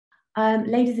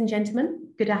Ladies and gentlemen,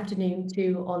 good afternoon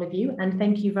to all of you, and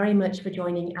thank you very much for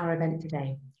joining our event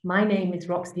today. My name is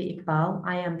Roxy Iqbal.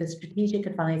 I am the Strategic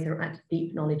Advisor at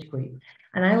Deep Knowledge Group,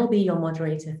 and I will be your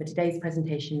moderator for today's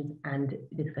presentations and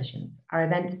discussions. Our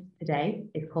event today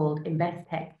is called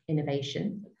InvestTech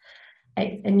Innovations.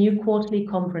 It's a new quarterly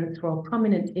conference for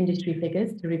prominent industry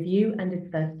figures to review and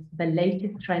discuss the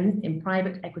latest trends in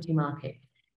private equity markets.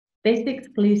 This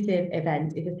exclusive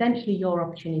event is essentially your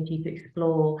opportunity to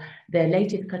explore the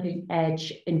latest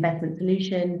cutting-edge investment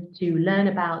solutions, to learn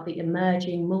about the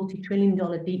emerging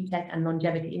multi-trillion-dollar deep tech and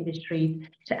longevity industries,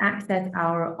 to access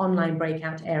our online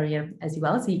breakout area as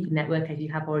well, so you can network as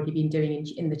you have already been doing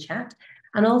in the chat,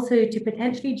 and also to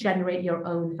potentially generate your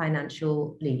own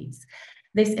financial leads.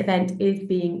 This event is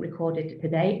being recorded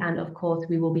today, and of course,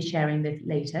 we will be sharing this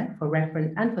later for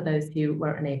reference and for those who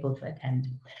were unable to attend.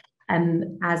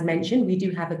 As mentioned, we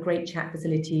do have a great chat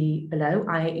facility below.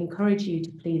 I encourage you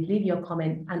to please leave your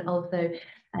comments and also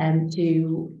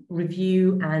to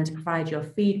review and provide your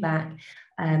feedback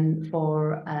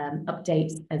for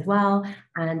updates as well.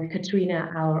 And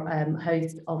Katrina, our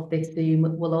host of this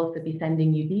Zoom, will also be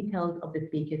sending you details of the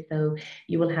speakers, so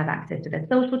you will have access to their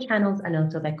social channels and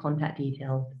also their contact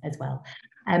details as well.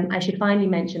 I should finally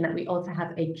mention that we also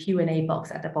have a Q&A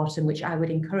box at the bottom, which I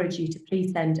would encourage you to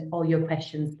please send all your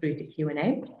questions through to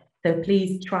Q&A. So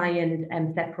please try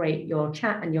and separate your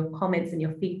chat and your comments and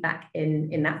your feedback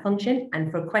in that function. And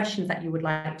for questions that you would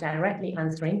like directly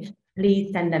answering,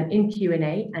 please send them in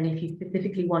Q&A. And if you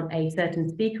specifically want a certain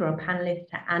speaker or panelist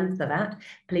to answer that,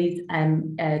 please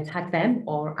tag them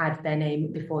or add their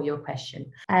name before your question.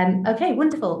 Okay,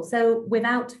 wonderful. So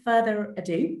without further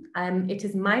ado, it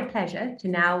is my pleasure to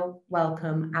now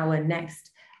welcome our next,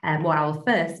 our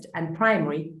first and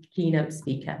primary keynote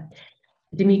speaker,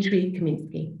 Dmitry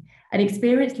Kaminsky, an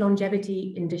experienced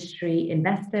longevity industry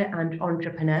investor and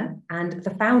entrepreneur, and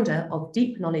the founder of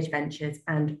Deep Knowledge Ventures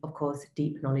and, of course,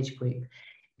 Deep Knowledge Group.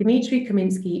 Dmitry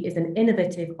Kaminsky is an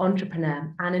innovative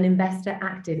entrepreneur and an investor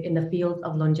active in the fields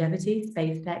of longevity,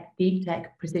 space tech, deep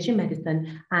tech, precision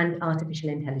medicine, and artificial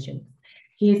intelligence.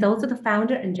 He is also the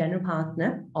founder and general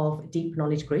partner of Deep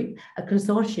Knowledge Group, a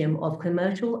consortium of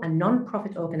commercial and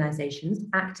non-profit organizations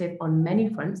active on many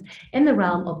fronts in the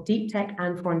realm of deep tech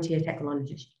and frontier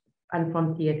technologies. And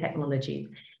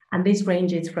this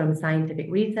ranges from scientific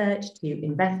research to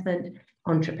investment,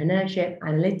 entrepreneurship,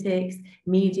 analytics,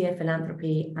 media,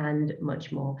 philanthropy, and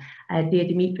much more. Dear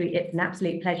Dmitry, it's an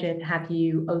absolute pleasure to have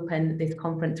you open this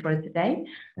conference for us today,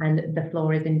 and the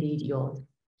floor is indeed yours.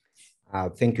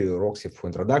 Thank you, Roxy, for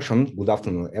introduction. Good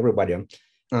afternoon, everybody.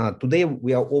 Today,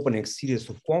 we are opening a series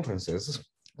of conferences,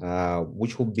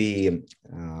 which will be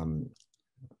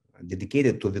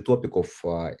dedicated to the topic of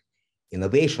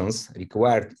innovations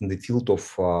required in the field of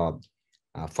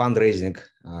fundraising,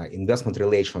 investment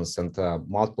relations, and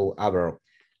multiple other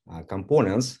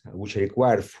components which are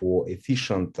required for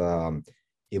efficient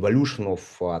evolution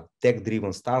of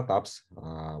tech-driven startups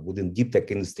within deep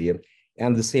tech industry,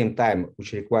 and at the same time,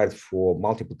 which are required for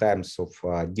multiple types of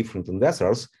different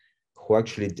investors who are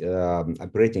actually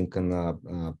operating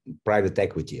in private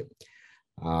equity.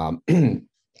 In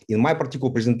my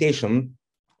particular presentation,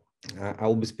 I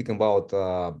will be speaking about,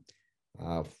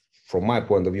 from my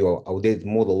point of view, outdated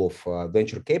model of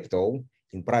venture capital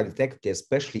in private equity,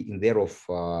 especially in the era of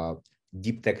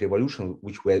deep tech revolution,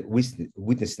 which we're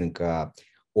witnessing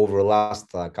over the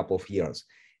last couple of years.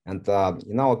 And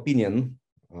in our opinion,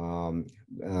 to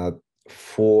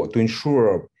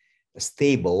ensure a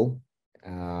stable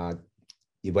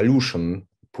evolution,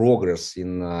 progress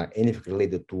in anything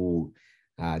related to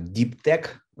deep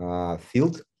tech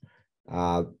field,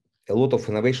 a lot of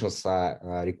innovations are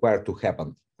required to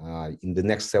happen in the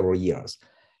next several years.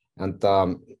 And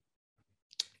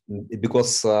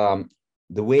because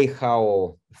the way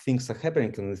how things are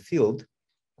happening in the field,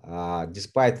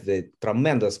 despite the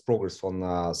tremendous progress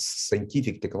on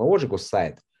scientific technological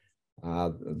side,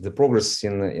 the progress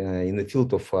in the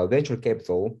field of venture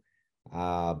capital,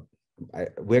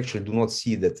 we actually do not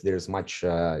see that there's much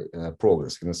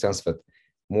progress, in the sense that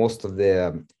most of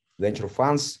the venture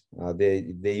funds,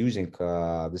 they're using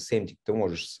the same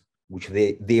technologies which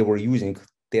they were using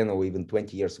 10 or even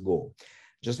 20 years ago.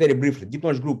 Just very briefly, Deep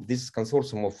Knowledge Group, this is a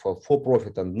consortium of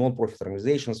for-profit and non-profit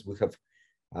organizations. We have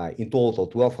in total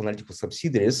 12 analytical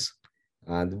subsidiaries,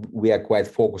 and we are quite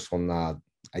focused on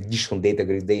additional data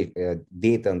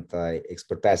and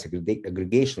expertise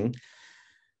aggregation.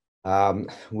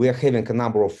 We are having a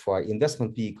number of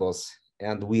investment vehicles,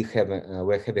 and we're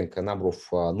having a number of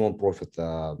non-profit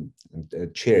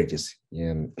charities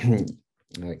in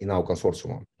our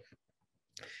consortium.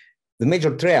 The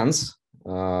major trends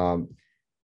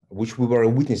which we were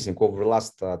witnessing over the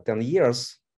last 10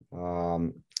 years.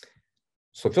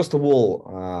 So first of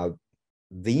all,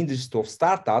 the industry of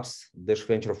startups,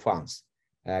 venture funds,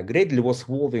 greatly was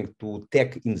evolving to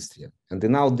tech industry. And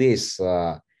nowadays,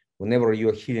 whenever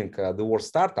you're hearing the word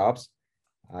startups,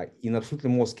 in absolutely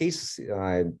most cases,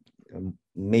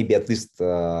 maybe at least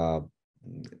 80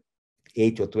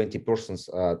 or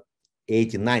 20%,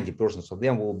 80, 90% of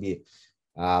them will be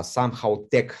somehow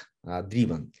tech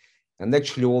driven. And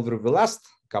actually, over the last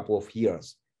couple of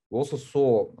years, we also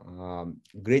saw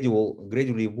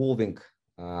gradually evolving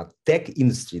tech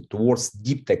industry towards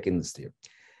deep tech industry.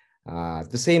 At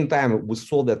the same time, we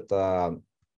saw that the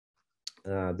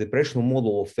operational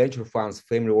model of venture funds,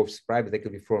 family office, private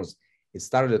equity firms, it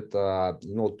started,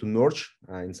 to merge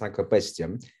in some capacity.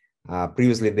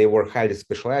 Previously, they were highly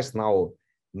specialized. Now,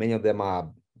 many of them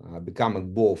are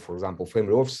becoming both. For example,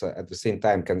 family office at the same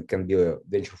time can be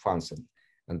venture funds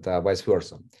and vice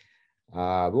versa. We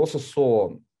also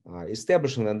saw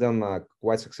establishment and then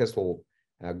quite successful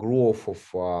growth of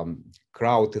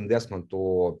crowd investment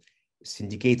or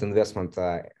syndicate investment.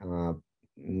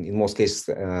 In most cases,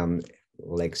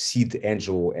 like seed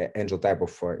angel type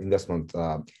of investment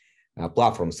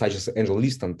platforms such as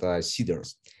AngelList and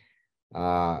Seeders.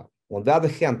 On the other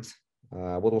hand,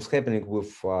 what was happening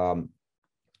with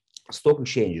stock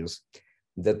exchanges,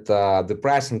 that the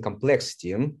price and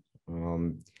complexity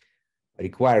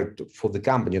required for the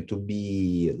company to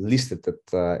be listed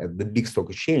at the big stock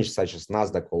exchange, such as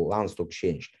NASDAQ or London Stock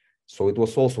Exchange. So it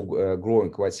was also growing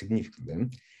quite significantly.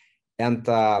 And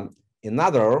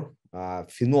another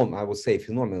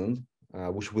phenomenon,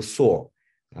 which we saw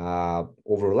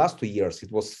over the last 2 years,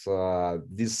 it was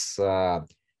this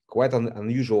quite an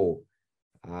unusual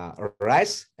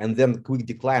rise and then quick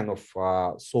decline of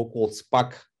so-called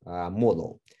SPAC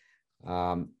model.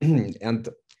 And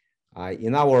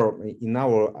in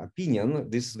our opinion,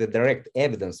 this is the direct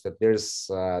evidence that there is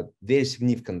very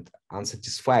significant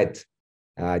unsatisfied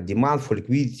demand for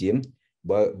liquidity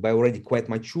by already quite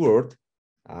matured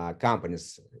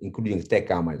companies, including tech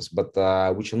companies, but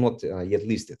which are not yet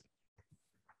listed.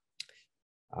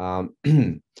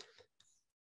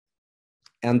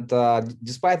 And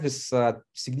despite this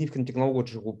significant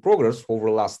technological progress over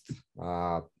the last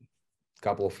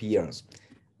couple of years,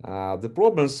 the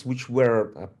problems which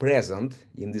were present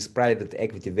in this private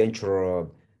equity venture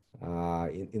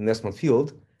investment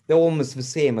field, they're almost the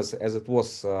same as it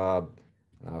was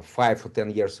 5 or 10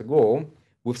 years ago,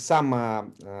 with some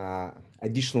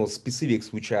additional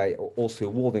specifics which are also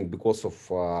evolving because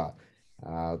of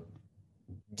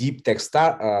deep tech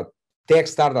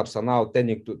startups are now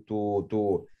tending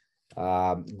to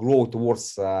grow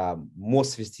towards more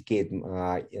sophisticated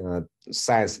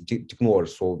science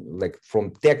technology, so like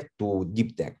from tech to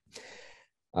deep tech.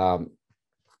 The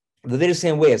very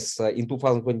same way as in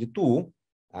 2022,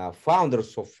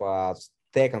 founders of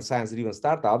tech and science-driven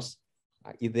startups,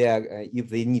 if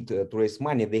they need to raise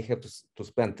money, they have to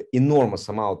spend enormous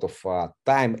amount of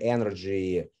time,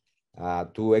 energy,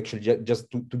 to actually just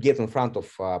to get in front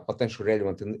of potential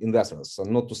relevant investors.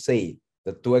 And not to say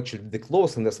that to actually the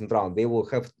close investment round, they will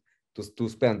have to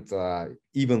spend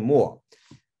even more.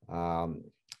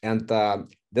 And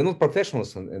they're not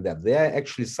professionals in that. They are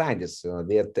actually scientists.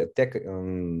 They are tech,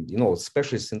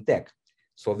 specialists in tech.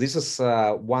 So this is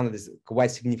one of this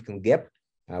quite significant gap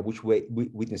which we're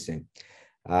witnessing.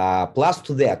 Plus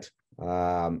to that,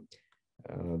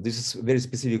 this is very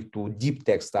specific to deep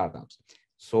tech startups.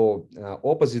 So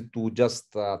opposite to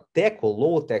just tech or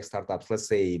low tech startups, let's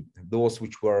say those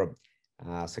which were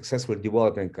successfully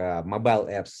developing mobile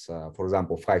apps, for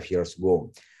example, 5 years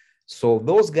ago. So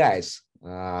those guys,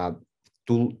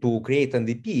 to create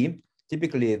MVP,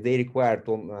 typically they require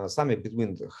somewhere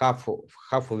between half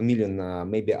of a million,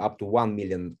 maybe up to $1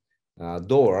 million.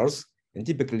 And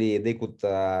typically they could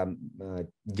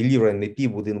deliver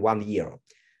MVP within 1 year.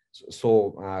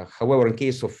 So, however, in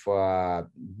case of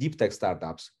deep tech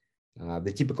startups,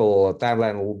 the typical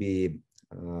timeline will be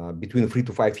between 3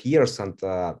 to 5 years, and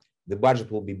the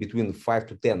budget will be between 5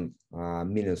 to 10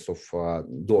 millions of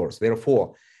dollars.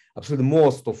 Therefore, absolutely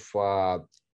most of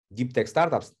deep tech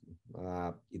startups,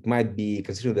 it might be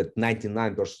considered that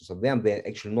 99% of them, they're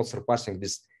actually not surpassing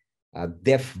this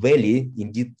death valley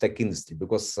in deep tech industry,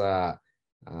 because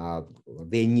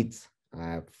they need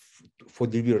for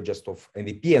delivery just of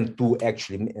MVP and to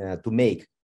actually to make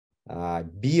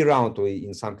B round, or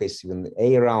in some cases even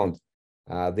A round,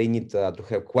 they need to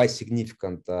have quite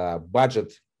significant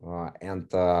budget and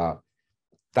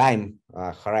time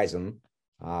horizon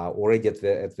already at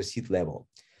the seed level.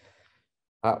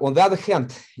 On the other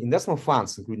hand, investment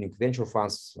funds, including venture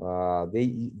funds,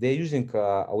 they're using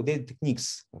outdated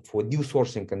techniques for deal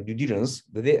sourcing and due diligence.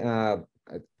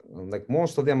 Like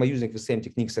most of them are using the same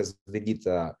techniques as they did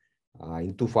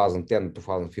in 2010,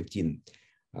 2015.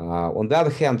 On the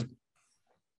other hand,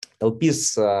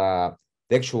 LPs,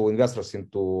 the actual investors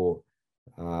into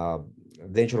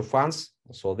venture funds,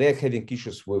 so they're having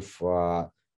issues with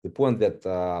the point that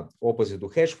opposite to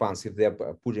hedge funds, if they're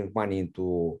putting money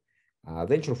into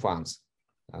venture funds,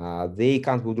 they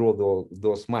can't withdraw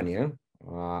those money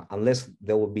unless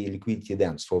there will be liquidity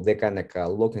then. So they're kind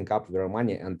of locking up their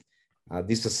money, and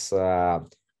this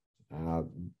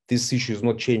issue is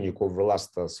not changing over the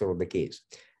last several decades.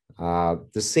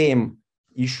 The same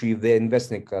issue if they're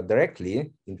investing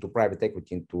directly into private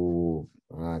equity, into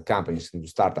companies, into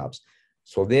startups.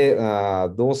 So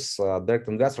those direct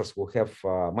investors will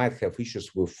might have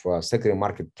issues with secondary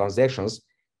market transactions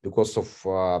because of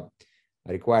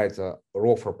required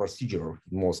offer procedure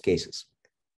in most cases.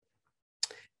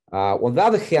 On the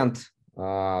other hand,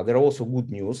 there are also good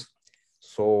news.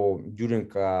 So during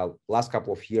last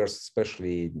couple of years,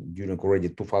 especially during already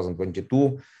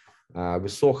 2022, we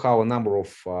saw how a number of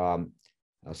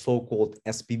so-called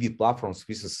SPV platforms,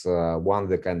 this is one of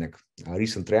the kind of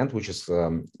recent trend, which is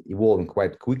evolving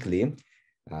quite quickly.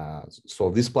 So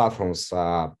these platforms,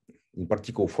 in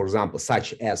particular, for example,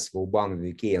 such as Global in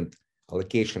the UK and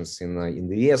allocations in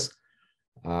the US,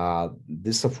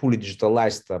 this is a fully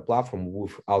digitalized platform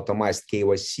with automated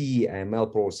KYC,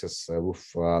 AML process,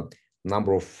 with a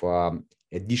number of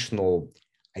additional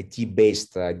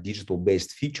IT-based,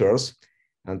 digital-based features.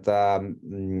 And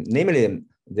namely,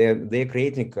 they're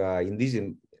creating in this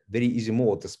very easy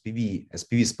mode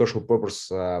SPV special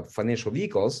purpose financial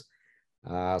vehicles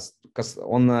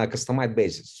on a customized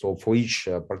basis. So for each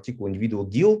particular individual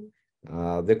deal,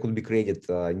 there could be created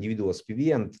individual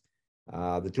SPV,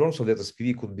 and the terms of that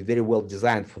SPV could be very well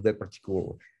designed for that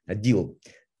particular deal.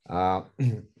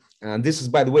 And this is,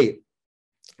 by the way,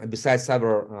 besides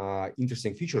other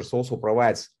interesting features, also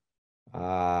provides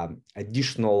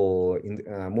additional,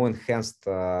 more enhanced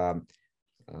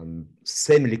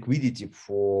semi-liquidity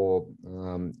for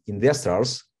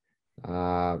investors,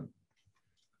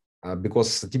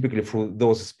 because typically through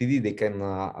those SPV, they can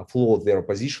float their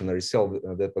position or resell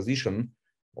their position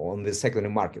on the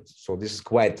secondary market. So this is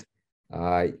quite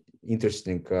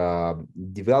interesting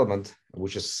development,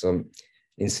 which is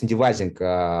incentivizing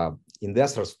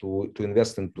investors to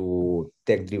invest into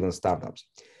tech-driven startups.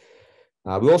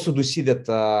 We also do see that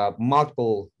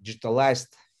multiple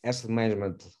digitalized asset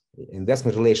management,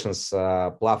 investment relations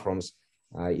platforms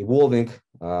evolving.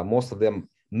 Most of them,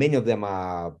 many of them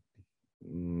are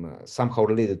somehow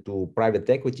related to private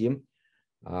equity,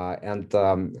 and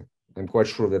I'm quite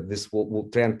sure that this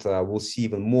trend will see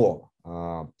even more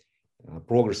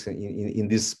progress in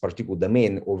this particular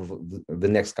domain over the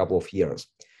next couple of years.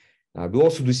 We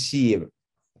also do see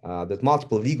that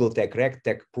multiple legal tech, reg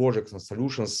tech projects and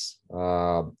solutions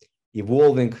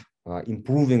evolving,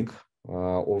 improving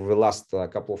over the last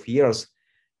couple of years,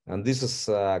 and this is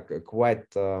quite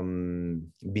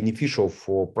beneficial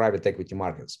for private equity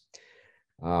markets.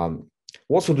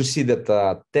 Also to see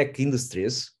that tech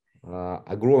industries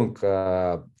are growing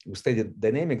with steady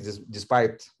dynamics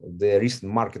despite the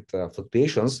recent market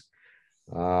fluctuations,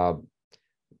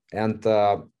 and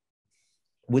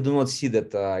we do not see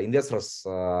that investors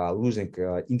losing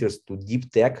interest to deep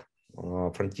tech,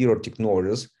 frontier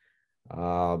technologies.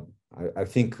 I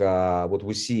think what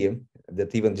we see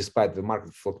that even despite the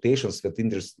market fluctuations, that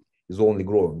interest is only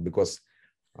growing because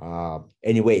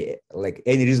anyway, like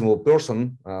any reasonable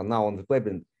person now on the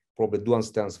planet probably do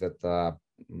understand that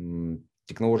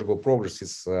technological progress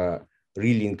is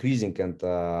really increasing, and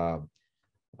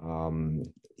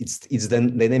its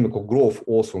dynamic of growth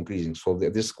also increasing. So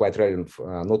this is quite relevant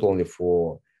not only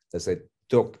for, let's say,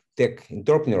 tech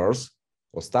entrepreneurs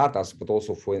or startups, but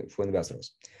also for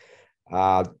investors.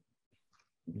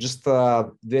 Just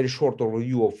a very short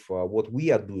overview of what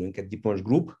we are doing at Deep Knowledge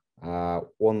Group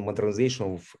on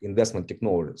modernization of investment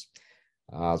technologies.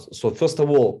 So first of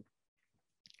all,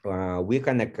 we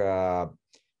kind of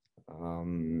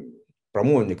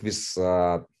promoting this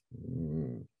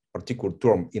particular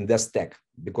term InvestTech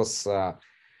because of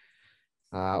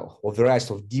the rise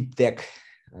of deep tech.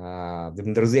 The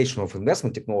modernization of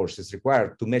investment technologies is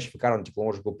required to match the current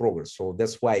technological progress. So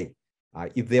that's why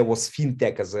if there was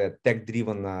fintech as a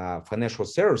tech-driven financial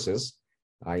services,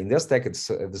 InvestTech, it's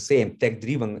the same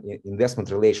tech-driven investment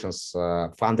relations,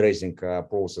 fundraising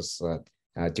process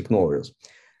technologies.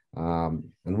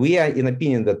 And we are in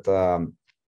opinion that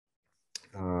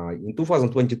in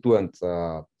 2022 and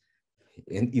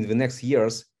in the next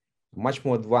years, much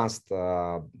more advanced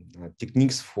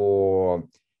techniques for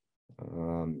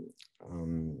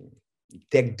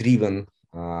tech-driven,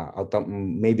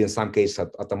 maybe in some cases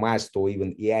automized or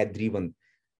even AI-driven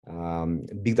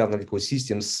big data analytical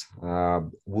systems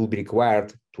will be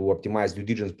required to optimize due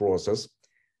diligence process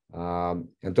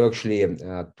and to actually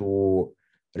to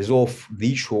resolve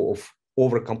the issue of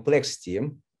over complexity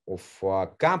of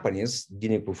companies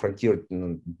dealing with frontier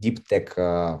deep tech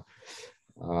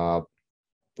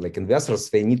like investors.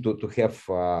 They need to have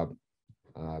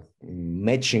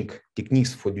matching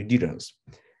techniques for due diligence.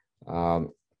 And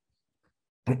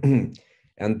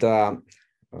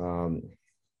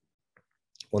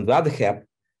on the other hand,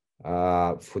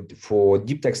 for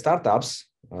deep tech startups,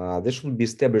 they should be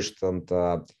established and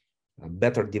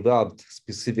better developed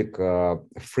specific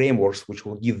frameworks which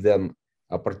will give them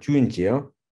opportunity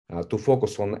to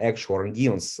focus on actual R&D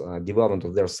development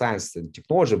of their science and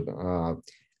technology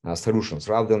solutions,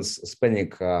 rather than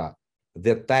spending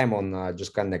that time on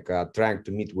just kind of trying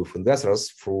to meet with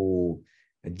investors through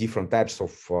different types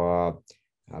of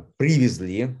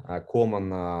previously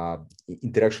common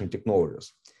interaction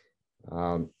technologies.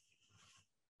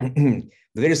 The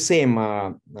very same,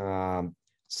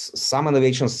 some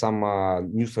innovations, some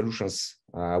new solutions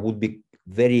would be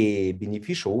very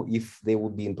beneficial if they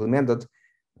would be implemented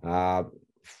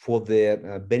for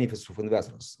the benefits of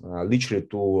investors, literally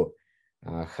to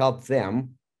help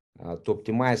them to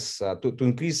optimize, to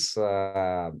increase,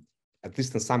 at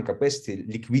least in some capacity,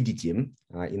 liquidity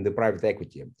in the private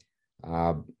equity.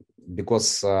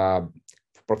 Because for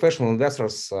professional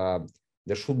investors,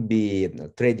 there should be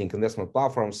trading investment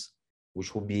platforms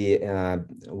which will be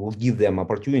will give them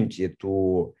opportunity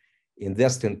to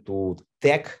invest into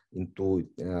tech, into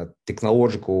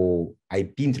technological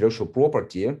IP, intellectual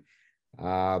property,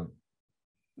 a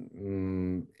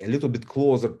little bit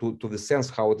closer to the sense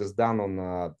how it is done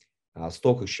on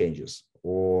stock exchanges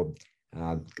or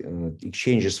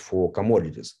exchanges for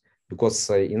commodities. Because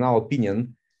in our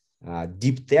opinion,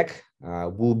 deep tech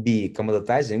will be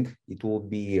commoditizing. It will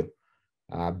be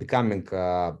becoming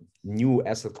a new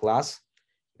asset class,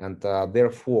 and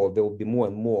therefore there will be more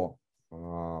and more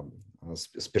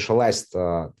specialized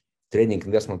trading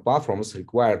investment platforms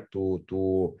required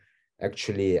to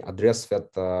actually address that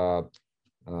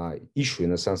issue,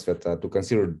 in the sense that to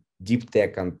consider deep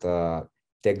tech and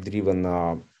tech-driven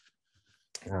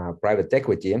private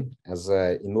equity as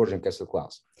an emerging asset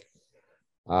class.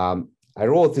 I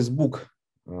wrote this book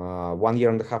 1.5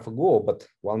 years ago, but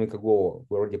 1 week ago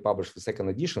we already published the second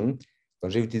edition,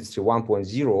 Longevity Industry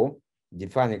 1.0,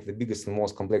 defining the biggest and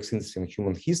most complex industry in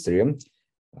human history.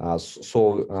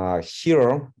 So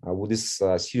here, with this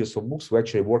series of books, we're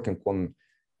actually working on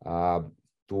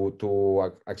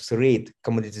to accelerate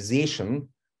commoditization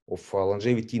of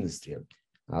longevity industry.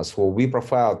 So we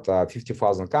profiled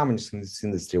 50,000 companies in this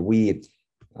industry. We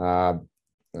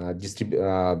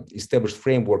established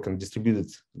framework and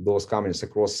distributed those companies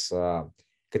across,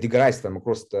 categorized them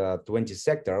across 20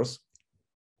 sectors.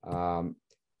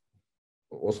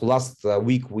 Also, last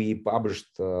week we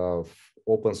published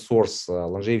open source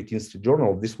longevity industry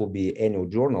journal. This will be annual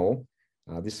journal.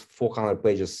 This 400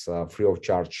 pages free of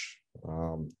charge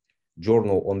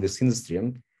journal on this industry,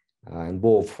 and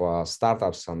both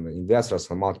startups and investors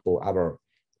and multiple other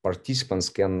participants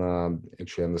can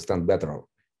actually understand better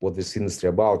what this industry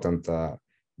is about and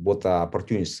what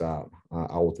opportunities are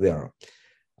out there.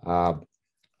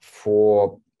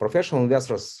 For professional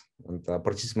investors and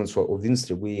participants of the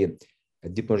industry, we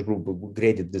at Deep Knowledge Group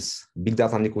created this big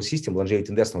data analytical system, longevity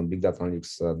investment big data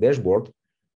analytics dashboard.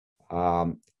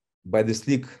 By this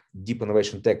link, Deep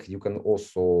Innovation Tech, you can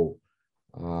also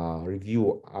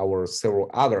review our several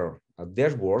other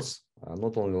dashboards,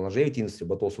 not only longevity industry,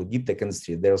 but also deep tech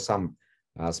industry. There are some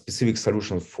specific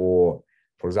solutions for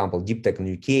example, deep tech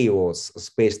in UK or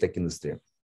space tech industry.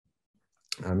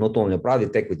 Not only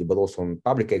private equity, but also on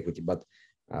public equity. But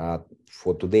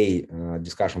for today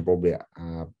discussion, probably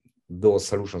those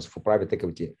solutions for private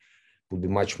equity would be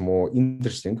much more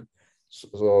interesting.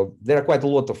 So there are quite a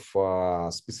lot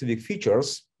of specific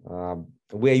features.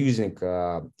 We are using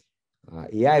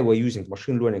AI, we're using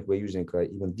machine learning, we're using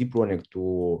even deep learning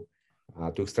to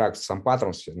extract some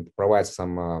patterns and provide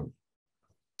some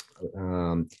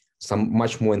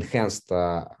much more enhanced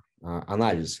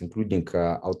analysis, including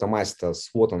automized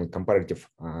SWOT and comparative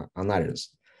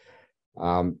analysis.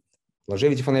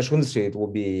 Longevity financial industry, it will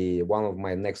be one of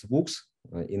my next books.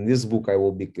 In this book, I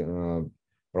will be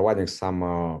providing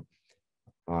some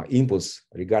inputs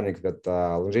regarding that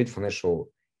longevity financial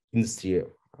industry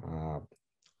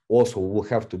also will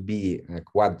have to be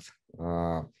quite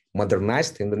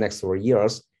modernized in the next 4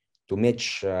 years to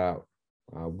match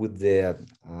with the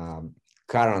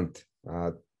current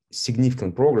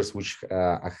significant progress which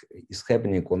is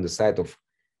happening on the side of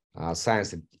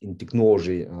science and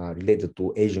technology related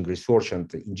to aging research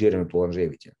and engineering to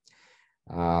longevity.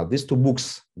 These two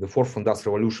books, The Fourth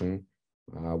Industrial Revolution,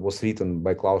 was written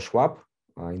by Klaus Schwab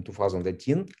in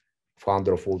 2018,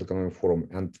 founder of World Economic Forum,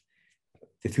 and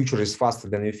The Future is Faster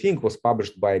Than You Think was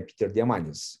published by Peter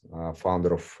Diamandis,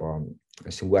 founder of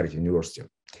Singularity University.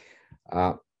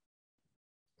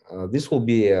 This will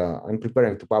be, I'm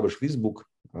preparing to publish this book,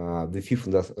 The Fifth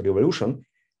Industrial Revolution.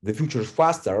 The future is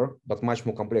faster, but much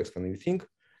more complex than you think.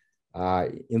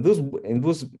 In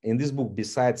this book,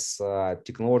 besides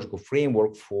technological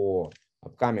framework for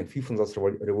upcoming Fifth Industrial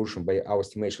Revolution, by our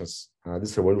estimations,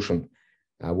 this revolution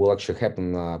will actually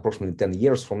happen approximately 10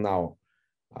 years from now.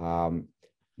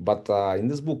 But in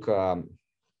this book,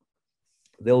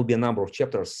 there will be a number of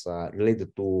chapters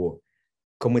related to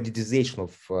commoditization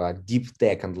of deep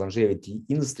tech and longevity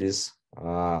industries,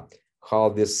 how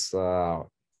this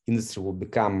industry will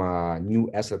become new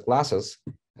asset classes,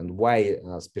 and why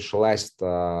specialized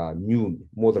new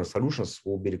modern solutions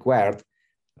will be required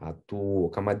to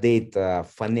accommodate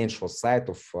financial side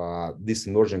of this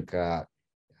emerging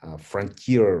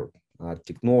frontier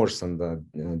technologies and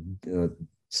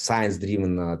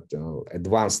science-driven,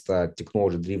 advanced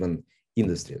technology-driven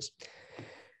industries.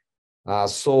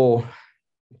 So,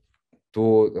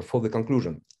 for the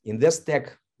conclusion,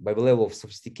 InvestTech, by the level of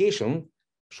sophistication,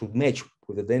 should match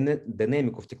with the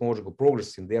dynamic of technological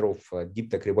progress in the era of deep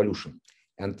tech revolution.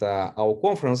 And our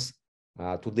conference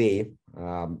today,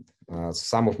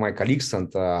 some of my colleagues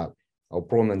and our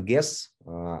prominent guests,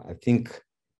 I think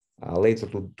later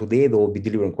today, they will be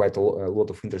delivering quite a lot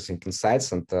of interesting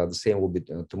insights, and the same will be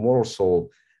tomorrow. So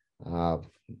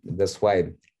that's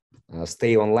why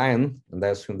stay online, and I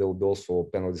assume there will be also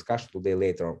panel discussion today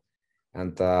later.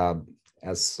 And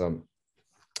as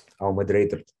our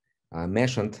moderator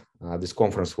mentioned, this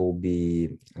conference will be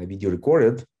video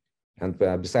recorded. And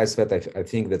besides that, I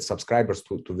think that subscribers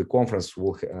to the conference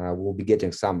will be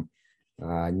getting some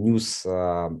news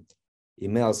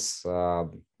emails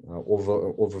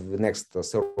over the next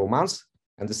several months.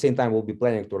 At the same time, we'll be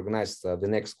planning to organize the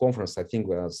next conference, I think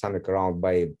something around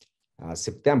by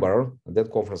September.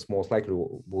 That conference most likely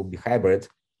will be hybrid,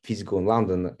 physical in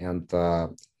London and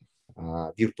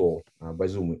virtual by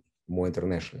Zoom, more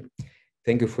internationally.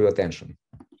 Thank you for your attention.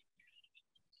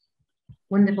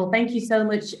 Wonderful. Thank you so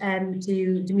much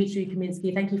to Dmitry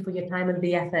Kaminsky. Thank you for your time and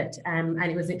the effort, and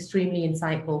it was extremely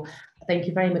insightful. Thank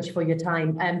you very much for your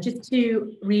time. Just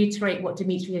to reiterate what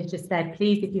Dmitry has just said,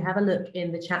 please, if you have a look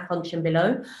in the chat function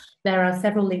below, there are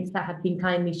several links that have been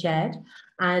kindly shared,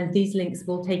 and these links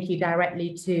will take you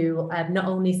directly to not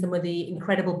only some of the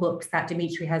incredible books that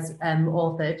Dmitry has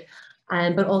authored,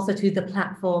 but also to the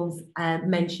platforms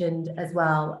mentioned as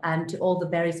well, and to all the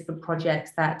various different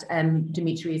projects that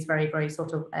Dmitry is very, very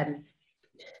sort of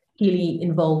keenly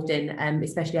involved in,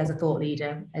 especially as a thought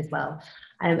leader as well.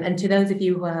 And to those of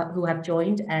you who have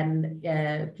joined,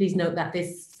 please note that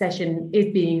this session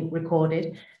is being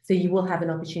recorded, so you will have an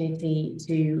opportunity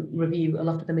to review a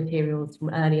lot of the materials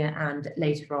from earlier and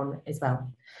later on as well.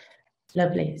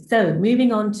 Lovely. So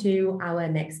moving on to our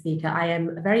next speaker, I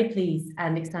am very pleased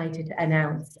and excited to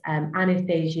announce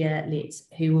Anastasia Litt,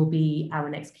 who will be our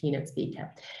next keynote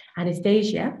speaker.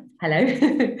 Anastasia, hello.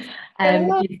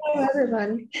 Hello,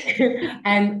 everyone.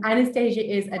 Anastasia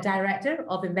is a director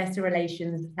of investor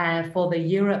relations for the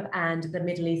Europe and the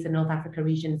Middle East and North Africa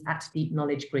regions at Deep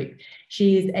Knowledge Group.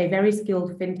 She is a very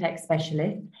skilled fintech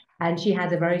specialist, and she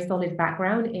has a very solid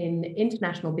background in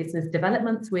international business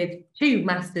development with 2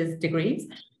 master's degrees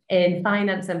in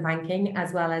finance and banking,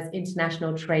 as well as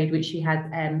international trade, which she has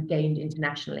gained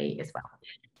internationally as well.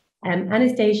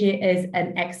 Anastasia is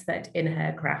an expert in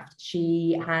her craft.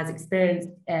 She has experience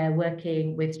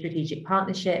working with strategic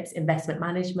partnerships, investment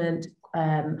management,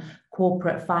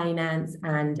 corporate finance,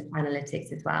 and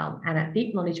analytics as well. And at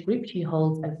Deep Knowledge Group, she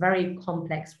holds a very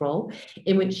complex role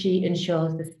in which she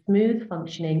ensures the smooth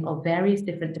functioning of various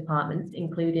different departments,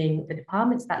 including the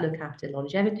departments that look after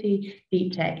longevity,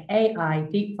 deep tech, AI,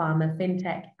 deep pharma,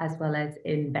 fintech, as well as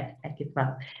InvestTech as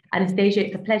well. Anastasia,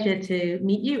 it's a pleasure to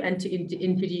meet you and to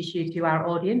introduce you to our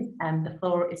audience, and the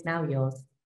floor is now yours.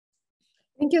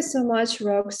 Thank you so much,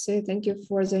 Roxy. Thank you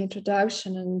for the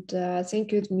introduction, and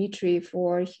thank you, Dmitry,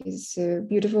 for his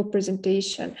beautiful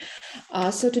presentation.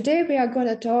 So today we are going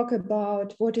to talk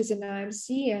about what is an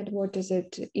IMC and what is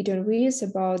it is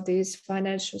about this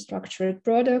financial structured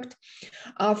product.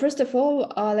 First of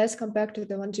all, let's come back to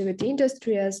the longevity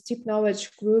industry, as Deep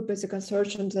Knowledge Group is a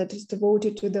consortium that is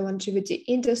devoted to the longevity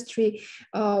industry,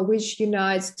 which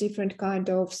unites different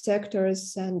kind of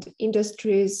sectors and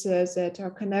industries that are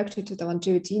connected to the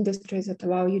longevity industries that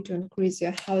allow you to increase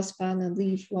your health span and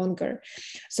live longer.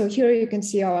 So here you can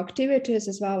see our activities,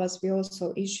 as well as we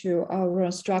also issue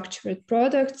our structured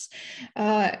products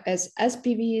as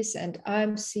SPVs and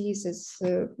IMCs as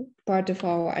part of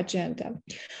our agenda.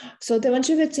 So the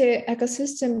longevity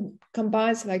ecosystem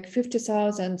combines like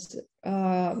 50,000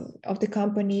 of the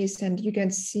companies, and you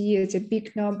can see it's a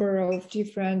big number of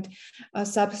different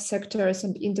subsectors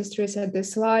and industries at the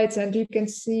slides, and you can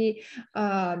see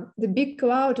the big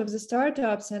cloud of the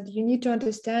startups, and you need to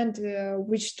understand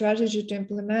which strategy to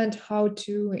implement, how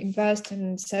to invest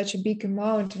in such a big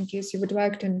amount in case you would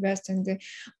like to invest in the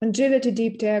longevity,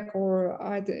 deep tech, or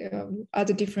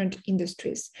other different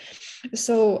industries.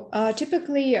 So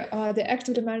typically the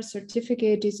active demand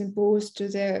certificate is imposed to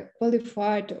the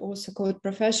qualified, also called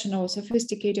professional,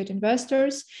 sophisticated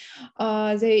investors.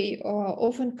 They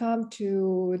often come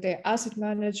to the asset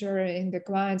manager in the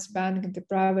client's bank, in the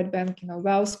private bank,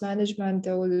 wealth management.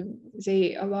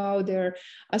 They allow their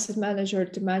asset manager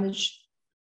to manage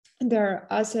their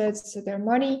assets, their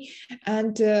money.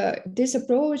 And this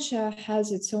approach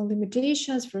has its own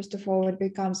limitations. First of all, it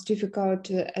becomes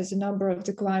difficult as the number of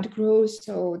the client grows.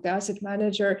 So the asset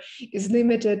manager is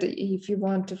limited if you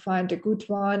want to find a good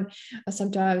one.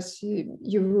 Sometimes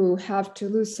you will have to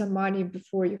lose some money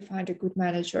before you find a good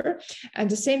manager. At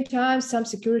the same time, some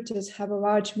securities have a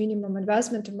large minimum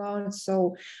investment amount.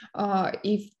 So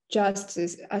if just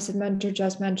as asset manager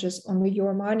just manages only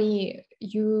your money,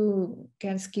 you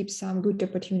can skip some good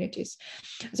opportunities.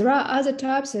 There are other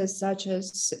types such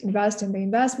as invest in the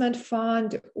investment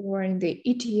fund or in the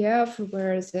ETF,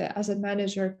 where the asset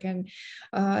manager can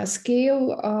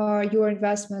scale your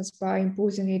investments by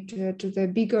imposing it to the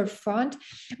bigger fund.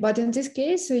 But in this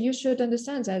case, you should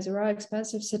understand that there are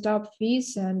expensive setup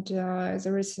fees, and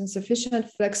there is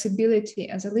insufficient flexibility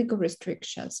and the legal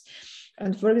restrictions.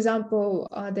 And for example,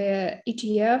 the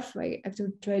ETF, like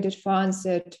active traded funds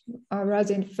that are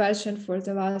rather in fashion for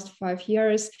the last 5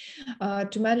 years,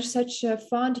 to manage such a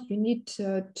fund, you need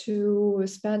to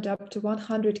spend up to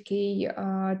 100K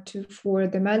for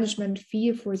the management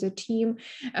fee for the team.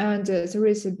 And there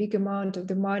is a big amount of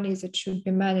the money that should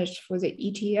be managed for the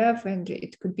ETF, and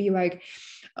it could be like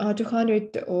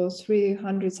 $200,000 or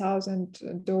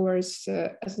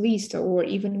 $300,000 at least, or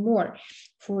even more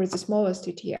for the smallest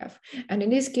ETF. And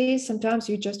in this case, sometimes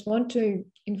you just want to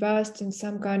invest in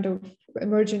some kind of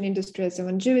emerging industry as a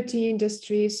longevity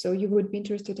industry, so you would be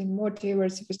interested in more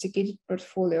tailored, sophisticated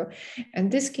portfolio. In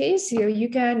this case, here you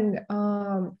can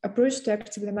approach the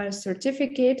actively managed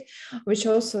certificate, which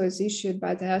also is issued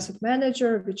by the asset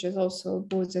manager, which is also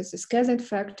both as a scaling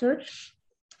factor,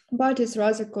 but it's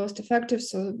rather cost effective.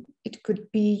 So it could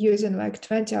be using like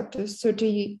 20 up to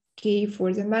 30K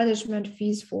for the management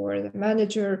fees for the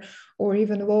manager, or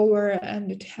even lower,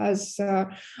 and it has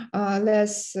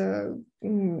less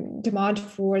demand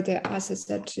for the assets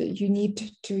that you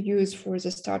need to use for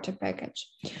the starter package.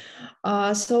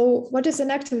 So what is an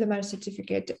actively managed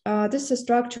certificate? This is a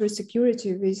structured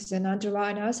security with an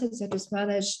underlying asset that is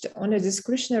managed on a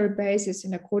discretionary basis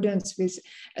in accordance with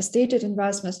a stated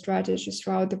investment strategy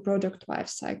throughout the product life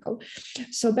cycle.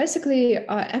 So basically,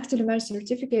 actively managed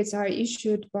certificates are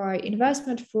issued by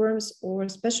investment firms or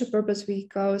special purpose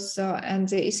vehicles, and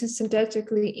they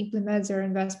synthetically implement their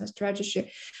investment strategy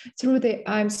through the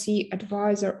IMC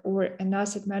advisor or an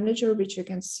asset manager, which you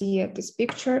can see at this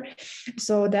picture.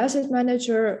 So the asset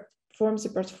manager forms a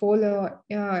portfolio,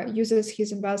 uses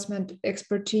his investment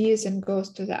expertise, and goes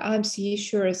to the IMC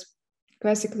issuers.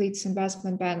 Classically, it's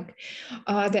investment bank.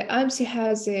 The IMC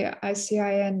has the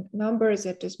ICIN number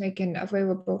that is making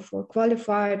available for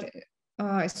qualified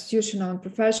institutional and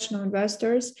professional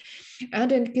investors,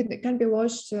 and it can be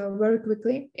launched very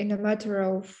quickly in a matter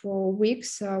of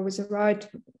weeks with a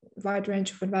wide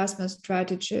range of investment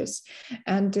strategies,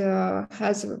 and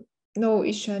has no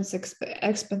issuance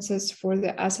expenses for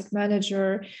the asset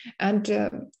manager. And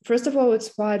first of all,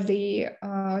 it's widely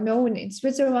known in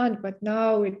Switzerland, but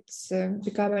now it's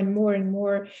becoming more and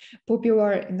more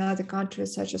popular in other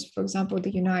countries, such as, for example, the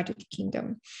United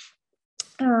Kingdom.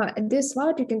 In this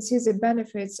slide, you can see the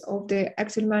benefits of the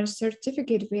actively managed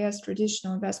certificate vs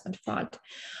traditional investment fund.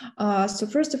 So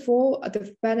first of all,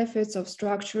 the benefits of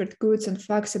structured goods and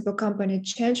flexible company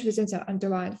change within the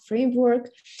underlying framework.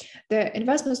 The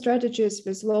investment strategies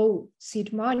with low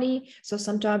seed money, so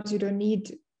sometimes you don't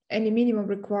need any minimum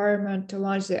requirement to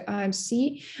launch the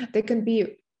IMC. They can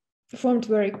be performed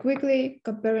very quickly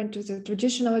comparing to the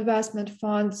traditional investment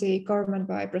funds. They governed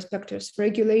by prospectus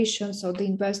regulations, so the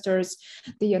investors,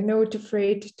 they are not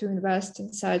afraid to invest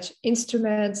in such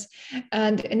instruments,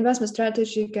 and investment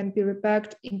strategy can be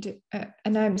repacked into an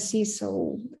IMC,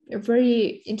 so a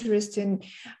very interesting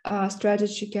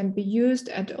strategy can be used,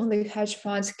 and only hedge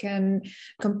funds can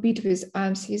compete with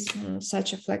IMCs in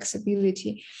such a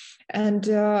flexibility. And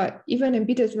even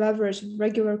embedded leverage and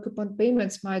regular coupon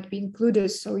payments might be included,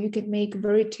 so you can make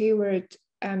very tailored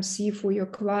IMC for your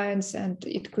clients, and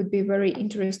it could be a very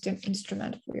interesting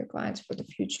instrument for your clients for the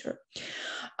future.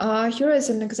 Here is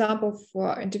an example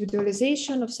for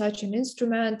individualization of such an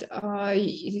instrument.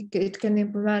 It can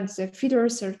implement the feeder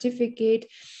certificate,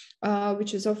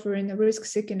 which is offering a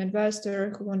risk-seeking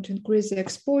investor who want to increase the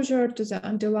exposure to the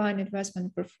underlying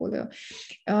investment portfolio.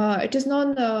 It is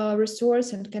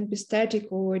non-resource and can be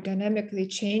static or dynamically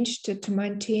changed to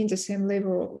maintain the same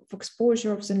level of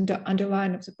exposure of the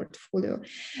underlying of the portfolio.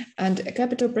 And a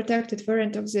capital protected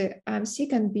variant of the IMC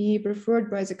can be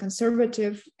preferred by the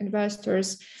conservative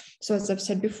investors. So as I've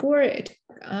said before,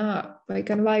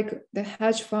 unlike the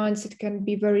hedge funds, it can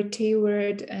be very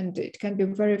tailored and it can be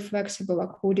very flexible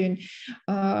according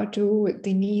to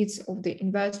the needs of the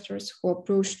investors who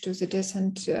approach to the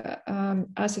decent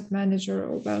asset manager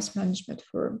or wealth management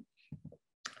firm.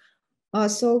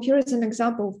 So here is an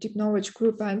example of Deep Knowledge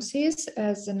Group IMCs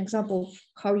as an example of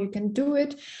how you can do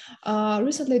it.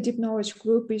 Recently, Deep Knowledge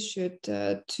Group issued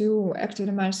 2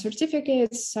 actively managed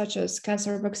certificates, such as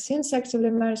Cancer Vaccines Actively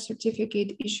Managed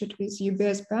Certificate issued with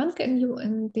UBS Bank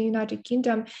in the United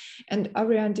Kingdom, and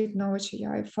Ariane Deep Knowledge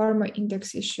AI Pharma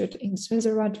Index issued in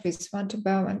Switzerland with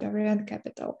Vantabell and Ariane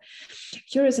Capital.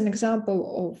 Here is an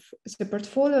example of the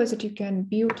portfolios that you can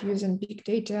build using big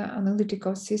data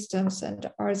analytical systems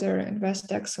and other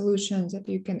InvestTech solutions that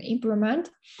you can implement.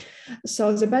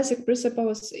 So the basic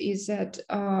principles is that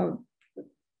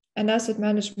an asset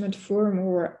management firm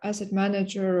or asset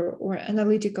manager or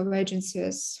analytical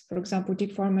agencies, for example,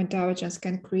 Deep Pharma Intelligence,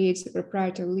 can create a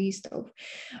proprietary list of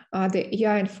the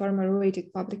AI and pharma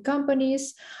related public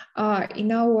companies.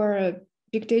 In our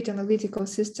big data analytical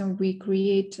system, we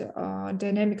create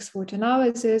dynamic SWOT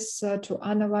analysis to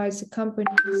analyze the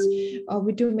companies.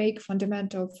 We do make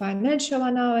fundamental financial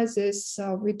analysis.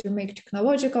 We do make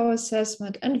technological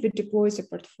assessment, and we deploy the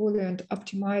portfolio and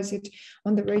optimize it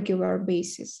on the regular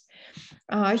basis.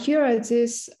 Here at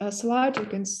this slide, you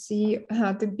can see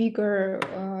the bigger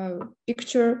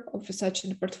picture of such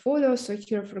a portfolio. So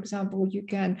here, for example, you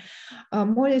can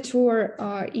monitor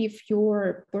if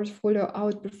your portfolio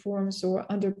outperforms or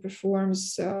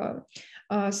underperforms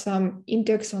some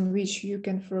index on which you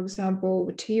can, for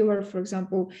example, tailor. For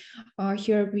example,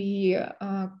 here we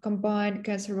combine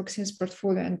Cancer Vaccines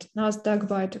portfolio and Nasdaq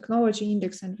Biotechnology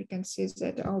Index, and we can see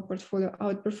that our portfolio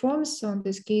outperforms. So in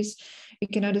this case, we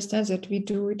can understand that we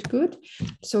do it good.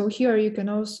 So here you can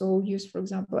also use, for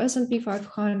example, S&P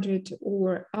 500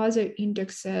 or other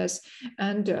indexes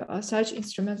and such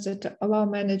instruments that allow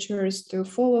managers to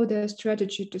follow their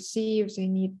strategy to see if they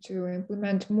need to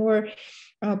implement more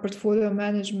portfolio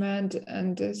management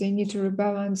and they need to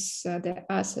rebalance their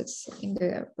assets in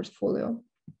their portfolio.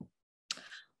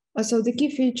 So the key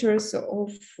features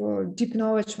of Deep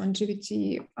Knowledge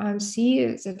Longevity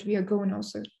IMC that we are going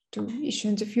also to issue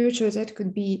in the future, that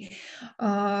could be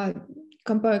a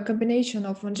combination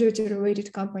of longevity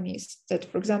related companies that,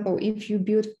 for example, if you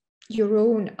build your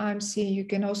own IMC, you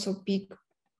can also pick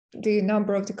the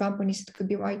number of the companies. It could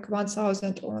be like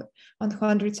 1,000 or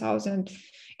 100,000,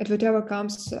 at whatever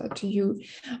comes to you.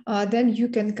 Then you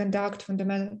can conduct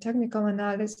fundamental technical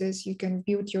analysis. You can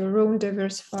build your own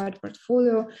diversified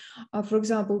portfolio. For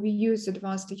example, we use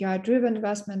advanced AI-driven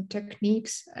investment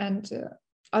techniques, and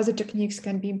other techniques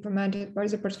can be implemented by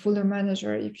the portfolio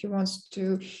manager if he wants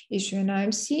to issue an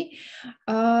IMC.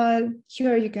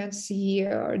 Here you can see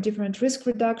different risk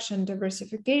reduction,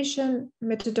 diversification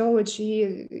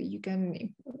methodology. You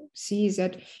can see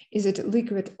that is it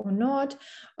liquid or not,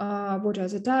 what are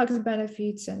the tax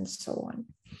benefits, and so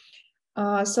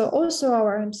on. So also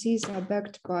our IMCs are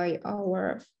backed by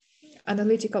our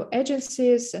analytical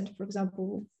agencies. And for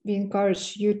example, we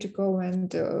encourage you to go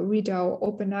and read our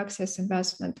open access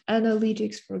investment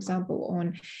analytics, for example,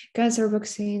 on cancer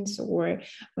vaccines or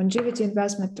longevity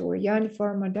investment or young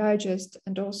pharma digest.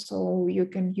 And also you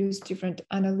can use different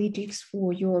analytics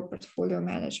for your portfolio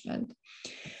management.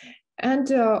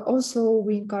 And also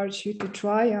we encourage you to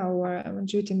try our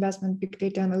longevity investment big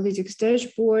data analytics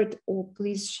dashboard, or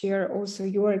please share also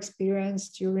your experience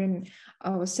during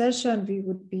our session. We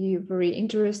would be very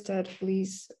interested.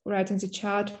 Please write in the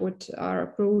chat what are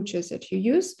approaches that you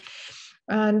use.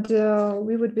 And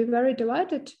we would be very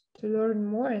delighted to learn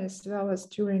more, as well as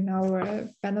during our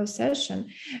panel session.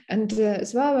 And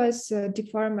as well as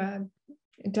Deep Pharma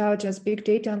Intelligence Big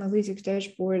Data Analytics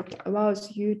Dashboard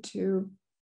allows you to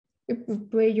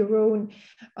play your own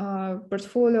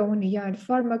portfolio on young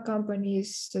pharma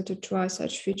companies to try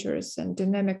such features, and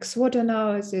dynamic SWOT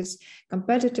analysis,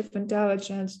 competitive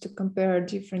intelligence to compare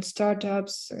different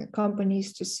startups,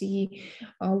 companies to see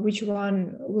which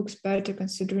one looks better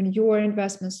considering your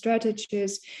investment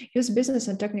strategies, use business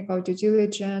and technical due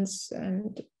diligence,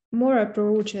 and more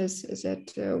approaches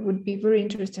that would be very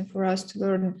interesting for us to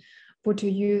learn what to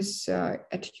use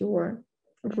at your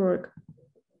work.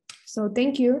 So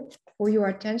thank you for your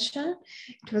attention.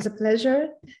 It was a pleasure.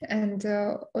 And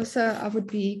also I would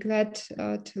be glad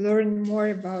to learn more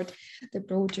about the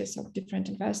approaches of different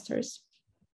investors.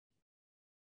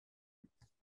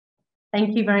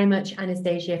 Thank you very much,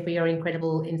 Anastasia, for your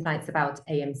incredible insights about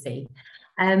AMC.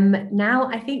 Now,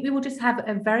 I think we will just have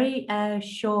a very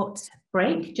short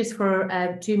break, just for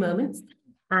 2 moments.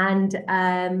 And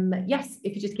yes,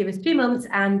 if you just give us 2 moments,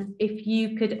 and if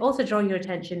you could also draw your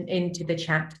attention into the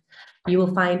chat, you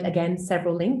will find, again,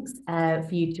 several links for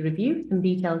you to review, some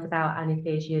details about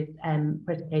Anastasia's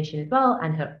presentation as well,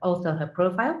 and also her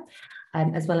profile,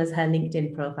 as well as her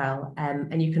LinkedIn profile.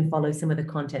 And you can follow some of the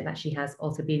content that she has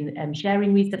also been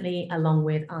sharing recently, along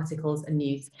with articles and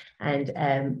news and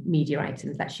media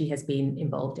items that she has been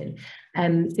involved in.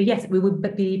 So yes, we will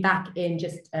be back in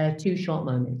just 2 short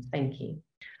moments. Thank you.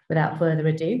 Without further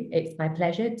ado, it's my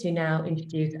pleasure to now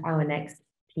introduce our next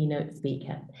keynote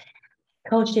speaker,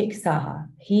 Kaushik Saha.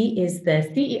 He is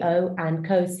the CEO and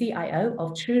co-CIO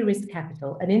of True Risk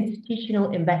Capital, an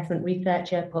institutional investment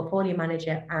researcher, portfolio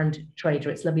manager, and trader.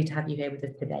 It's lovely to have you here with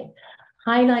us today.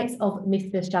 Highlights of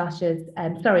Mr.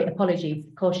 Saha's, sorry, apologies,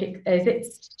 Kaushik, is it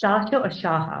Saha or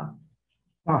Shaha?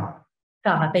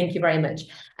 Saha, thank you very much.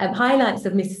 Highlights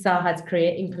of Mr. Saha's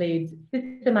career includes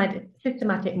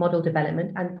systematic model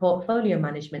development and portfolio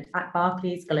management at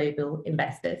Barclays Global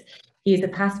Investors. He is a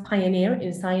past pioneer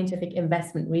in scientific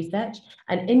investment research,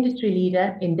 an industry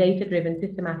leader in data-driven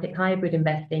systematic hybrid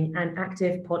investing and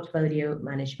active portfolio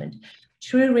management.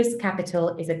 True Risk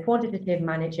Capital is a quantitative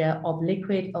manager of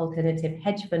liquid alternative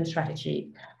hedge fund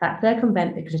strategies that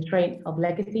circumvent the constraints of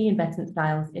legacy investment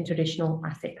styles in traditional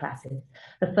asset classes.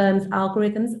 The firm's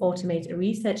algorithms automate a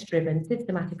research-driven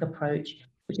systematic approach,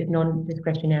 which is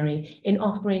non-discretionary, in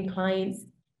offering clients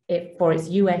for its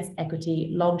US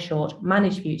equity, long short,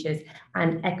 managed futures,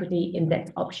 and equity index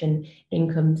option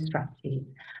income strategies.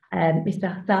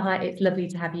 Mr. Saha, it's lovely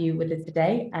to have you with us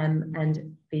today,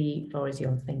 and the floor is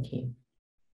yours. Thank you.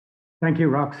 Thank you,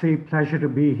 Roxy. Pleasure to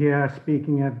be here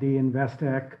speaking at the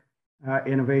InvestTech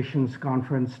Innovations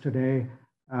Conference today.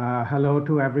 Hello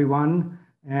to everyone,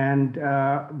 and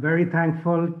very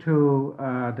thankful to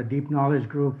the Deep Knowledge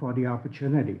Group for the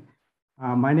opportunity.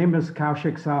 My name is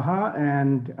Kaushik Saha,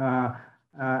 and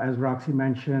as Roxy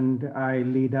mentioned, I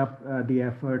lead up the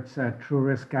efforts at True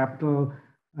Risk Capital.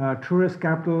 True Risk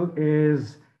Capital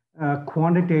is a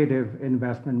quantitative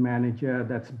investment manager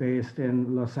that's based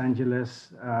in Los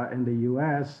Angeles in the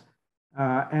US.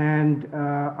 And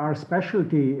our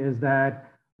specialty is that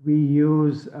we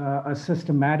use a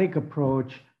systematic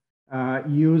approach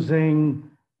using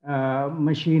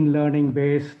machine learning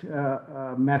based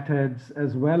methods,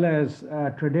 as well as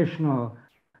traditional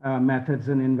methods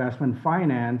in investment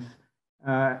finance.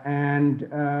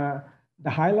 The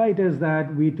highlight is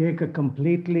that we take a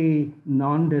completely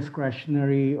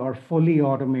non-discretionary or fully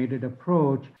automated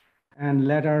approach and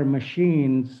let our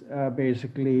machines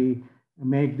basically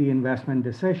make the investment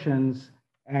decisions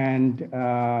and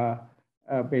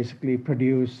basically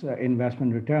produce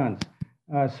investment returns.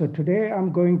 So today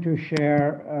I'm going to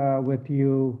share with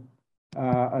you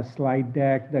a slide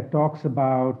deck that talks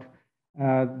about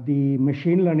the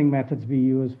machine learning methods we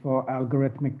use for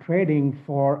algorithmic trading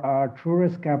for our True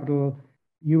Risk Capital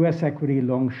US equity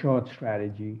long short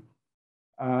strategy.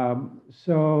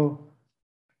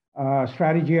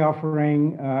 Strategy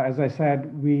offering, as I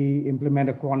said, we implement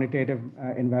a quantitative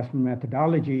investment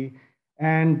methodology.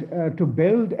 And to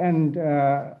build and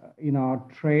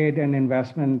trade and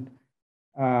investment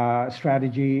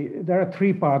strategy, there are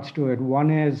three parts to it. One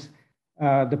is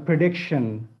the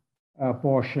prediction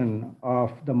portion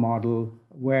of the model,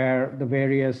 where the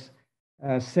various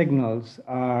signals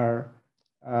are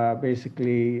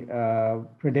basically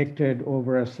predicted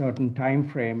over a certain time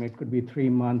frame. It could be 3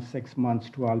 months, 6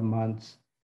 months, 12 months,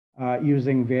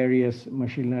 using various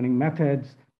machine learning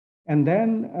methods. And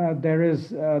then there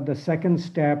is the second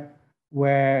step,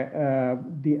 where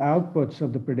the outputs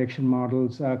of the prediction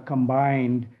models are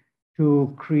combined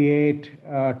to create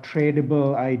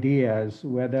tradable ideas,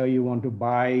 whether you want to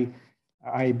buy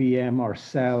IBM or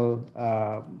sell,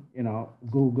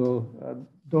 Google,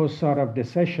 those sort of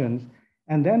decisions.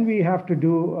 And then we have to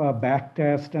do a back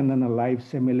test and then a live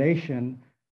simulation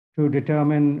to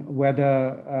determine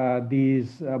whether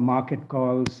these market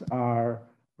calls are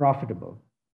profitable.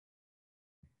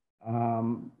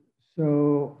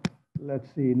 So let's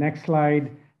see, next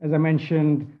slide. As I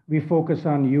mentioned, we focus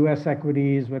on US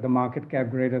equities with a market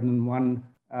cap greater than 1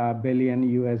 billion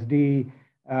USD.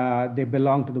 They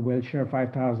belong to the Wilshire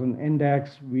 5000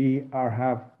 index. We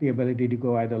have the ability to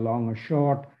go either long or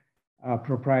short,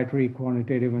 proprietary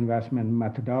quantitative investment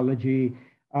methodology.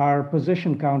 Our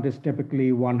position count is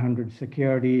typically 100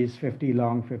 securities, 50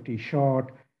 long, 50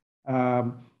 short.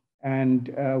 And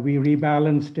we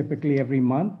rebalance typically every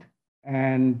month.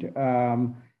 And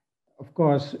of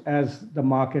course, as the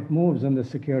market moves and the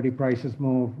security prices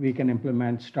move, we can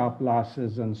implement stop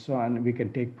losses and so on. We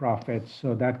can take profits,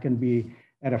 so that can be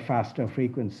at a faster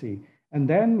frequency. And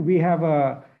then we have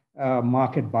a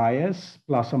market bias,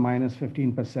 plus or minus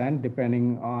 15%,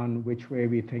 depending on which way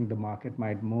we think the market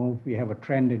might move. We have a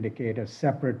trend indicator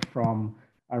separate from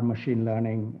our machine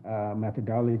learning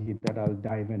methodology that I'll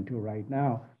dive into right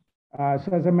now.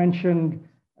 So as I mentioned,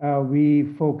 we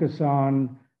focus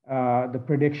on the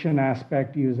prediction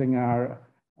aspect using our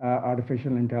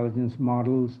artificial intelligence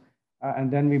models.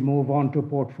 And then we move on to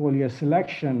portfolio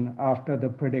selection after the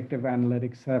predictive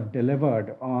analytics have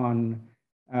delivered on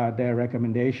their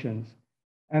recommendations.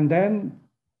 And then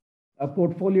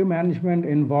portfolio management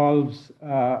involves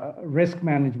risk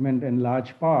management in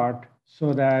large part,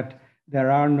 so that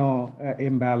there are no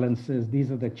imbalances.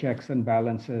 These are the checks and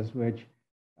balances which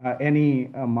any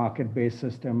market-based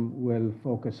system will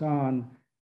focus on.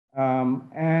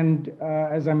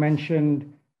 As I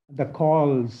mentioned, the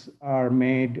calls are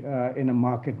made in a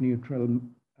market-neutral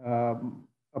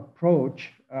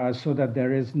approach, so that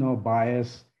there is no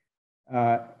bias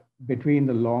between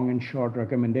the long and short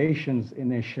recommendations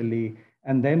initially,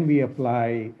 and then we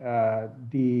apply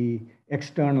the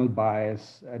external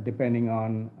bias depending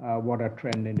on what a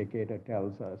trend indicator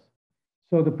tells us.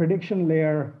 So the prediction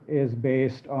layer is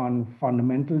based on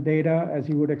fundamental data, as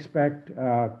you would expect,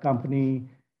 company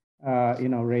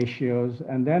ratios,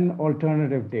 and then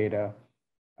alternative data.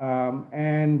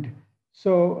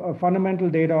 So fundamental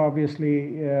data,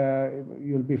 obviously,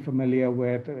 you'll be familiar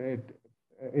with. It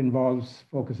involves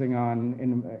focusing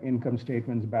on income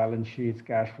statements, balance sheets,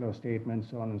 cash flow statements,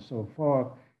 so on and so forth.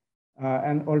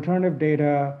 And alternative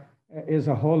data is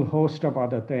a whole host of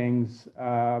other things,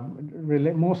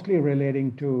 mostly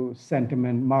relating to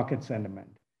sentiment, market sentiment.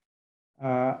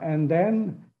 And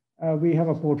then we have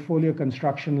a portfolio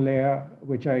construction layer,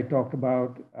 which I talked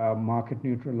about, market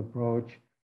neutral approach.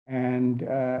 And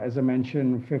as I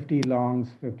mentioned, 50 longs,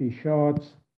 50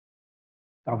 shorts,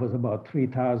 covers about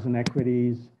 3,000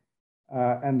 equities.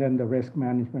 And then the risk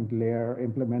management layer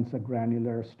implements a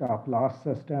granular stop loss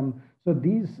system. So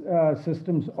these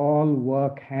systems all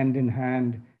work hand in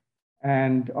hand.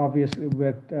 And obviously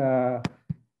with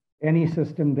any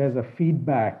system, there's a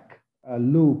feedback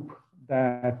loop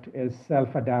that is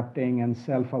self-adapting and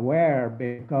self-aware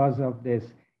because of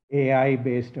this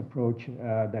AI-based approach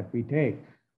that we take.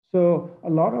 So a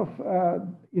lot of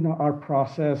our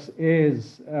process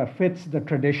fits the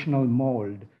traditional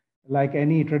mold. Like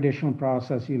any traditional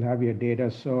process, you'll have your data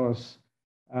source,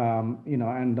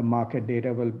 and the market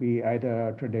data will be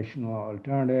either traditional or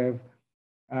alternative.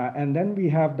 And then we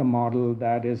have the model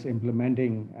that is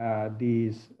implementing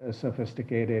these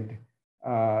sophisticated,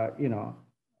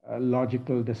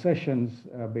 logical decisions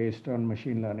based on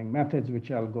machine learning methods,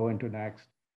 which I'll go into next.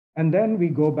 And then we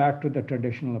go back to the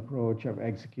traditional approach of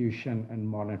execution and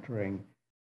monitoring.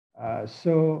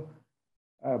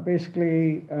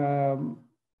 Basically,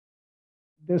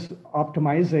 this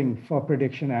optimizing for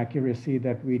prediction accuracy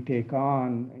that we take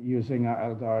on using our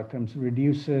algorithms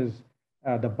reduces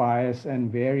the bias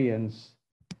and variance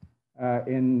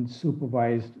in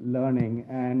supervised learning,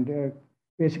 and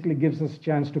basically gives us a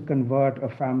chance to convert a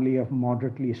family of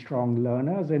moderately strong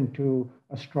learners into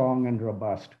a strong and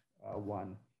robust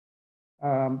one.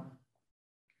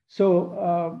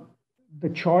 The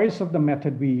choice of the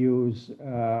method we use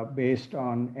based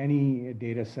on any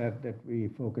data set that we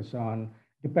focus on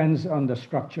depends on the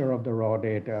structure of the raw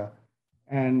data.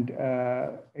 And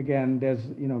again,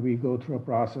 we go through a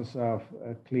process of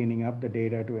cleaning up the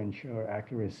data to ensure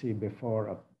accuracy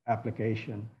before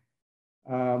application.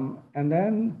 And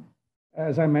then,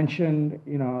 as I mentioned,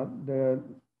 the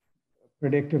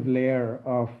predictive layer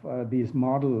of these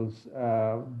models,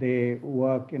 they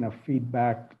work in a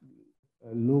feedback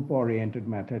loop-oriented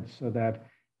method so that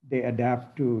they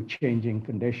adapt to changing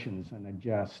conditions and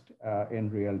adjust in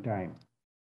real time.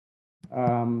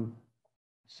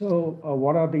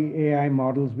 What are the AI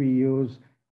models we use?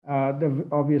 There are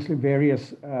obviously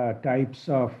various types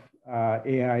of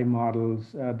AI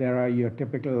models. There are your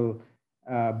typical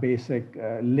basic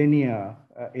linear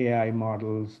AI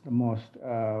models, the most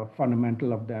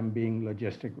fundamental of them being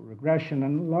logistic regression.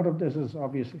 And a lot of this is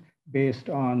obviously based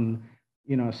on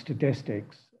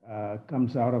statistics,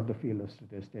 comes out of the field of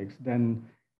statistics. Then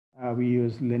we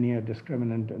use linear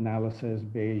discriminant analysis,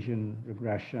 Bayesian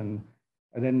regression.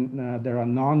 And then there are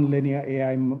non-linear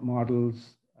AI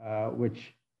models,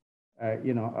 which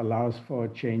allows for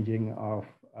changing of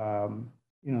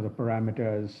the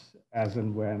parameters as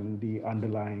and when the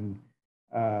underlying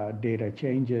data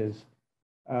changes.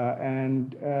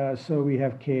 So we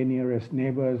have k-nearest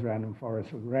neighbors, random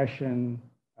forest regression,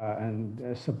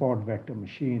 and support vector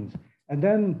machines. And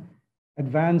then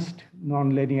advanced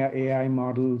nonlinear AI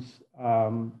models.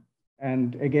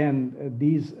 And again,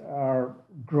 these are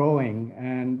growing,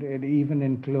 and it even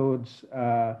includes,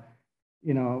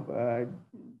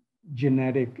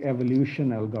 genetic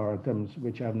evolution algorithms,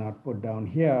 which I've not put down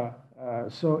here.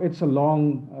 So it's a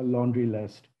long laundry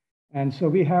list. And so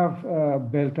we have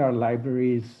built our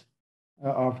libraries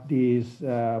of these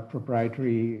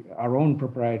our own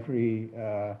proprietary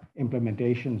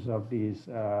implementations of these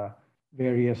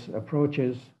various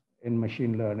approaches in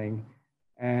machine learning,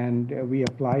 and we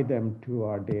apply them to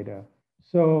our data.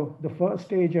 So the first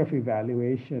stage of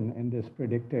evaluation in this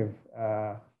predictive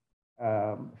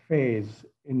phase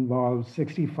involves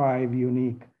 65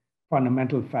 unique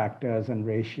fundamental factors and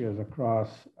ratios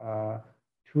across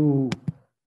two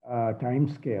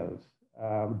timescales,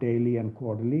 daily and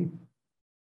quarterly.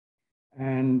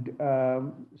 And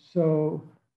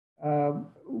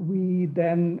we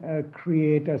then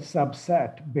create a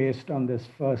subset based on this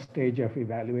first stage of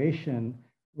evaluation,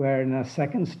 where in a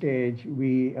second stage,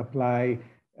 we apply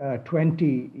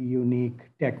 20 unique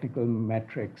technical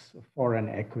metrics for an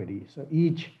equity. So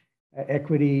each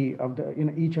equity of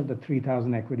each of the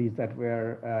 3,000 equities that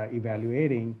we're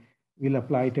evaluating, we'll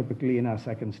apply typically in our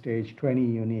second stage 20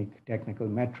 unique technical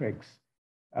metrics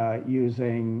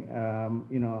using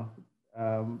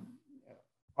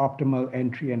optimal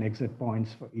entry and exit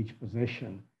points for each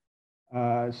position.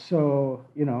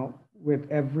 With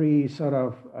every sort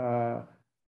of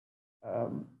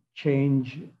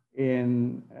change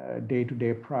in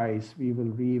day-to-day price, we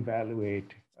will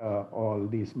reevaluate all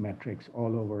these metrics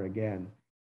all over again.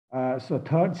 So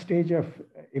third stage of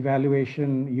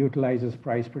evaluation utilizes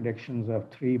price predictions of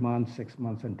 3 months, 6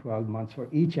 months, and 12 months for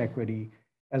each equity,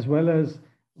 as well as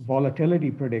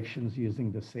volatility predictions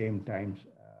using the same time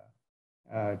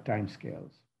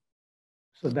scales.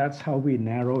 So that's how we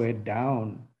narrow it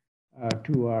down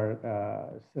to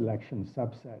our selection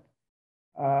subset.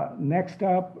 Next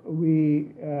up,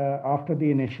 after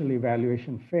the initial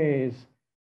evaluation phase,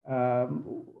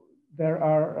 there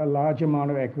are a large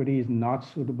amount of equities not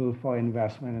suitable for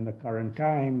investment in the current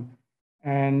time.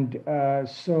 And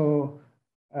so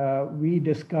we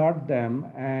discard them,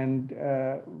 and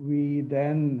we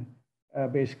then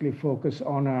basically focus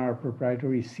on our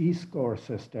proprietary C-score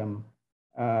system,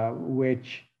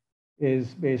 which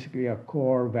is basically a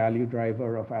core value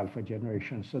driver of alpha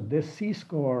generation. So this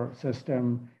C-score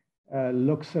system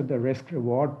looks at the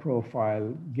risk-reward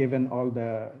profile given all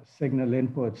the signal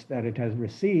inputs that it has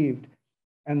received,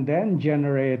 and then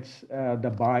generates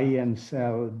the buy and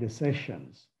sell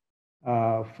decisions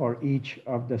for each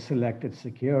of the selected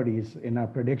securities in a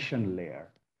prediction layer.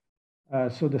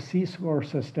 So the C-score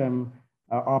system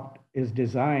is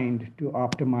designed to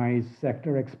optimize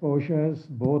sector exposures,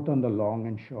 both on the long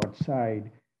and short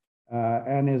side,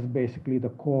 and is basically the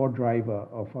core driver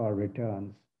of our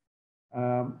returns.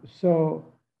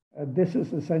 This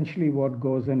is essentially what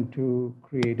goes into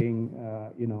creating,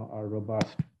 a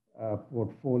robust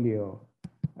portfolio,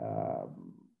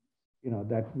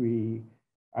 that we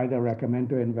either recommend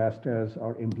to investors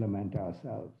or implement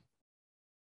ourselves.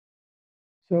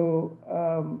 So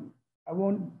I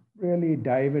won't really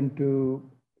dive into,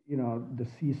 the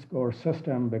C-score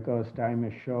system because time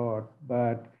is short,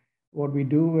 but what we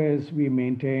do is we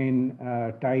maintain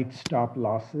tight stop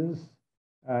losses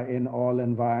in all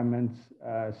environments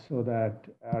so that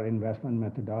our investment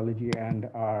methodology and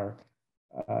our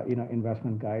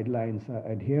investment guidelines are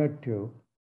adhered to.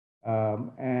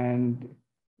 And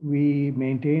we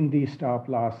maintain these stop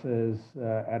losses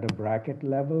at a bracket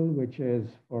level, which is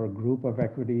for a group of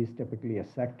equities, typically a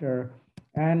sector,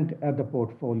 and at the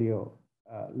portfolio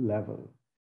level.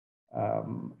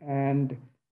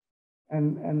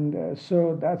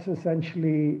 So that's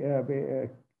essentially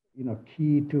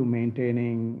key to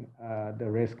maintaining the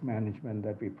risk management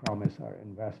that we promise our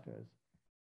investors.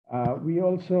 We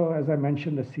also, as I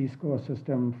mentioned, the C-score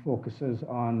system focuses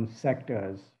on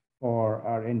sectors for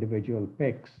our individual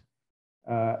picks.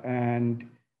 And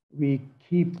we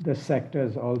keep the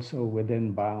sectors also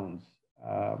within bounds.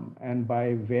 And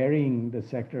by varying the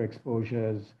sector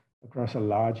exposures across a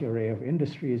large array of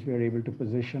industries, we're able to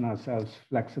position ourselves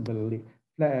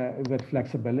with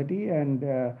flexibility and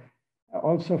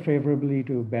also favorably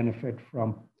to benefit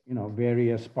from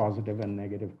various positive and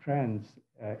negative trends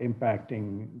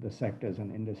impacting the sectors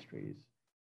and industries.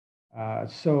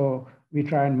 So we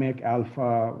try and make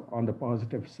alpha on the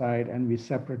positive side, and we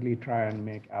separately try and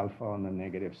make alpha on the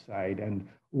negative side. And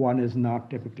one is not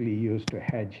typically used to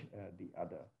hedge the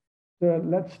other. So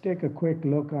let's take a quick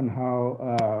look on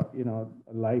how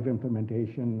live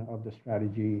implementation of the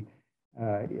strategy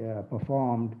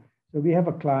performed. So we have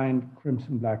a client,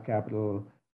 Crimson Black Capital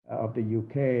of the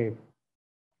UK,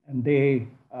 and they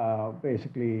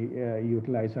basically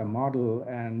utilize our model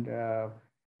and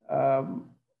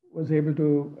was able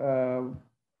to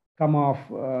come off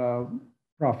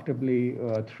profitably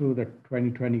through the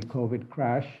 2020 COVID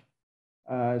crash.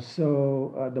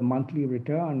 So the monthly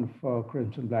return for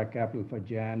Crimson Black Capital for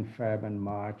Jan, Feb, and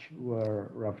March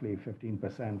were roughly 15%,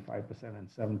 5%, and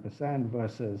 7%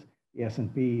 versus the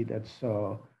S&P that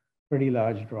saw pretty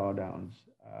large drawdowns.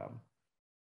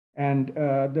 And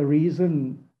the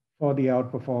reason for the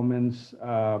outperformance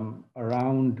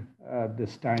around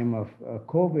this time of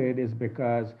COVID is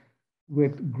because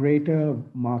with greater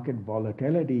market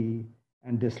volatility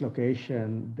and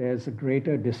dislocation, there's a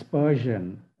greater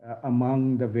dispersion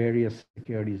among the various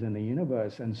securities in the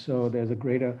universe. And so there's a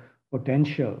greater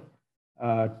potential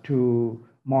to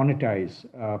monetize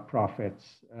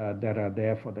profits that are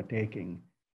there for the taking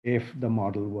if the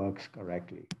model works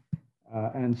correctly.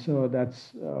 And so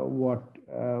that's what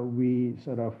we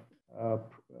sort of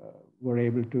were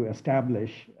able to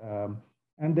establish.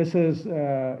 And this is,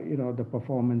 the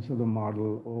performance of the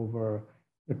model over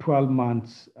the 12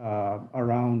 months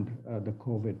around the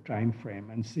COVID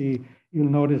timeframe. And see, you'll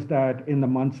notice that in the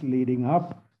months leading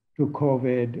up to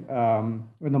COVID,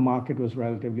 when the market was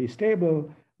relatively stable,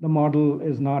 the model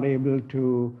is not able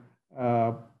to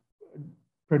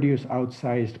produce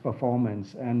outsized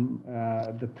performance. And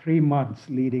the 3 months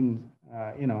leading,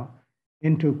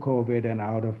 into COVID and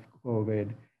out of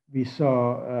COVID, we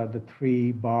saw the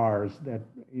 3 bars that,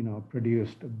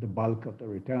 produced the bulk of the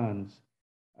returns.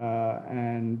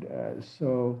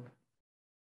 So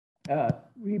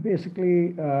we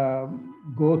basically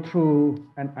go through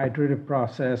an iterative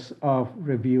process of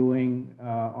reviewing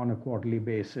on a quarterly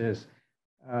basis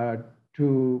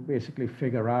to basically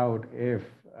figure out if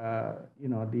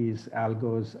these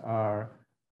algos are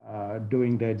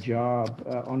doing their job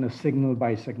on a signal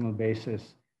by signal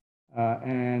basis.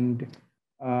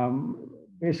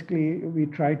 Basically, we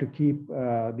try to keep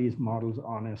these models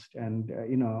honest and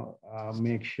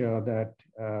make sure that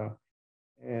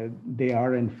they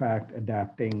are in fact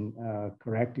adapting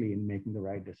correctly and making the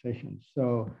right decisions.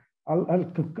 So I'll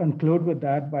conclude with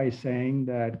that by saying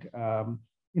that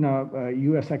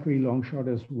U.S. equity long short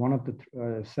is one of the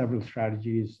several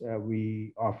strategies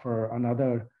we offer.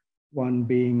 Another one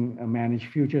being a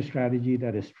managed future strategy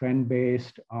that is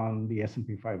trend-based on the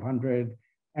S&P 500.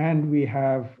 And we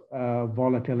have a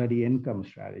volatility income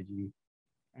strategy.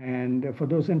 And for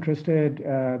those interested,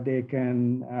 they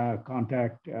can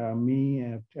contact me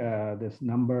at this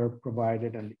number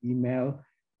provided and email.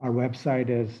 Our website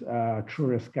is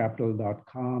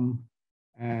trueriskcapital.com.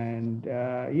 And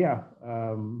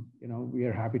we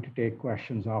are happy to take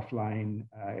questions offline,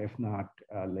 if not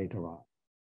later on.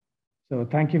 So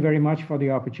thank you very much for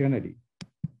the opportunity.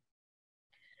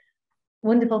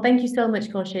 Wonderful. Thank you so much,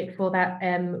 Kaushik, for that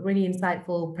really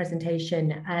insightful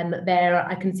presentation. There,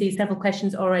 I can see several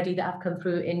questions already that have come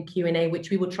through in Q&A, which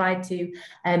we will try to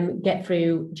get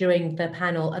through during the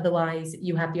panel. Otherwise,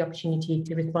 you have the opportunity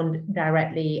to respond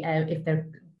directly if there are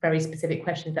very specific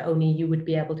questions that only you would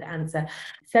be able to answer.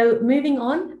 So moving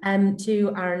on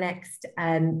to our next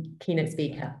keynote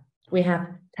speaker, we have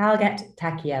Talgat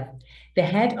Takiev, the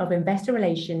Head of Investor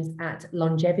Relations at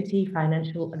Longevity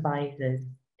Financial Advisors.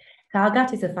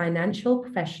 Talgat is a financial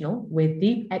professional with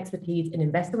deep expertise in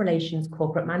investor relations,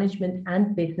 corporate management,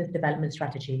 and business development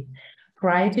strategy.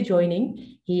 Prior to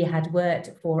joining, he had worked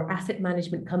for asset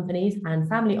management companies and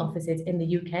family offices in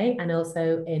the UK and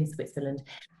also in Switzerland,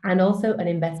 and also an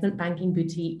investment banking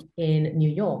boutique in New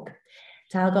York.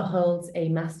 Talgat holds a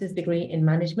master's degree in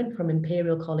management from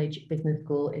Imperial College Business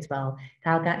School as well.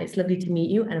 Talgat, it's lovely to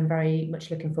meet you, and I'm very much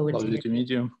looking forward to meet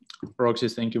you. Roxy,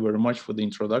 thank you very much for the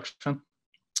introduction.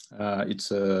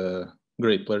 It's a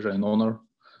great pleasure and honor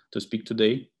to speak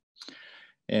today.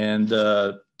 And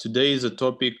today the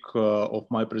topic of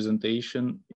my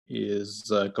presentation is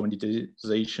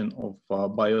commoditization of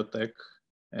biotech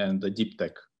and the deep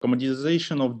tech.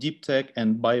 Commoditization of deep tech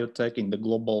and biotech in the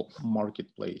global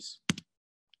marketplace.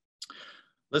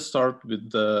 Let's start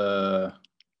with the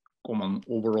common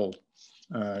overall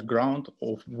ground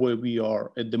of where we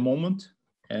are at the moment.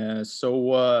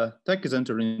 So tech is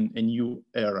entering a new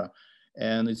era,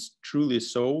 and it's truly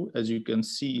so, as you can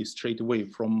see straight away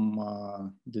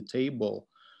from the table.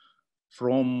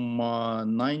 From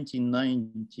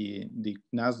 1990, the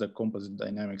Nasdaq Composite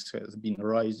Dynamics has been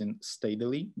rising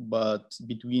steadily, but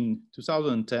between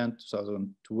 2010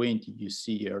 2020, you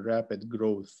see a rapid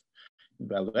growth in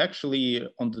value. Actually,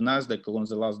 on the Nasdaq alone,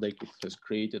 the last decade has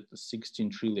created 16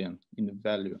 trillion in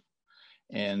value.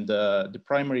 And the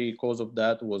primary cause of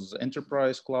that was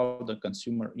enterprise cloud and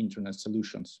consumer internet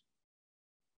solutions.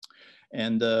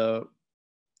 And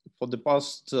for the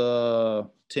past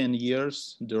 10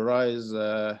 years, the rise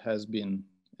has been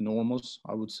enormous,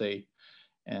 I would say.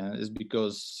 And it's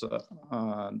because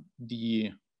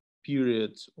the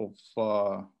period of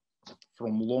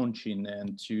from launching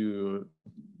and to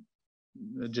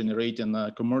generating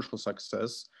commercial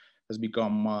success has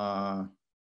become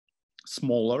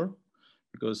smaller,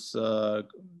 because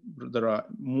there are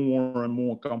more and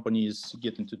more companies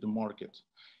get into the market.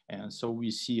 And so we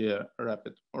see a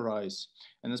rapid rise.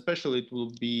 And especially it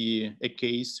will be a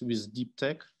case with deep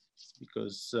tech,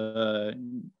 because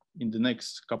in the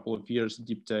next couple of years,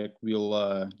 deep tech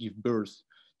will give birth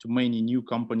to many new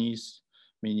companies,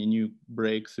 many new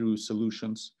breakthrough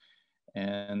solutions.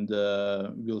 And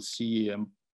we'll see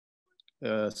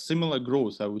similar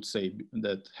growth, I would say,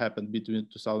 that happened between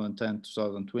 2010 and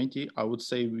 2020. I would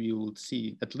say we will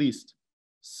see at least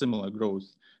similar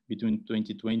growth between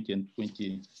 2020 and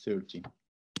 2030.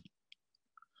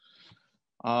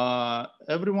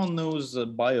 Everyone knows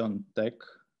BioNTech,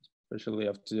 especially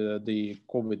after the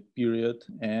COVID period.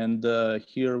 And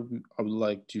here I would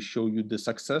like to show you the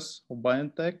success of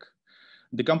BioNTech.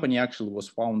 The company actually was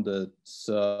founded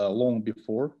long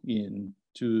before, in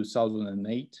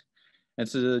 2008.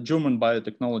 It's a German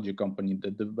biotechnology company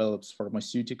that develops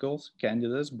pharmaceuticals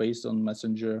candidates based on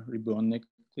messenger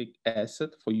ribonucleic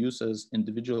acid for use as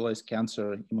individualized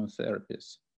cancer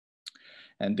immunotherapies.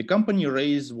 And the company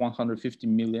raised 150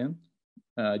 million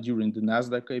during the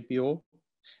Nasdaq IPO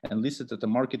and listed at a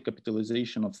market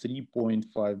capitalization of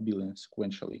 3.5 billion,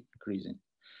 sequentially increasing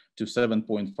to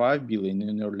 7.5 billion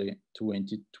in early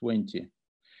 2020.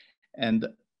 And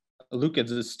look at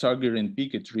the staggering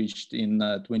peak it reached in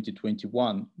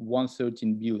 2021,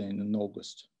 113 billion in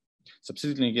August.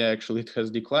 Subsequently, actually, it has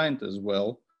declined as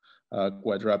well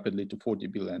quite rapidly to 40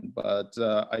 billion. But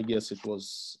I guess it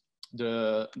was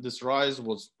this rise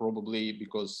was probably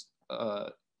because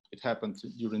it happened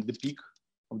during the peak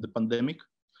of the pandemic.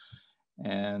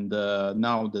 And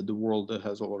now that the world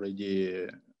has already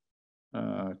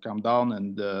come down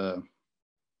and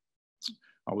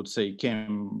I would say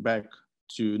came back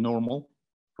to normal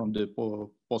from the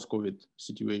post-COVID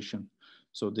situation.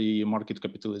 So the market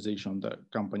capitalization of the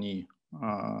company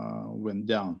went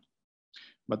down.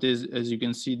 But as you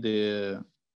can see, the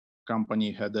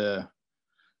company had a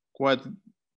quite,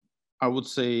 I would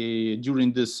say,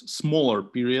 during this smaller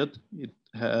period, it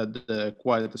had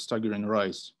quite a staggering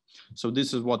rise. So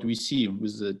this is what we see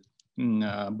with the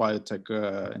biotech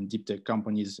and deep tech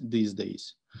companies these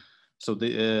days. So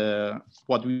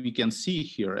what we can see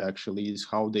here actually is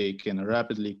how they can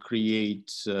rapidly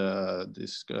create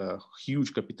this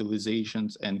huge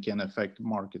capitalizations and can affect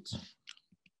markets.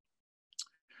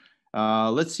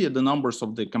 Let's see the numbers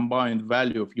of the combined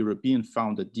value of European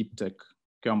founded deep tech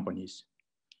companies.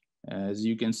 As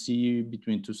you can see,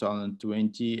 between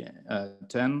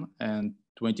 2010 and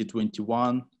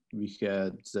 2021, we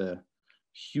had a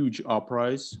huge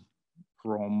uprise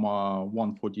from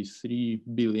 143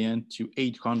 billion to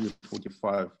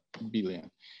 845 billion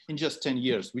in just 10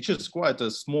 years, which is quite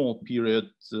a small period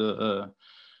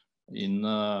in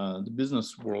the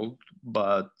business world,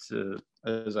 but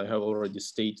as I have already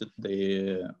stated,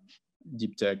 the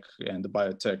deep tech and the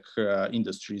biotech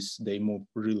industries, they move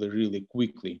really, really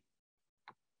quickly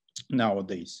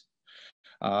nowadays.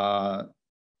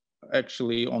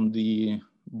 Actually, on the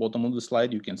bottom of the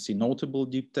slide, you can see notable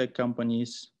deep tech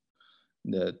companies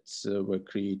that were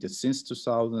created since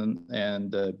 2000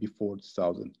 and before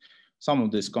 2000. Some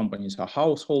of these companies are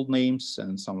household names,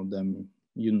 and some of them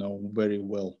you know very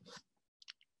well.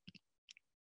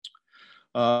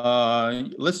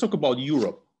 Let's talk about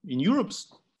Europe. In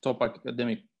Europe's top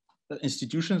academic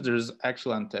institutions, there is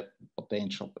actually untapped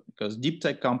potential, because deep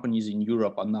tech companies in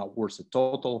Europe are now worth a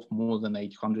total of more than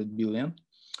 800 billion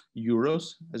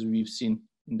euros, as we've seen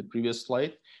in the previous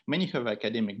slide. Many have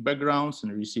academic backgrounds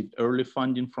and received early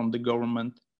funding from the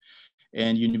government.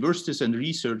 And universities and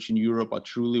research in Europe are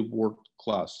truly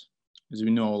world-class. As we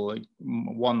know, like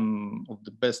one of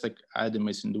the best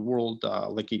academies in the world are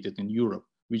located in Europe,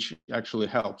 which actually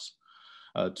helps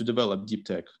to develop deep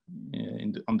tech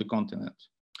on the continent.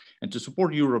 And to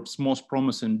support Europe's most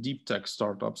promising deep tech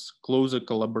startups, closer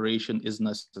collaboration is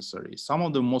necessary. Some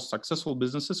of the most successful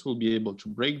businesses will be able to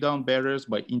break down barriers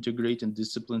by integrating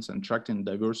disciplines and attracting a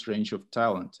diverse range of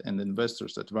talent and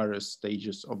investors at various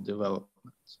stages of development.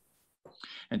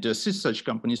 And to assist such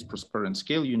companies prosper and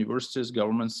scale, universities,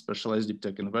 governments, specialized deep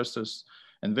tech investors,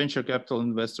 and venture capital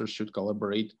investors should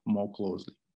collaborate more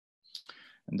closely.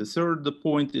 And the third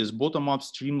point is bottom-up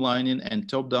streamlining and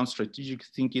top-down strategic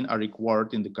thinking are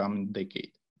required in the coming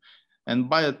decade. And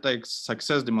biotech's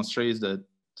success demonstrates that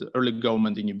early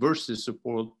government and university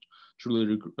support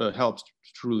truly helps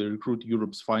truly recruit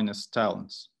Europe's finest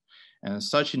talents. And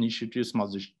such initiatives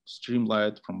must be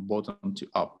streamlined from bottom to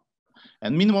up.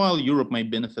 And meanwhile, Europe may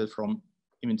benefit from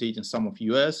imitating some of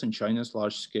US and China's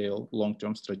large-scale,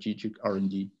 long-term strategic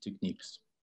R&D techniques.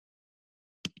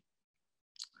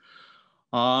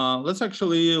 Let's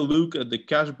actually look at the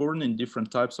cash burn in different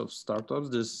types of startups.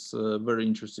 This very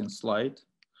interesting slide.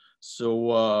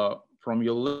 So from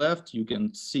your left, you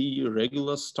can see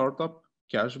regular startup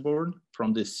cash burn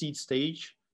from the seed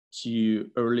stage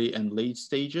to early and late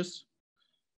stages.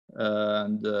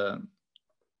 And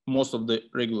most of the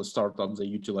regular startups, they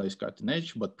utilize cutting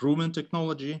edge, but proven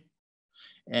technology.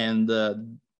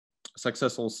 And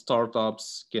successful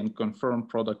startups can confirm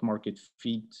product market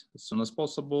fit as soon as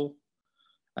possible.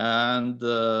 And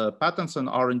patents and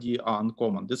R&D are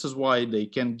uncommon. This is why they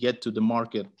can get to the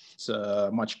market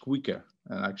much quicker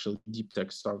than actually deep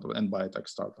tech startups and biotech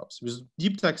startups. With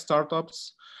deep tech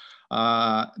startups,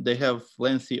 they have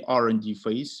lengthy R&D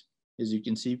phase. As you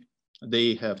can see,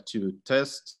 they have to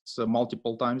test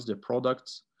multiple times their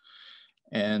products.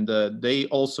 And they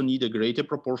also need a greater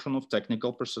proportion of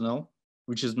technical personnel,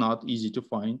 which is not easy to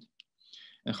find.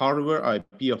 And hardware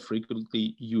IP are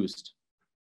frequently used.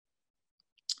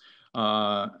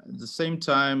 At the same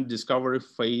time, discovery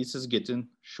phase is getting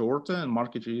shorter and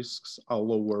market risks are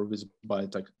lower with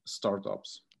biotech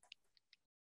startups.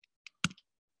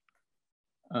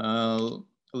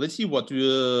 Let's see what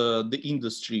the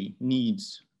industry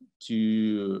needs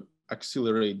to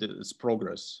accelerate this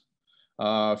progress.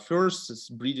 First, it's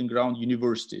breeding ground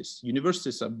universities.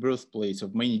 Universities are birthplace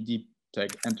of many deep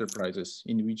tech enterprises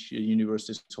in which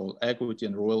universities hold equity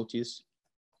and royalties.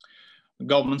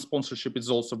 Government sponsorship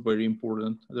is also very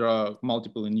important. There are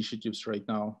multiple initiatives right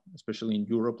now, especially in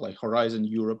Europe, like Horizon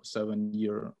Europe,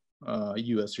 7-year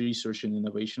US research and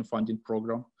innovation funding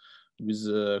program with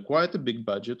quite a big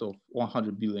budget of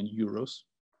 100 billion euros.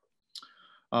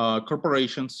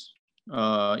 Corporations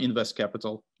invest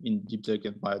capital in deep tech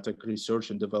and biotech research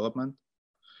and development.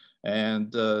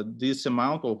 And this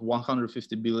amount of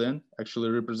 150 billion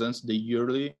actually represents the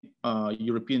yearly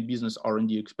European business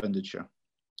R&D expenditure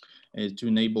to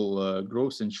enable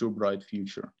growth and ensure bright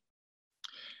future.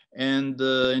 And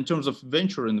in terms of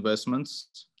venture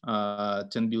investments,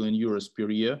 10 billion euros per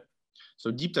year.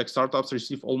 So deep tech startups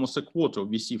receive almost a quarter of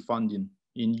VC funding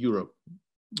in Europe.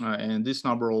 And this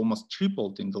number almost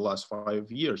tripled in the last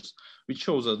 5 years, which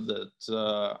shows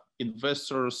that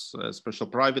investors, especially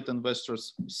private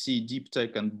investors, see deep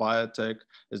tech and biotech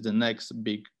as the next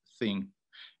big thing.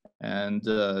 And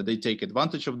they take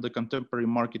advantage of the contemporary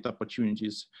market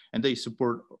opportunities, and they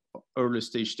support early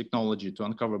stage technology to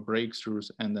uncover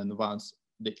breakthroughs and advance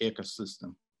the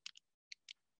ecosystem.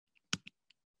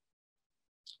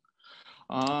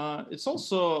 It's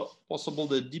also possible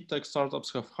that deep tech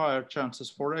startups have higher chances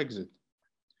for exit.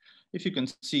 If you can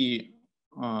see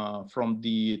from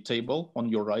the table on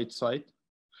your right side,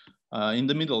 in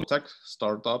the middle, tech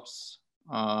startups,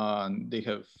 they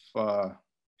have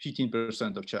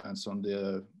 15% of chance on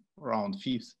the round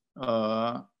 5th.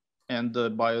 And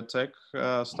the biotech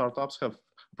startups have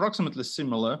approximately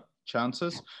similar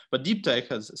chances, but DeepTech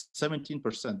has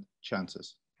 17%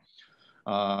 chances,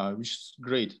 which is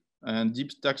great. And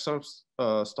DeepTech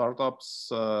startups,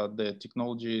 the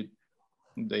technology,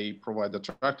 they provide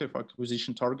attractive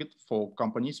acquisition target for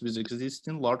companies with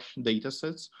existing large data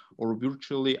sets or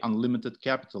virtually unlimited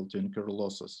capital to incur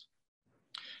losses.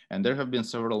 And there have been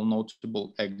several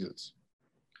notable exits.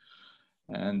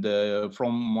 And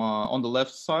from on the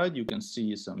left side, you can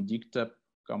see some DeepTech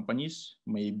companies,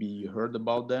 maybe you heard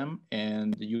about them,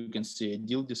 and you can see a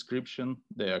deal description,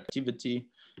 the activity.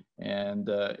 And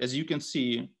as you can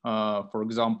see, for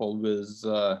example, with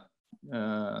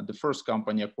the first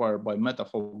company acquired by Meta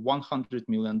for $100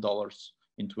 million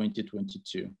in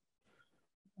 2022.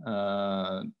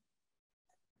 And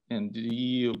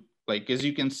like, as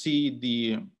you can see,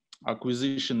 the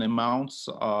acquisition amounts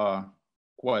are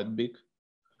quite big.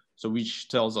 So which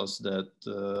tells us that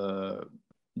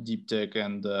deep tech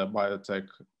and biotech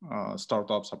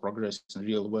startups are progressing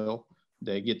real well.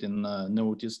 They're getting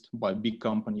noticed by big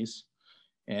companies.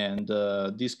 And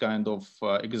these kind of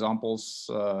examples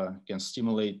can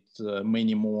stimulate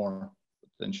many more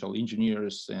potential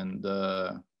engineers and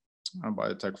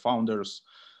biotech founders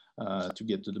to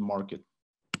get to the market.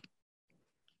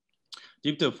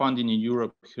 Deep tech funding in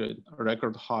Europe hit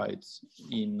record heights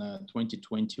in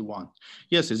 2021.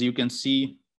 Yes, as you can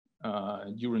see,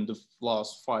 during the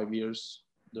last 5 years,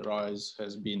 the rise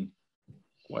has been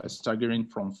quite staggering,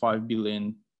 from 5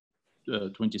 billion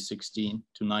 2016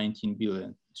 to 19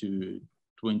 billion to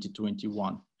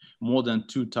 2021, more than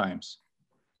 2 times.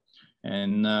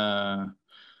 And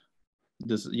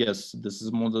this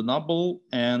is more than double.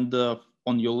 And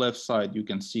on your left side, you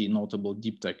can see notable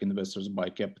deep tech investors by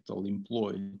capital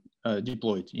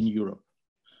deployed in Europe.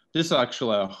 These are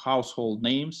actually household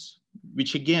names,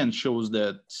 which again shows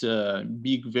that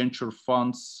big venture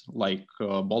funds like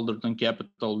Balderton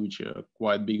Capital, which are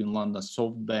quite big in London,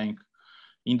 SoftBank,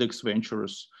 Index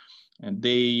Ventures, and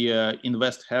they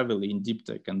invest heavily in deep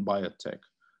tech and biotech.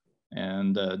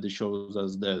 And this shows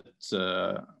us that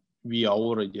we are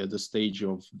already at the stage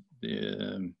of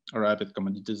the rapid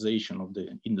commoditization of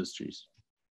the industries.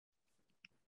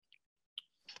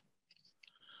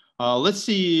 Let's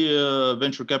see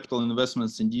venture capital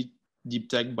investments in deep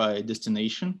tech by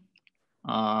destination.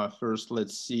 First,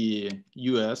 let's see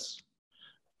US.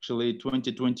 Actually,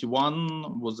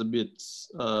 2021 was a bit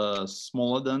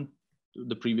smaller than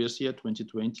the previous year,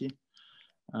 2020.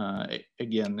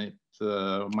 Again, it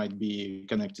might be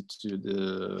connected to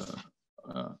the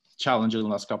challenges in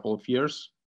the last couple of years.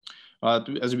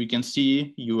 As we can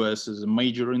see, US is a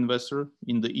major investor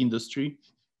in the industry.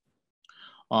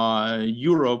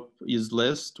 Europe is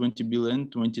less, 20 billion,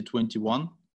 2021,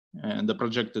 and the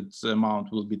projected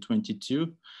amount will be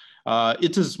 22.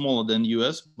 It is smaller than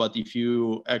US, but if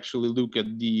you actually look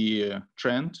at the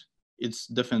trend, it's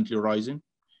definitely rising,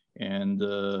 and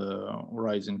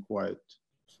rising quite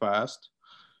fast.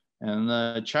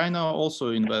 And China also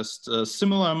invests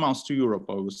similar amounts to Europe,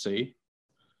 I would say.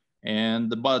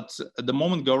 But at the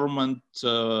moment, government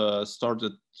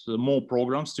started more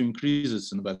programs to increase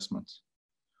its investment.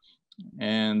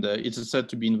 And it is said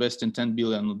to be investing $10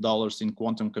 billion in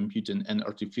quantum computing and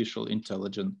artificial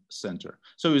intelligence center.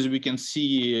 So as we can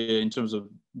see, in terms of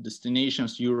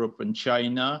destinations, Europe and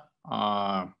China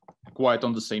are quite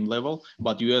on the same level,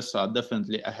 but US are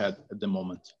definitely ahead at the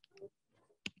moment.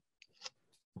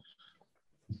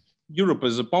 Europe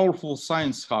is a powerful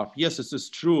science hub. Yes, this is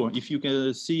true. If you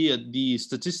can see at the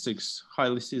statistics,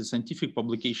 highly scientific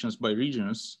publications by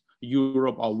regions,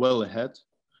 Europe are well ahead.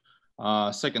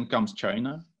 Second comes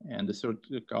China, and the third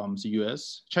comes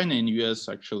US. China and US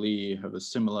actually have a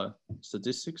similar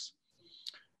statistics,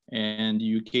 and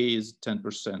UK is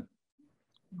 10%.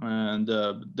 And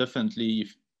definitely,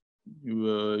 if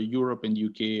Europe and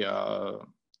UK are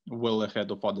well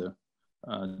ahead of other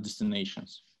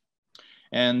destinations.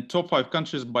 And top 5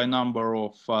 countries by number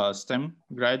of STEM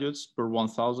graduates per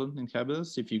 1,000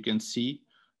 inhabitants, if you can see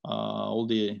all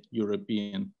the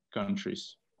European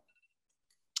countries.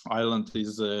 Ireland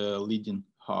is a leading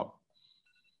hub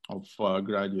of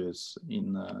graduates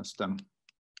in STEM.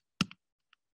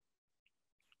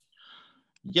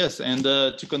 Yes, and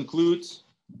to conclude,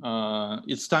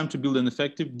 it's time to build an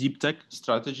effective deep tech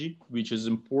strategy, which is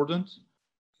important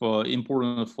for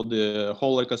the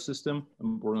whole ecosystem,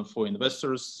 important for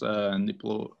investors, and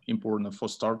important for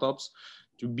startups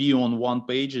to be on one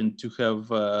page and to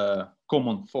have a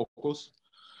common focus.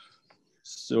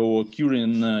 So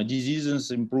curing diseases,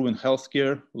 improving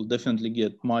healthcare will definitely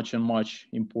get much and much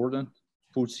important.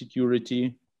 Food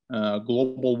security,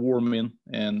 global warming,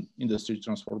 and industry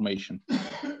transformation.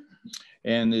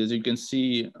 And as you can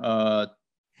see,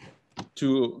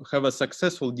 to have a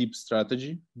successful deep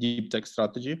tech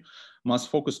strategy, must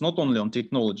focus not only on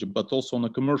technology, but also on a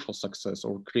commercial success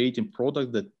or creating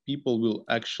products that people will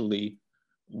actually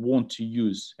want to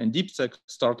use. And deep tech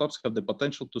startups have the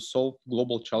potential to solve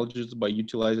global challenges by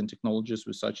utilizing technologies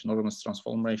with such enormous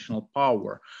transformational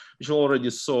power, which we already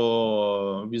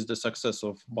saw with the success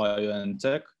of bio and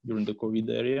tech during the COVID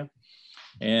era.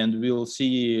 And we'll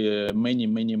see many,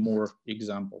 many more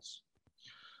examples.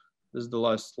 This is the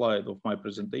last slide of my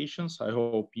presentations. I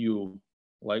hope you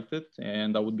liked it,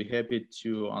 and I would be happy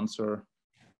to answer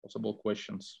possible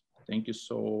questions. Thank you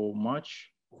so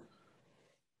much.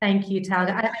 Thank you, Tal.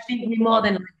 I think we more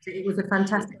than liked it. It was a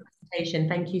fantastic presentation.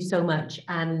 Thank you so much.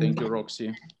 And thank you,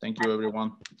 Roxy. Thank you,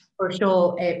 everyone. For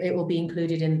sure, it will be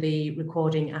included in the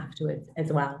recording afterwards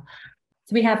as well.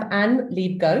 So we have Anne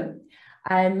Liebgo,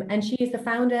 and she is the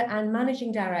founder and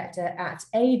managing director at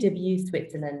AW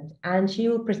Switzerland, and she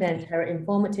will present her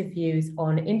informative views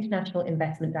on international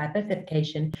investment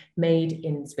diversification made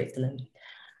in Switzerland.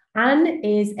 Anne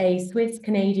is a Swiss,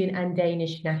 Canadian and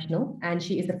Danish national, and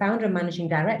she is the founder and managing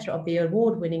director of the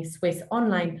award-winning Swiss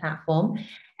online platform,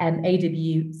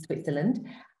 AW Switzerland.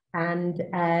 And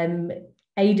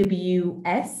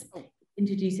AWS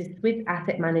introduces Swiss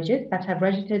asset managers that have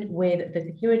registered with the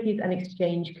Securities and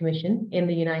Exchange Commission in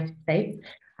the United States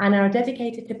and are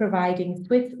dedicated to providing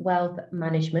Swiss wealth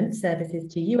management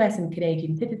services to US and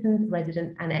Canadian citizens,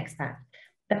 residents and expats.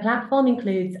 The platform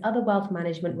includes other wealth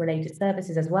management related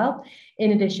services as well,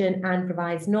 in addition, and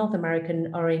provides North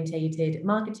American orientated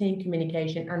marketing,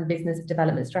 communication and business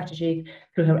development strategies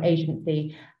through her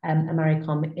agency,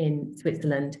 Americom in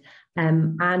Switzerland.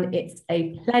 And it's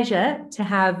a pleasure to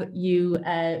have you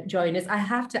join us. I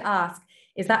have to ask,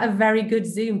 is that a very good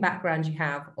Zoom background you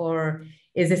have, or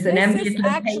is this an empty location?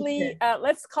 Actually,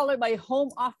 let's call it my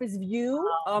home office view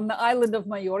on the island of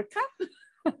Mallorca.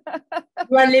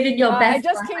 You are living your best.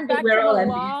 I just came back from a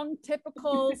long,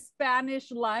 typical Spanish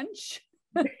lunch.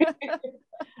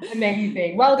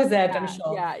 Amazing, well deserved, I'm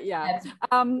sure. Yeah.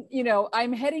 You know,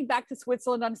 I'm heading back to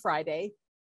Switzerland on Friday,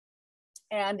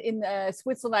 and in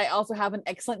Switzerland, I also have an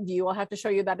excellent view. I'll have to show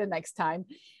you that the next time.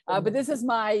 But this is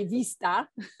my vista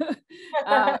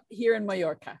here in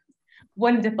Mallorca.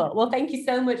 Wonderful. Well, thank you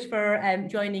so much for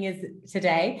joining us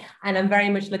today. And I'm very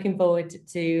much looking forward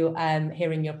to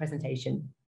hearing your presentation.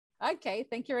 Okay,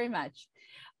 thank you very much.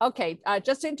 Okay,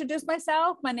 just to introduce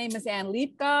myself, my name is Anne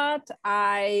Liebgo.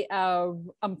 I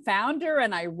am founder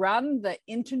and I run the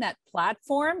internet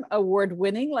platform,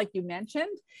 award-winning, like you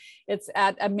mentioned. It's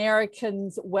at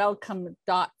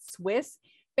americanswelcome.swiss.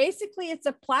 Basically, it's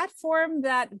a platform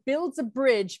that builds a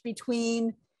bridge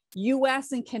between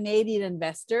US and Canadian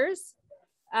investors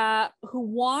who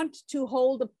want to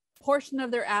hold a portion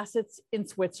of their assets in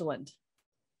Switzerland.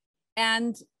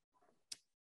 And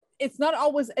it's not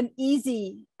always an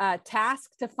easy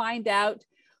task to find out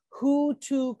who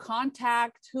to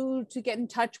contact, who to get in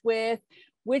touch with,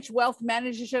 which wealth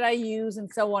manager should I use,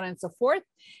 and so on and so forth.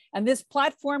 And this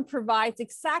platform provides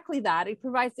exactly that. It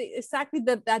provides exactly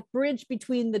that bridge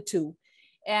between the two.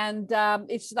 And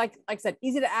it's like I said,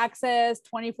 easy to access,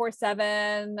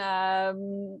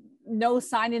 24/7, no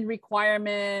sign-in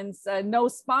requirements, no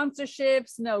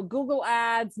sponsorships, no Google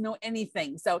ads, no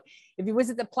anything. So if you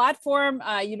visit the platform,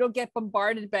 you don't get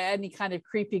bombarded by any kind of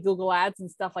creepy Google ads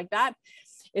and stuff like that.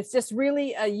 It's just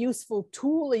really a useful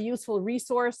tool, a useful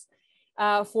resource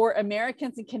for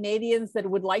Americans and Canadians that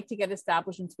would like to get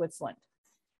established in Switzerland.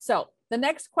 So the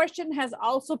next question has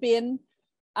also been,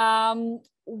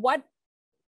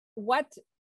 what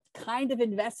kind of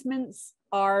investments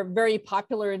are very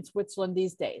popular in Switzerland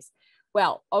these days?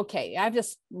 Well, okay, I've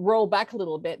just rolled back a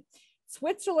little bit.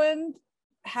 Switzerland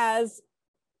has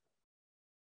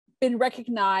been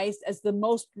recognized as the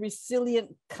most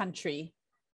resilient country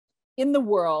in the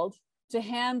world to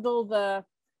handle the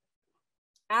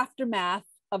aftermath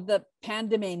of the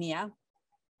pandemia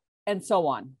and so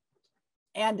on.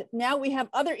 And now we have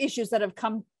other issues that have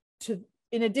come to,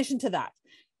 in addition to that.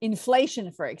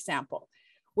 Inflation, for example,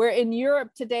 where in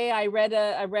Europe today, I read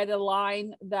a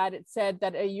line that it said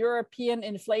that a European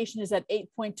inflation is at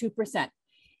 8.2%.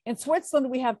 In Switzerland,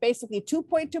 we have basically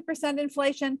 2.2%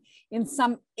 inflation. In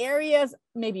some areas,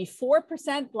 maybe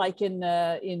 4%, like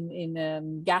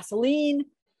in gasoline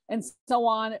and so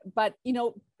on. But you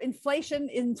know, inflation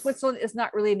in Switzerland is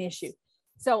not really an issue.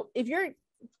 So if you're,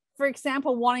 for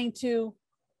example, wanting to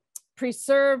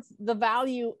preserve the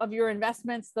value of your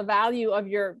investments, the value of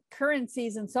your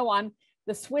currencies and so on,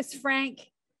 the Swiss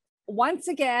franc, once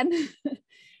again,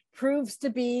 proves to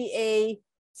be a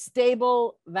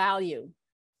stable value.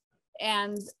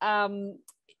 And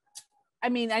I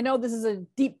mean, I know this is a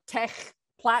deep tech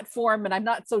platform, and I'm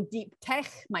not so deep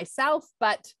tech myself,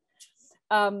 but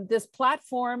this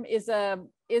platform is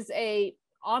a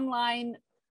online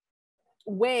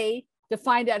way to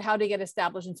find out how to get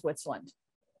established in Switzerland.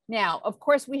 Now, of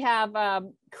course, we have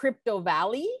Crypto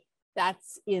Valley,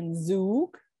 that's in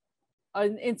Zug,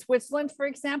 in Switzerland, for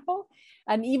example.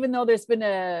 And even though there's been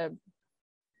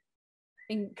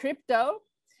in crypto,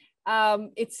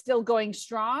 it's still going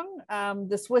strong.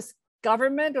 The Swiss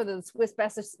government, or the Swiss,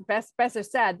 better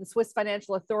said, the Swiss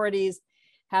financial authorities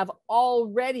have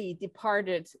already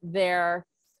departed their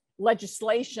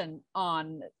legislation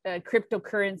on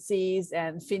cryptocurrencies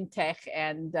and fintech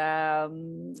and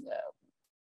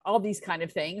all these kind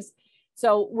of things.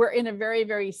 So we're in a very,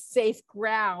 very safe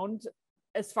ground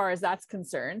as far as that's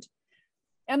concerned.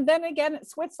 And then again,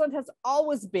 Switzerland has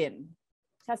always been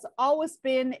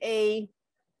a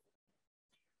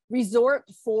resort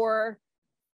for,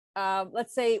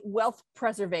 let's say, wealth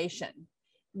preservation.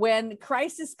 When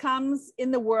crisis comes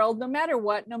in the world, no matter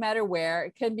what, no matter where,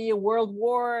 it can be a world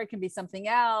war, it can be something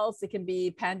else, it can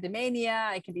be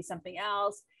pandemania, it can be something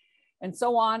else, and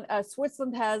so on.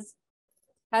 Switzerland has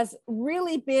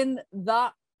really been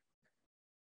the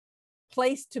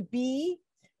place to be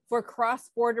for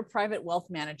cross-border private wealth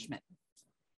management.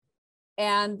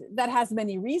 And that has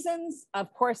many reasons.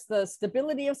 Of course, the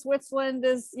stability of Switzerland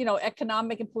is,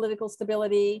 economic and political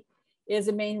stability is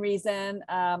a main reason.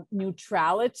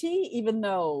 Neutrality, even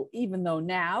though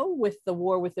now with the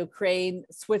war with Ukraine,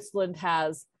 Switzerland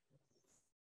has,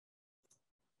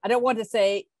 I don't want to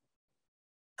say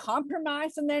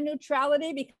compromise on their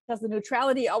neutrality, because the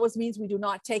neutrality always means we do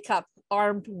not take up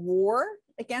armed war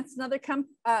against another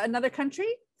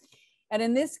country. And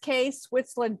in this case,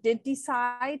 Switzerland did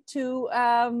decide to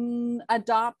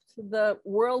adopt the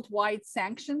worldwide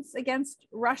sanctions against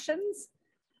Russians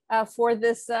for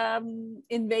this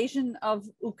invasion of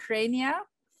Ukraine.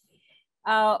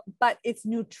 But its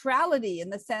neutrality, in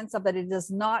the sense of that it does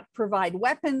not provide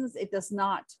weapons, it does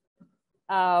not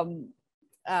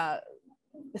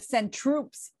send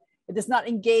troops, it does not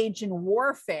engage in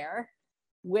warfare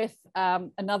with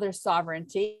another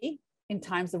sovereignty in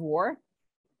times of war,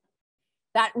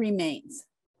 that remains.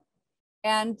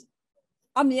 And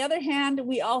on the other hand,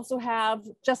 we also have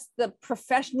just the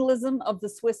professionalism of the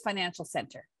Swiss financial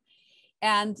center.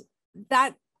 And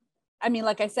that, I mean,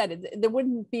 like I said, there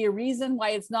wouldn't be a reason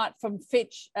why it's not from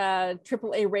Fitch,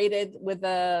 AAA rated with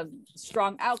a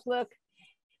strong outlook.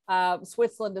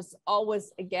 Switzerland is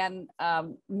always, again,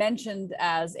 mentioned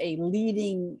as a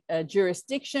leading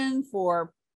jurisdiction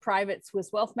for private Swiss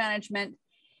wealth management.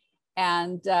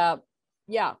 And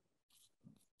yeah,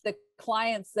 the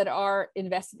clients that are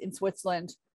invested in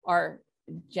Switzerland are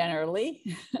generally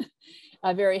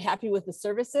very happy with the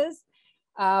services,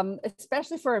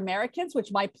 especially for Americans,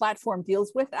 which my platform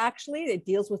deals with. Actually, it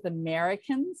deals with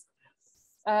Americans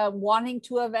wanting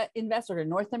to invest, or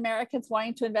North Americans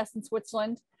wanting to invest in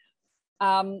Switzerland.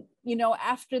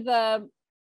 After the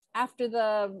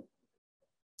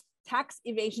tax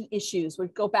evasion issues,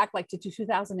 would go back like to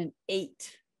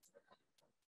 2008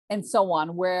 and so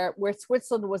on, where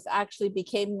Switzerland was actually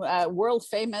became world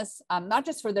famous, not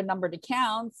just for their numbered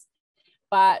accounts,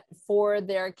 but for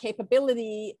their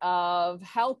capability of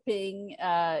helping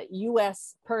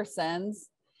US persons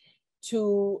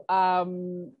to,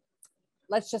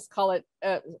 let's just call it,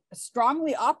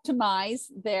 strongly optimize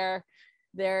their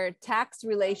tax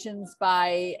relations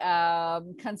by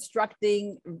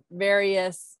constructing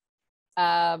various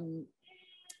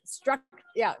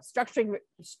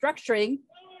structuring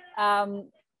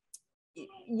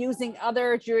using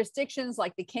other jurisdictions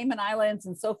like the Cayman Islands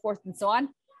and so forth and so on,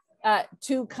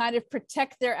 to kind of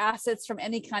protect their assets from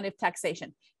any kind of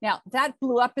taxation. Now, that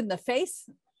blew up in the face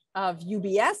of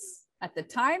UBS at the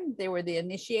time. They were the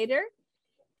initiator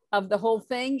of the whole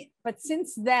thing. But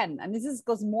since then, and this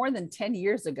goes more than 10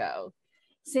 years ago,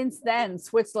 since then,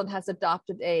 Switzerland has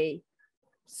adopted a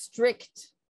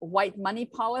strict white money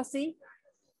policy.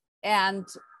 And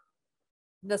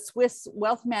the Swiss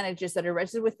wealth managers that are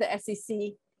registered with the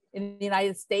SEC in the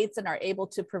United States and are able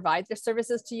to provide their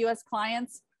services to US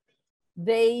clients,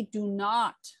 they do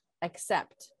not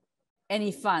accept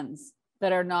any funds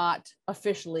that are not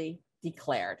officially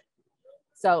declared.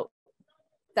 So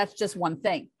that's just one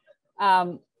thing.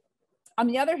 On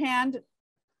the other hand,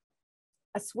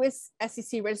 a Swiss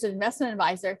SEC registered investment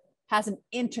advisor has an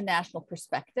international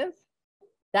perspective.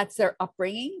 That's their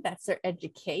upbringing, that's their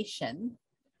education.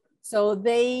 So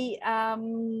they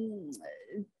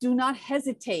do not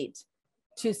hesitate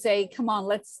to say, come on,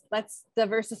 let's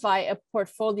diversify a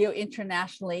portfolio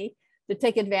internationally to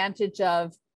take advantage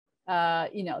of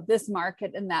this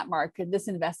market and that market, this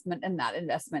investment and that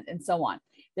investment, and so on.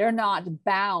 They're not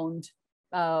bound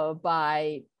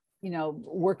by,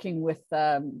 working with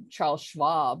Charles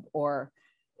Schwab or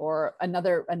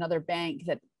another bank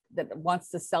that wants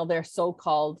to sell their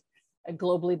so-called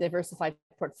globally diversified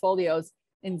portfolios.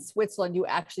 In Switzerland, you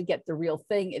actually get the real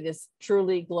thing. It is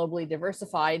truly globally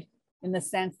diversified in the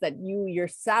sense that you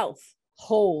yourself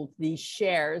hold these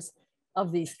shares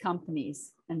of these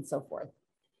companies and so forth.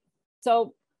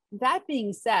 So that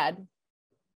being said,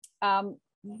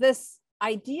 this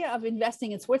idea of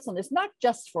investing in Switzerland is not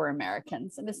just for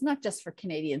Americans, and it's not just for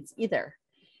Canadians either.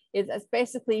 It's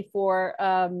basically for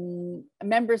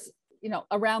members,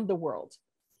 around the world.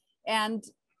 And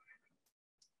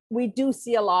we do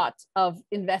see a lot of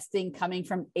investing coming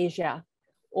from Asia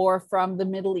or from the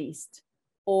Middle East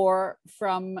or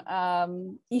from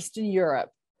Eastern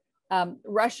Europe.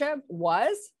 Russia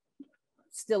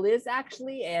still is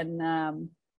actually an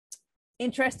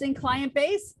interesting client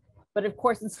base. But of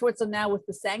course, in Switzerland now with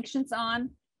the sanctions on,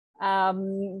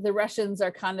 the Russians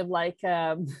are kind of like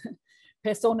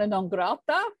persona non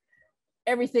grata.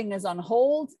 Everything is on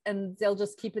hold and they'll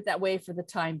just keep it that way for the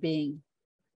time being.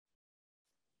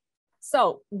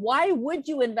 So why would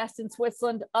you invest in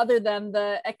Switzerland other than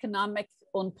the economic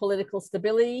and political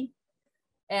stability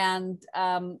and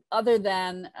other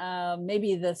than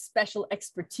maybe the special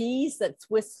expertise that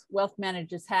Swiss wealth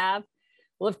managers have?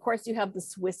 Well, of course, you have the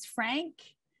Swiss franc,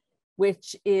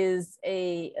 which is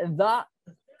the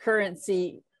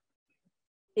currency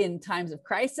in times of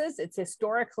crisis. It's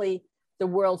historically the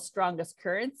world's strongest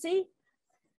currency.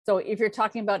 So if you're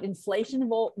talking about inflation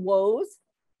woes,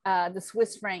 the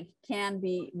Swiss franc can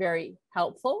be very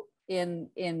helpful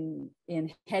in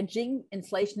hedging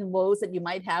inflation woes that you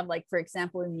might have, like, for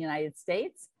example, in the United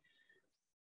States.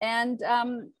 And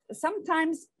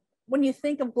sometimes when you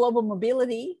think of global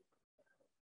mobility,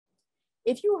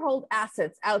 if you hold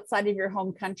assets outside of your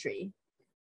home country,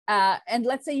 and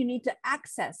let's say you need to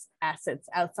access assets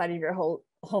outside of your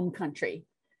home country,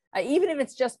 even if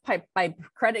it's just by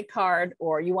credit card,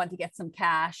 or you want to get some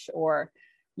cash, or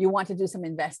you want to do some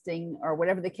investing, or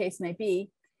whatever the case may be,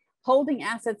 holding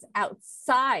assets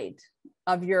outside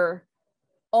of your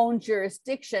own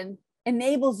jurisdiction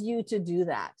enables you to do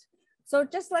that. So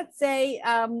just let's say,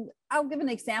 I'll give an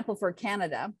example for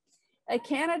Canada.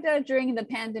 Canada, during the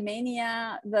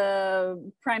pandemania,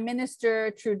 the Prime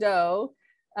Minister Trudeau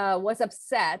was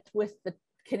upset with the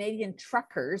Canadian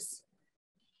truckers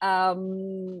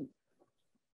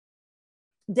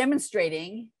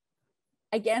demonstrating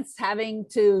against having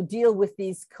to deal with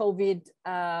these COVID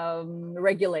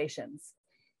regulations.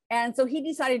 And so he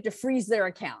decided to freeze their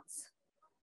accounts,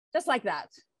 just like that.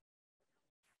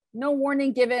 No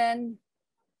warning given,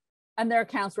 and their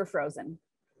accounts were frozen.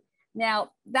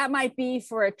 Now, that might be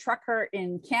for a trucker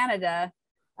in Canada,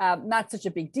 not such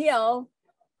a big deal,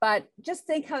 but just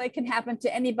think how it can happen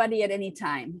to anybody at any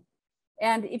time.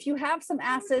 And if you have some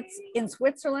assets in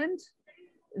Switzerland,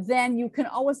 then you can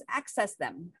always access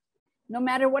them, no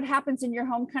matter what happens in your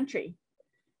home country.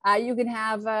 You can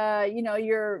have,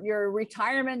 your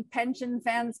retirement pension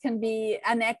funds can be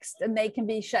annexed and they can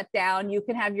be shut down. You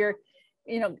can have your,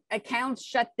 accounts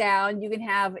shut down. You can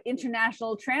have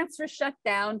international transfers shut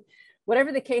down,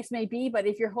 whatever the case may be. But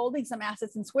if you're holding some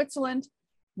assets in Switzerland,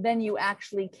 then you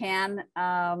actually can,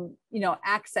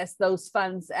 access those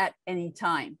funds at any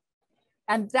time.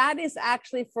 And that is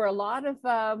actually for a lot of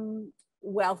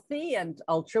wealthy and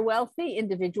ultra wealthy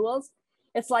individuals,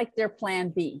 it's like their plan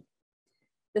B.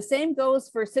 The same goes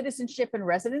for citizenship and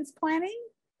residence planning.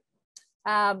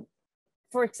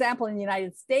 For example, in the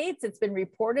United States, it's been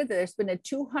reported that there's been a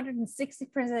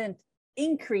 260%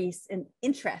 increase in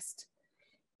interest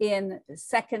in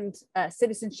second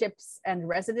citizenships and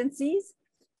residencies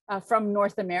from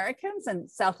North Americans and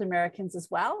South Americans as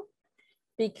well,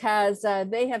 because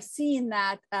they have seen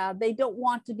that they don't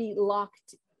want to be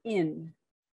locked in.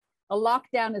 A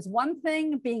lockdown is one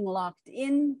thing, being locked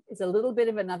in is a little bit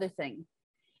of another thing.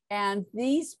 And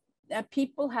these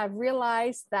people have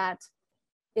realized that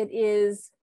it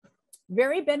is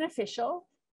very beneficial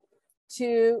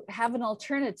to have an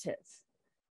alternative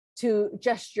to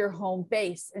just your home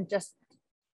base and just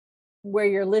where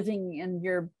you're living and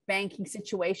your banking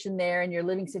situation there and your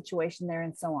living situation there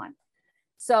and so on.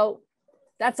 So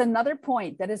that's another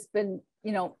point that has been,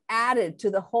 added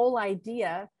to the whole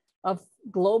idea of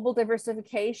global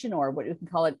diversification, or what you can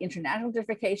call it, international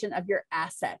diversification of your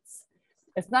assets.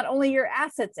 It's not only your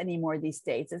assets anymore these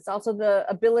days, it's also the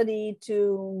ability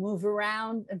to move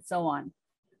around and so on.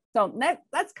 So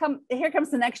here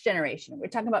comes the next generation. We're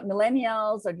talking about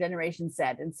millennials or Generation Z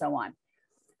and so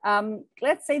on.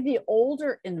 Let's say the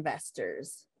older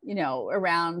investors,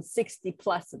 around 60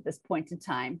 plus at this point in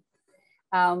time,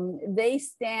 They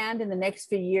stand in the next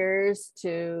few years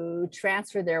to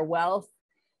transfer their wealth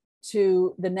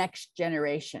to the next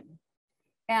generation.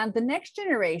 And the next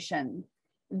generation,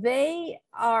 they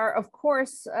are, of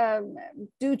course,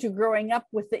 due to growing up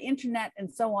with the internet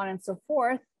and so on and so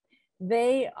forth,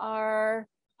 they are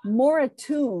more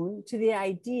attuned to the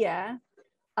idea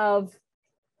of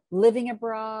living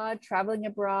abroad, traveling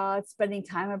abroad, spending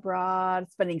time abroad,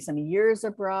 spending some years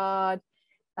abroad.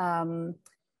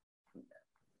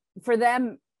 For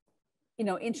them, you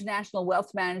know, international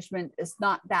wealth management is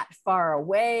not that far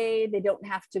away. They don't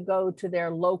have to go to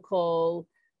their local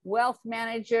wealth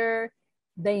manager.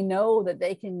 They know that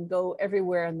they can go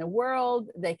everywhere in the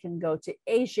world. They can go to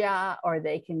Asia, or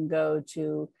they can go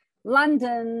to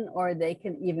London, or they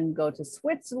can even go to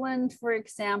Switzerland, for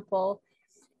example,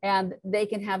 and they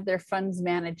can have their funds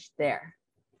managed there.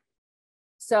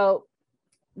 So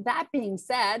that being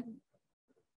said,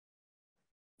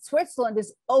 Switzerland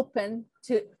is open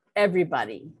to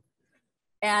everybody.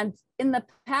 And in the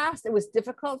past, it was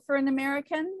difficult for an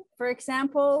American, for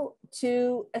example,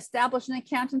 to establish an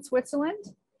account in Switzerland,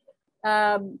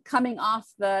 coming off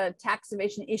the tax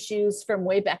evasion issues from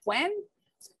way back when.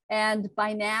 And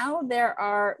by now, there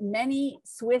are many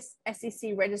Swiss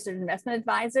SEC registered investment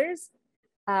advisors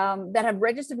that have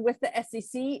registered with the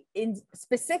SEC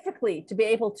specifically to be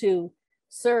able to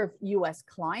serve US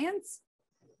clients.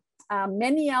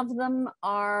 Many of them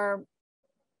are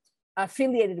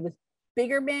affiliated with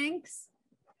bigger banks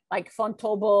like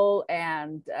Vontobel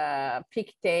and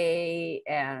Pictet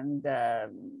and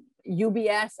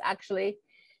UBS, actually.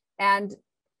 And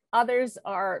others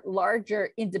are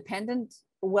larger independent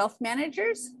wealth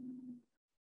managers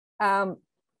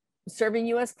serving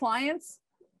US clients.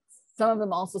 Some of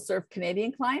them also serve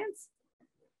Canadian clients.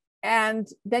 And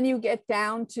then you get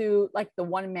down to like the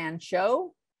one-man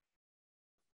show,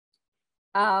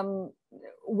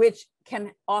 which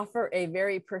can offer a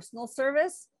very personal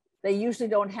service. They usually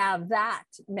don't have that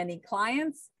many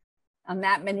clients and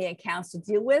that many accounts to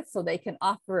deal with, so they can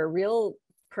offer a real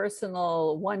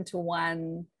personal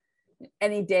one-to-one,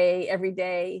 any day, every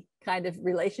day kind of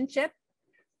relationship.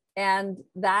 And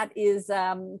that is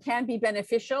can be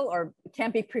beneficial or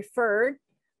can be preferred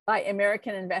by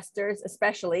American investors,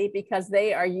 especially because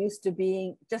they are used to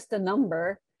being just a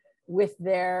number with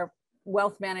their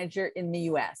wealth manager in the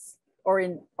US or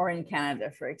in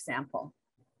Canada, for example.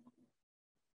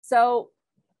 So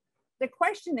the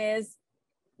question is,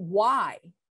 why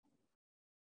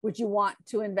would you want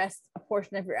to invest a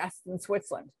portion of your assets in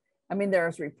Switzerland? I mean,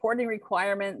 there's reporting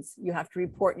requirements. You have to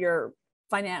report your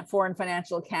foreign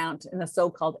financial account in the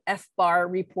so-called FBAR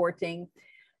reporting.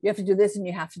 You have to do this and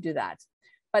you have to do that.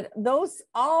 But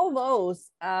all those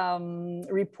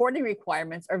reporting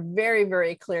requirements are very,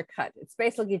 very clear cut. It's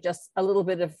basically just a little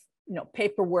bit of, you know,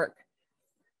 paperwork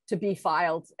to be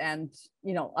filed, and,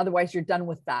 you know, otherwise you're done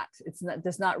with that.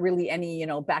 There's not really any, you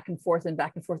know, back and forth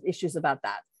issues about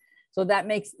that. So that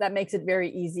makes it very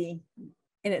easy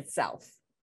in itself.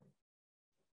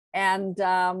 And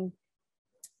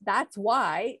that's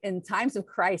why in times of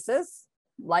crisis,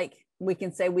 like we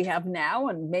can say we have now,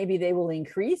 and maybe they will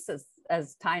increase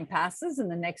as time passes in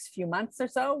the next few months or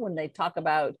so, when they talk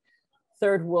about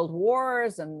third world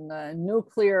wars and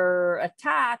nuclear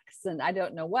attacks and I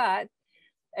don't know what,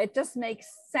 it just makes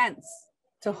sense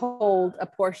to hold a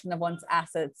portion of one's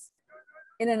assets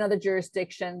in another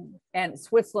jurisdiction. And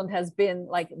Switzerland has been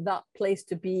like the place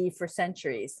to be for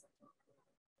centuries.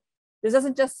 This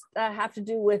doesn't just have to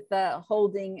do with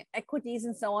holding equities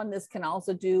and so on. This can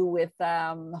also do with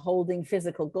holding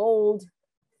physical gold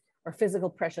or physical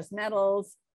precious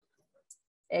metals.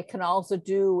 It can also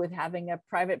do with having a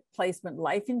private placement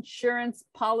life insurance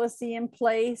policy in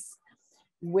place,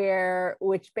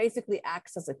 which basically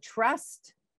acts as a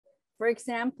trust, for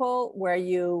example, where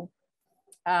you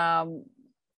can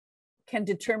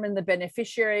determine the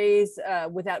beneficiaries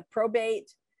without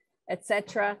probate,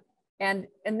 etc. And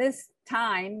in this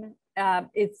time,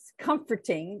 it's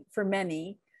comforting for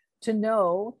many to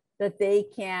know that they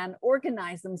can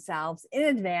organize themselves in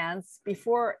advance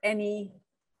before any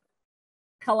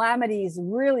calamities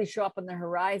really show up on the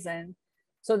horizon,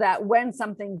 so that when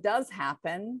something does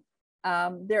happen,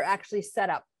 they're actually set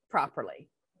up properly.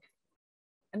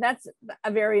 And that's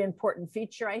a very important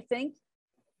feature, I think,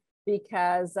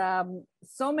 because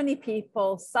so many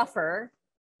people suffer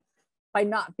by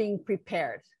not being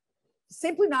prepared,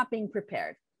 simply not being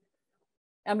prepared.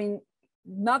 I mean,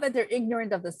 not that they're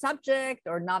ignorant of the subject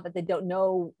or not that they don't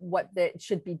know what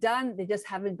should be done, they just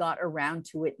haven't got around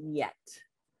to it yet.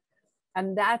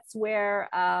 And that's where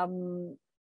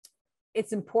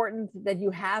it's important that you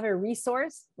have a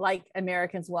resource like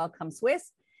Americans Welcome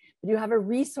Swiss, but you have a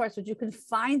resource which you can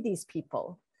find these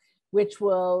people, which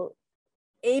will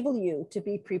enable you to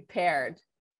be prepared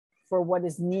for what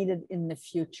is needed in the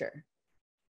future.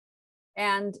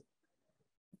 And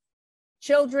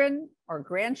children or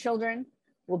grandchildren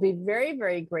will be very,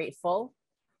 very grateful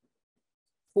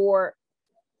for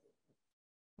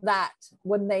that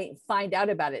when they find out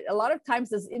about it. A lot of times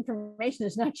this information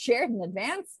is not shared in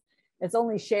advance. It's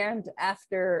only shared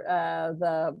after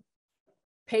the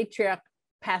patriarch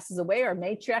passes away, or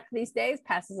matriarch these days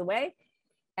passes away.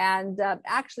 And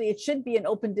actually it should be an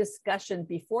open discussion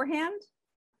beforehand.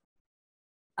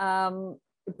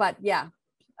 But yeah,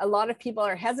 a lot of people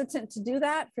are hesitant to do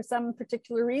that for some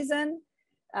particular reason.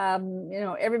 You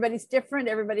know, everybody's different.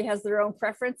 Everybody has their own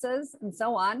preferences and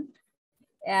so on.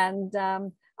 And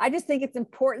I just think it's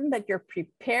important that you're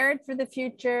prepared for the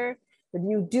future, that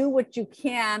you do what you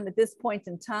can at this point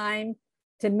in time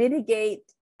to mitigate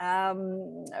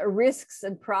risks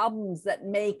and problems that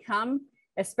may come,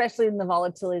 especially in the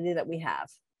volatility that we have.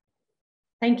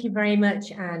 Thank you very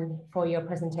much, Anne, for your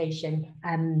presentation.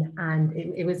 And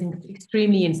it was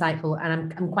extremely insightful,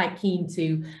 and I'm quite keen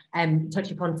to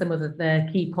touch upon some of the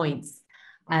key points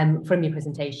from your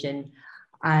presentation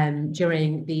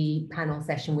during the panel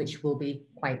session, which will be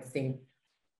quite soon.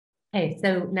 Okay,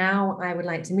 so now I would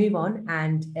like to move on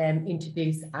and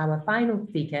introduce our final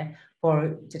speaker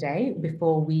for today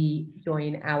before we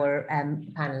join our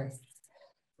panelists.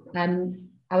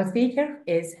 Our speaker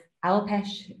is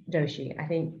Alpesh Doshi. I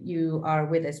think you are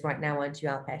with us right now, aren't you,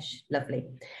 Alpesh? Lovely.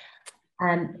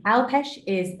 Alpesh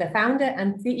is the founder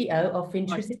and CEO of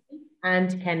Fintricity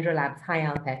and Kendra Labs. Hi,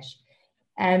 Alpesh.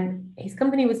 His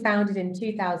company was founded in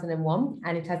 2001,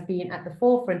 and it has been at the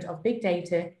forefront of big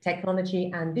data,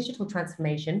 technology, and digital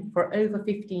transformation for over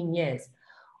 15 years.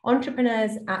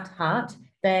 Entrepreneurs at heart,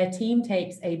 their team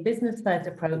takes a business-first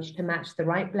approach to match the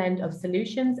right blend of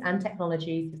solutions and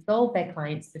technologies to solve their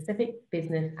clients' specific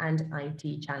business and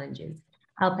IT challenges.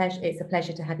 Alpesh, it's a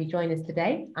pleasure to have you join us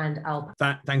today. And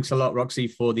thanks a lot, Roxy,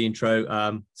 for the intro.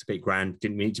 It's a bit grand.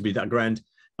 Didn't mean it to be that grand.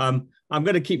 I'm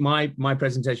going to keep my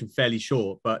presentation fairly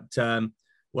short, but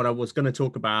what I was going to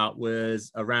talk about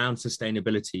was around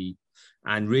sustainability,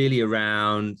 and really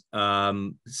around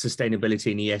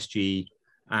sustainability and ESG,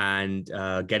 and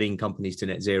getting companies to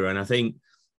net zero. And I think,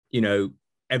 you know,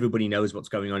 everybody knows what's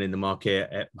going on in the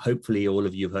market. Hopefully all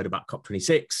of you have heard about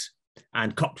COP26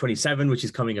 and COP27, which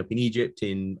is coming up in Egypt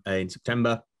in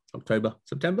September.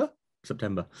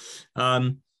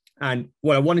 And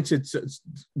what I wanted to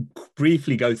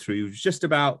briefly go through was just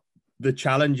about the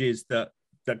challenges that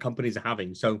companies are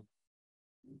having. So,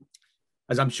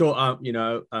 as I'm sure you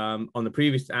know, on the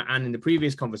previous and in the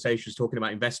previous conversations talking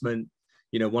about investment,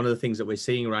 you know, one of the things that we're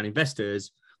seeing around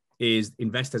investors is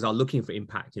investors are looking for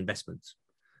impact investments.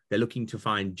 They're looking to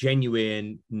find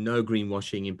genuine, no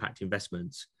greenwashing impact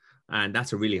investments. And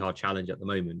that's a really hard challenge at the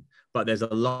moment. But there's a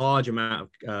large amount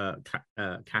of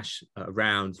cash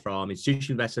around from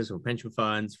institutional investors, from pension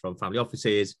funds, from family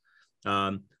offices,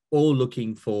 all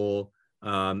looking for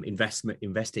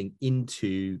investing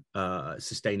into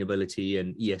sustainability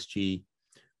and ESG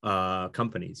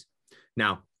companies.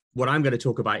 Now, what I'm going to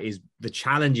talk about is the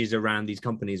challenges around these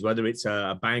companies, whether it's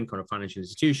a bank or a financial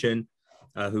institution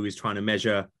who is trying to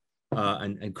measure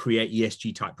and create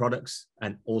ESG type products,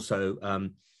 and also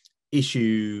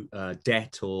issue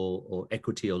debt or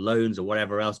equity or loans or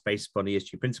whatever else based upon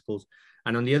ESG principles.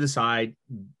 And on the other side,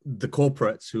 the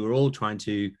corporates who are all trying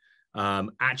to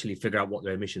actually figure out what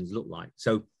their emissions look like.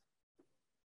 So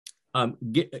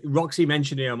Roxy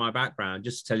mentioned here on my background,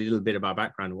 just to tell you a little bit about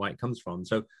background and where it comes from.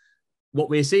 So what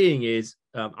we're seeing is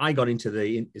I got into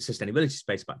the sustainability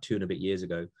space about 2 and a bit years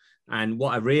ago. And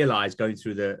what I realized going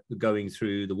through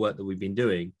the work that we've been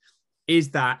doing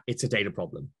is that it's a data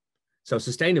problem. So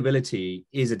sustainability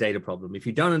is a data problem. If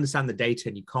you don't understand the data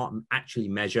and you can't actually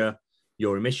measure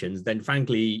your emissions, then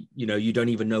frankly, you know, you don't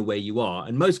even know where you are.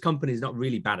 And most companies are not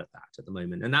really bad at that at the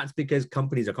moment. And that's because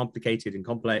companies are complicated and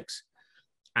complex,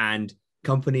 and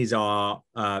companies are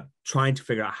trying to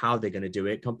figure out how they're going to do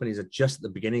it. Companies are just at the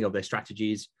beginning of their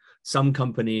strategies. Some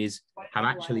companies have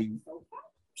actually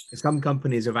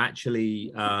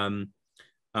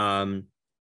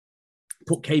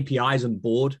put KPIs on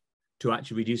board to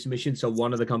actually reduce emissions. So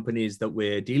one of the companies that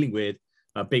we're dealing with,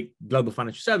 a big global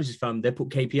financial services firm, they put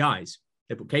KPIs.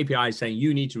 They put KPIs saying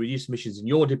you need to reduce emissions in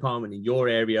your department, in your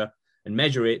area, and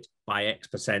measure it by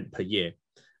X% per year.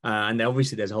 And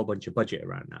obviously there's a whole bunch of budget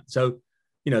around that. So,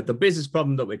 you know, the business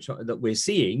problem that we're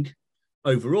seeing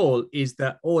overall is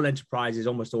that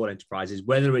almost all enterprises,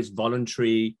 whether it's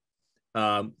voluntary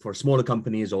for smaller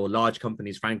companies or large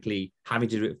companies, frankly, having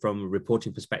to do it from a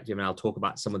reporting perspective. And I'll talk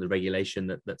about some of the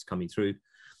regulation that's coming through.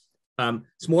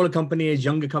 Smaller companies,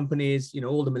 younger companies,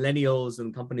 all the millennials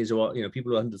and companies who are,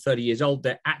 people who are under 30 years old,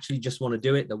 they actually just want to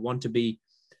do it. They want to be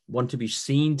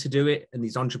seen to do it. And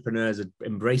these entrepreneurs are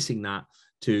embracing that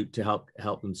to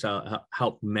help themselves,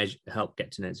 help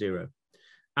get to net zero.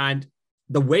 And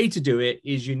the way to do it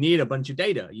is you need a bunch of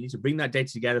data. You need to bring that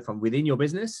data together from within your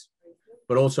business,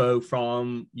 but also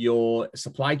from your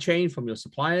supply chain, from your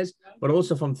suppliers, but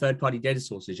also from third-party data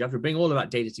sources. You have to bring all of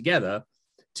that data together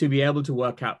to be able to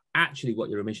work out actually what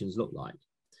your emissions look like.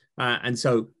 And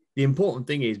so the important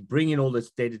thing is bringing all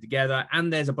this data together,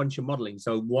 and there's a bunch of modeling.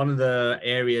 So one of the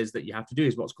areas that you have to do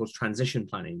is what's called transition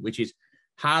planning, which is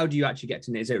how do you actually get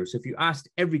to net zero? So if you asked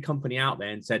every company out there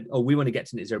and said, oh, we want to get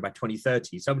to net zero by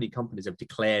 2030, so many companies have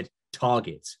declared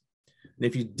targets. And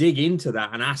if you dig into that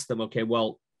and ask them, okay,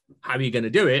 well, how are you going to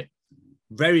do it?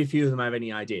 Very few of them have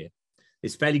any idea.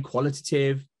 It's fairly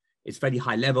qualitative. It's fairly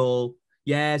high level.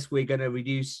 Yes, we're going to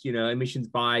reduce, emissions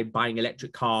by buying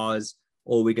electric cars,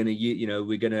 or we're going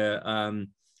to,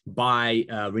 buy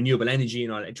renewable energy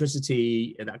and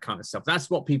electricity and that kind of stuff. That's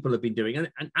what people have been doing,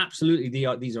 and absolutely,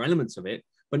 these are elements of it,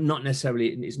 but not necessarily.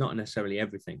 It's not necessarily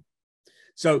everything.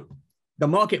 So the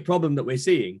market problem that we're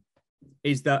seeing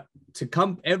is that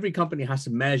every company has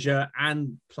to measure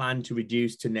and plan to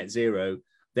reduce to net zero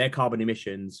their carbon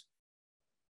emissions,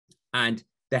 and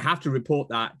they have to report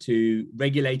that to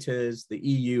regulators. The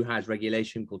EU has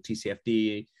regulation called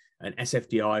TCFD and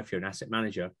SFDR if you're an asset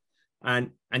manager,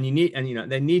 and they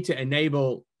need to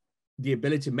enable the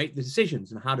ability to make the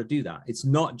decisions and how to do that. It's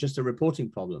not just a reporting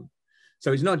problem.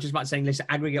 So it's not just about saying, let's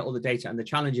aggregate all the data, and the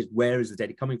challenge is, where is the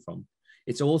data coming from?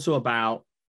 It's also about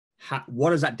what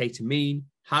does that data mean?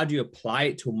 How do you apply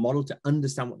it to a model to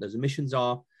understand what those emissions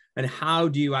are? And how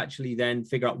do you actually then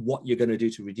figure out what you're going to do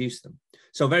to reduce them?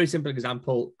 So a very simple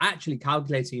example, actually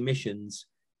calculating emissions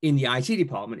in the IT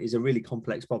department is a really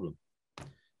complex problem.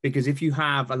 Because if you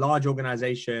have a large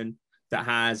organization that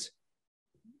has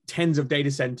tens of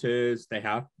data centers, they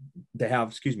have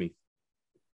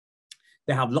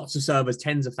lots of servers,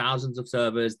 tens of thousands of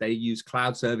servers, they use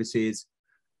cloud services,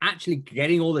 actually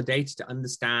getting all the data to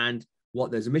understand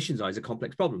what those emissions are is a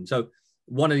complex problem. So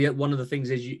one of the things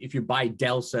is if you buy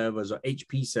Dell servers or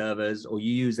HP servers, or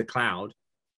you use the cloud,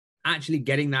 actually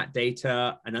getting that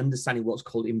data and understanding what's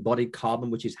called embodied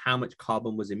carbon, which is how much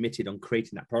carbon was emitted on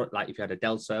creating that product. Like if you had a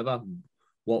Dell server,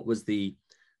 what was the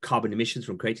carbon emissions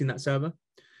from creating that server?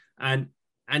 And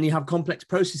you have complex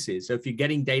processes. So if you're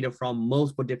getting data from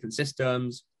multiple different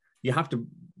systems, you have to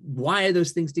wire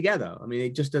those things together. I mean,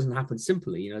 it just doesn't happen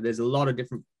simply. There's a lot of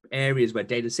different areas where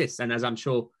data sits. And as I'm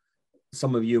sure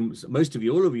some of you, most of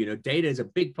you, all of you know, data is a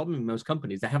big problem in most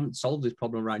companies. They haven't solved this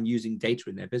problem around using data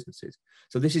in their businesses.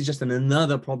 So this is just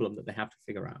another problem that they have to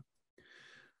figure out.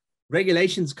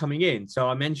 Regulations coming in. So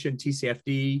I mentioned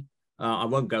TCFD. I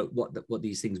won't go what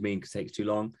these things mean because it takes too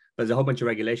long, but there's a whole bunch of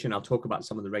regulation. I'll talk about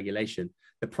some of the regulation.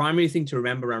 The primary thing to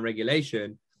remember around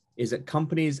regulation is that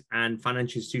companies and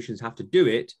financial institutions have to do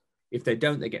it. If they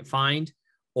don't, they get fined,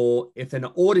 or if they're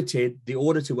not audited, the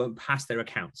auditor won't pass their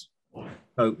accounts.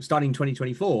 So starting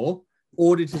 2024,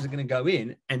 auditors are going to go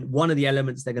in, and one of the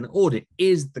elements they're going to audit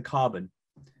is the carbon.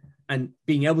 And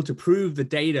being able to prove the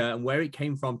data and where it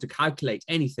came from to calculate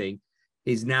anything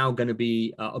is now going to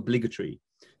be obligatory.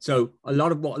 So a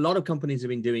lot of companies have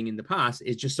been doing in the past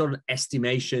is just sort of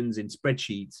estimations in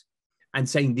spreadsheets and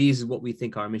saying these is what we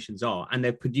think our emissions are. And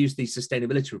they've produced these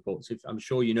sustainability reports. I'm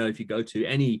sure you know, if you go to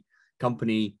any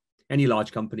company, any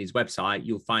large company's website,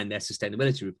 you'll find their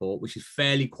sustainability report, which is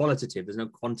fairly qualitative. There's no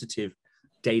quantitative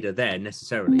data there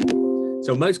necessarily.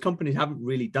 So most companies haven't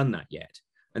really done that yet.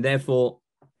 And therefore,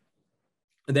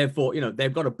 they've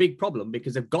got a big problem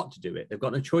because they've got to do it. They've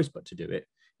got no choice but to do it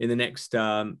in the next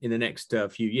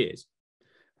few years.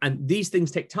 And these things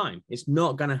take time. It's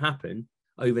not going to happen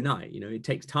overnight. It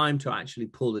takes time to actually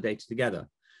pull the data together.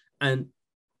 And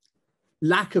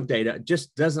lack of data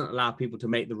just doesn't allow people to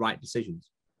make the right decisions.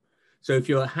 So if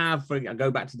I go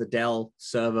back to the Dell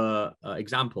server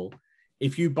example,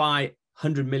 if you buy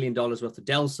 $100 million worth of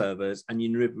Dell servers and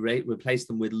you replace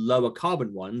them with lower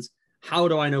carbon ones, how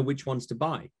do I know which ones to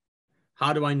buy?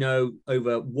 How do I know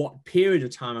over what period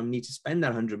of time I need to spend that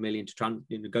 100 million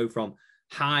to go from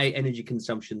high energy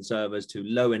consumption servers to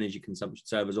low energy consumption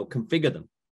servers, or configure them?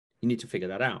 You need to figure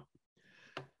that out.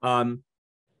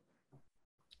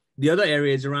 The other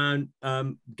area is around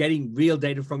getting real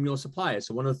data from your suppliers.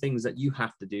 So one of the things that you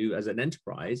have to do as an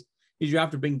enterprise is you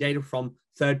have to bring data from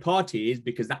third parties,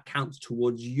 because that counts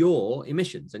towards your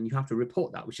emissions, and you have to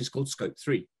report that, which is called Scope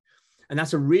 3. And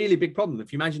that's a really big problem.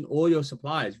 If you imagine all your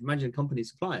suppliers, if you imagine company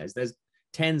suppliers, there's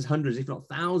tens, hundreds, if not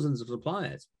thousands of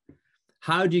suppliers.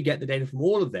 How do you get the data from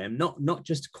all of them? Not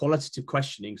just qualitative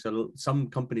questioning. So some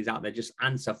companies out there just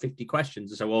answer 50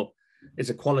 questions and say, well, it's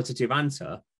a qualitative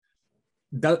answer.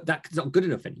 That's not good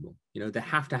enough anymore. You know, they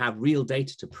have to have real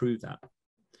data to prove that.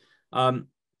 And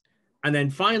then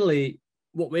finally,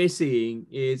 what we're seeing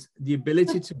is the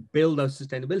ability to build those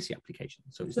sustainability applications.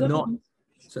 So it's not,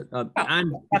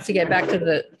 and have to get back to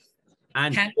the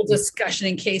panel discussion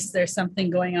in case there's something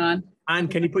going on.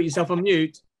 And can you put yourself on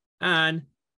mute? And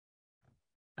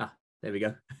there we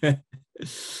go.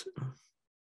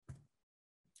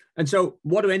 And so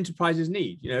what do enterprises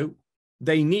need? You know,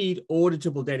 they need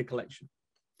auditable data collection.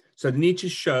 So they need to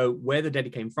show where the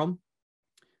data came from.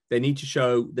 They need to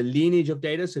show the lineage of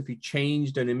data. So if you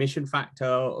changed an emission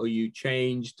factor, or you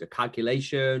changed a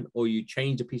calculation, or you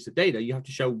changed a piece of data, you have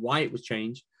to show why it was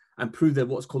changed and prove that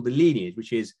what's called the lineage,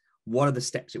 which is what are the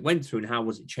steps it went through and how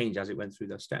was it changed as it went through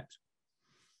those steps.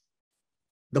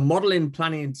 The modeling,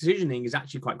 planning, and decisioning is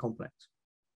actually quite complex.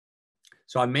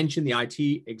 So I mentioned the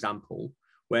IT example,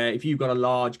 where if you've got a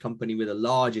large company with a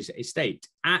large estate,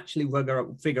 actually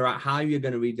figure out how you're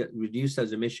going to reduce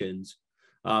those emissions.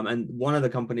 And one of the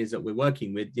companies that we're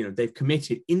working with, you know, they've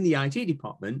committed in the IT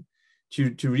department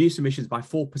to reduce emissions by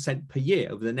 4% per year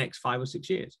over the next 5 or 6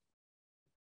 years,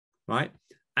 right?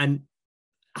 And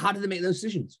how do they make those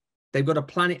decisions? They've got to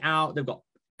plan it out. They've got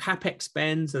CapEx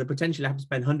spends, so they potentially have to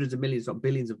spend hundreds of millions or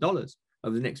billions of dollars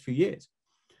over the next few years.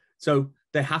 So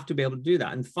they have to be able to do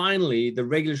that. And finally, the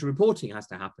regulatory reporting has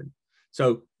to happen.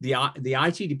 So the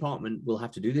IT department will have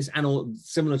to do this, and all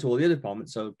similar to all the other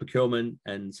departments, so procurement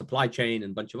and supply chain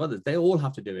and a bunch of others, they all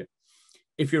have to do it.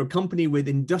 If you're a company with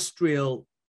industrial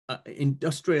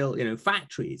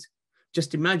factories,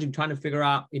 just imagine trying to figure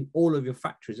out in all of your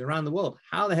factories around the world,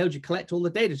 how the hell do you collect all the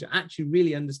data to actually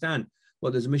really understand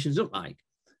what those emissions look like?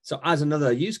 So as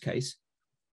another use case,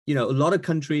 you know, a lot of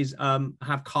countries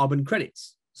have carbon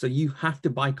credits. So you have to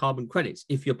buy carbon credits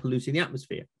if you're polluting the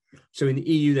atmosphere. So in the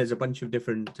EU, there's a bunch of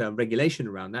different regulation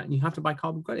around that, and you have to buy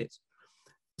carbon credits.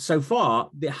 So far,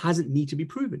 it hasn't need to be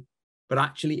proven, but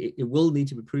actually it will need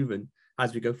to be proven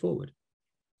as we go forward.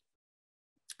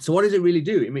 So what does it really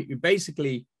do? I mean,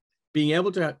 basically, being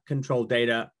able to control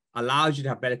data allows you to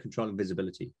have better control and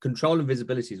visibility. Control and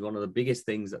visibility is one of the biggest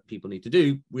things that people need to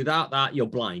do. Without that, you're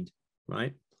blind,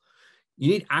 right? You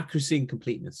need accuracy and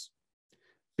completeness,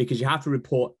 because you have to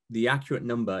report the accurate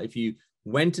number. If you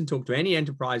went and talked to any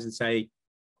enterprise and say,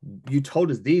 you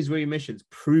told us these were emissions,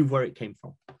 prove where it came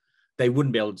from, they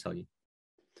wouldn't be able to tell you.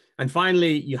 And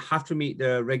finally, you have to meet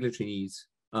the regulatory needs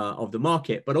of the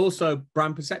market, but also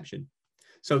brand perception.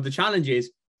 So the challenge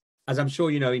is, as I'm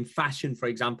sure you know, in fashion, for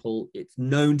example, it's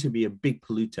known to be a big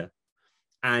polluter.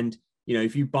 And you know,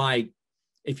 if you buy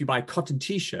a cotton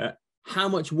t-shirt, how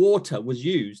much water was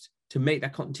used to make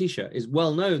that cotton t-shirt is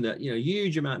well known. That, you know,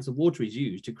 huge amounts of water is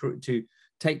used to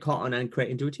take cotton and create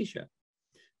into a t-shirt.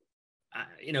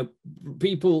 You know,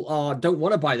 people don't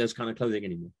want to buy those kind of clothing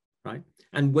anymore, right?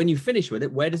 And when you finish with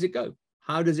it, where does it go?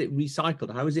 How does it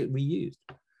recycled? How is it reused?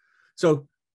 So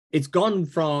it's gone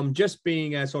from just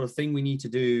being a sort of thing we need to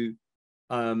do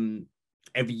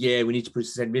every year. We need to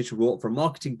produce an administrative report for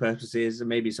marketing purposes and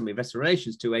maybe some investor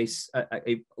relations, to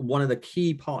one of the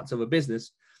key parts of a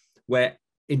business where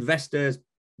investors,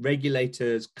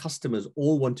 regulators, customers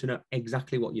all want to know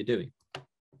exactly what you're doing.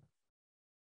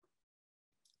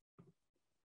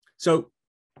 So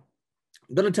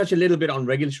I'm going to touch a little bit on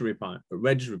regulatory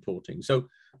reporting. So,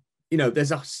 you know,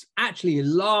 there's actually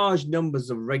large numbers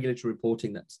of regulatory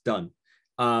reporting that's done.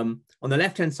 On the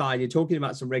left-hand side, you're talking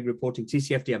about some reg reporting.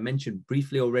 TCFD, I mentioned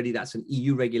briefly already. That's an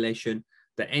EU regulation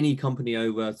that any company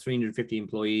over 350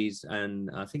 employees and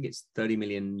I think it's 30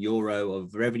 million euro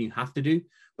of revenue have to do.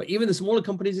 But even the smaller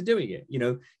companies are doing it. You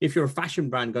know, if you're a fashion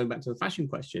brand, going back to the fashion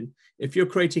question, if you're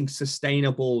creating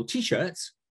sustainable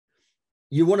t-shirts,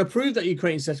 you want to prove that you're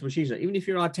creating sustainable t-shirts, even if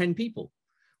you're 10 people.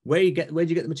 Where do you get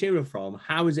the material from?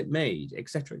 How is it made, et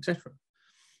cetera, et cetera.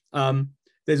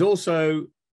 There's also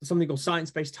something called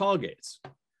science-based targets.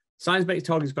 Science-based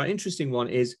targets, quite interesting one,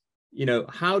 is, you know,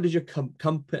 how does your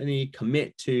company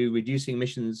commit to reducing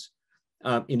emissions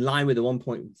in line with the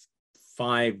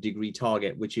 1.5 degree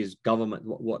target, which is government,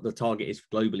 what the target is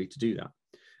globally to do that.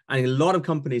 And a lot of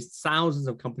companies, thousands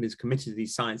of companies, committed to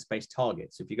these science-based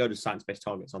targets. If you go to science-based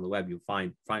targets on the web, you'll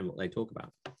find what they talk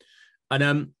about.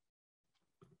 And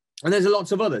there's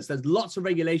lots of others. There's lots of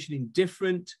regulation in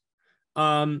different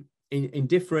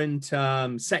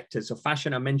sectors. So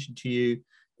fashion, I mentioned to you.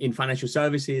 In financial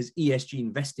services, ESG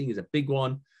investing is a big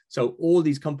one. So all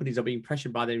these companies are being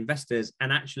pressured by their investors,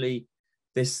 and actually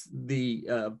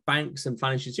the banks and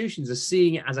financial institutions are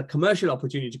seeing it as a commercial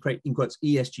opportunity to create, in quotes,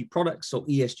 ESG products or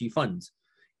ESG funds.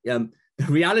 The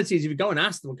reality is, if you go and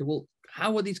ask them, okay, well,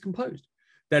 how are these composed?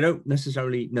 They don't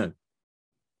necessarily know.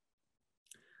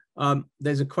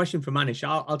 There's a question from Manish.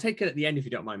 I'll take it at the end if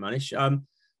you don't mind, Manish. On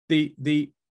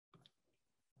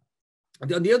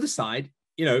the other side,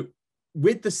 you know,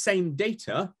 with the same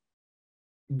data,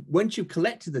 once you've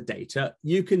collected the data,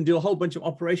 you can do a whole bunch of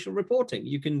operational reporting.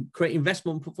 You can create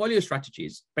investment portfolio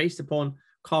strategies based upon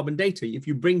carbon data. If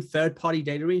you bring third-party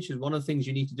data in, which is one of the things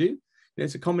you need to do, you know,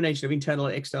 it's a combination of internal,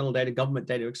 external data, government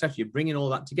data, etc. You bring in all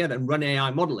that together and run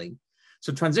AI modeling.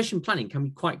 So transition planning can be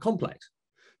quite complex.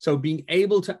 So being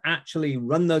able to actually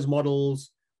run those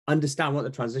models, understand what the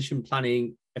transition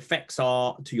planning effects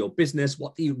are to your business,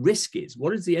 what the risk is,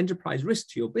 what is the enterprise risk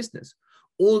to your business?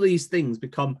 All these things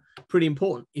become pretty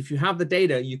important. If you have the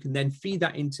data, you can then feed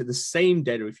that into the same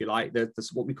data, if you like.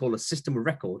 That's what we call a system of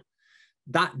record.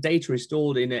 That data is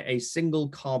stored in a single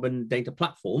carbon data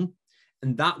platform,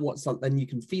 and then you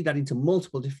can feed that into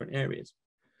multiple different areas.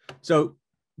 So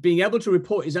being able to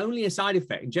report is only a side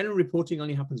effect. General reporting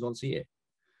only happens once a year.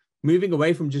 Moving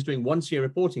away from just doing once a year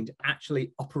reporting to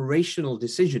actually operational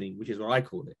decisioning, which is what I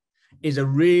call it, is a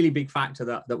really big factor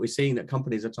that we're seeing that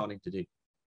companies are starting to do.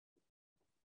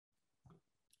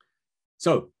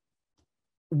 So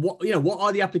what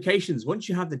are the applications? Once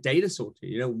you have the data sorted,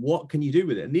 you know, what can you do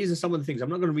with it? And these are some of the things. I'm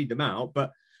not going to read them out,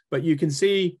 but you can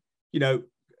see, you know,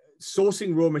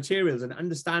 sourcing raw materials and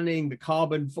understanding the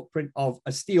carbon footprint of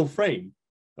a steel frame,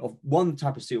 of one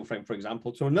type of steel frame, for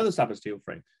example, to another type of steel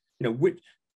frame. You know, which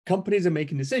companies are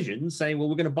making decisions saying, well,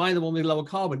 we're going to buy the one with lower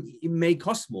carbon. It may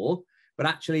cost more, but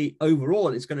actually overall,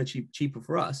 it's going to cheaper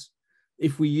for us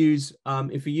if we use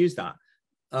that.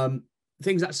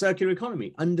 Things like circular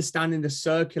economy, understanding the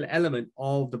circular element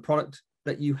of the product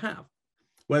that you have,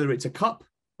 whether it's a cup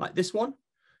like this one,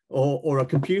 or a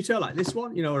computer like this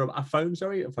one, you know, or a phone,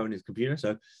 sorry, a phone is a computer.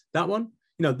 So that one,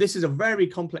 you know, this is a very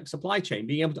complex supply chain.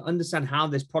 Being able to understand how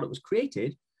this product was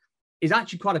created is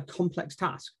actually quite a complex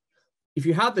task. If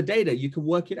you have the data, you can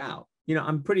work it out. You know,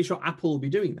 I'm pretty sure Apple will be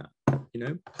doing that,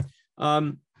 you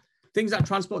know. Things like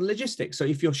transport and logistics. So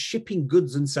if you're shipping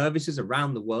goods and services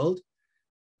around the world,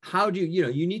 how do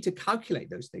you need to calculate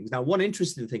those things. Now, one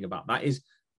interesting thing about that is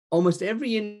almost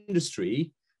every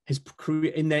industry has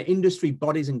in their industry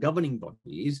bodies and governing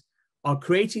bodies are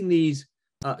creating these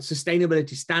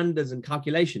sustainability standards and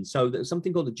calculations. So there's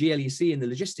something called the GLEC in the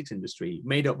logistics industry,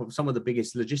 made up of some of the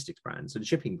biggest logistics brands and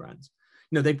shipping brands.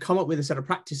 You know, they've come up with a set of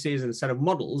practices and a set of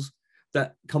models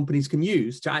that companies can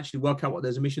use to actually work out what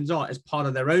those emissions are as part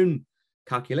of their own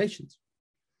calculations.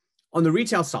 On the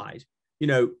retail side, you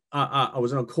know, I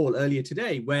was on a call earlier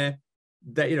today where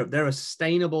they're a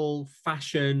sustainable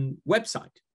fashion website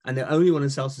and they only want to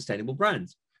sell sustainable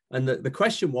brands. And the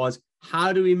question was,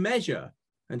 how do we measure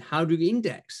and how do we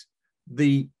index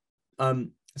the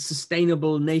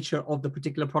sustainable nature of the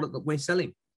particular product that we're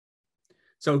selling?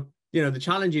 So, you know, the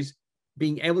challenge is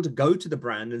being able to go to the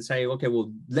brand and say, okay,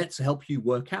 well, let's help you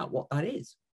work out what that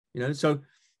is. You know,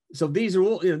 so these are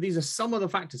all, you know, these are some of the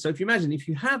factors. So if you imagine, if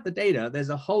you have the data, there's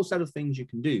a whole set of things you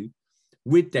can do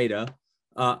with data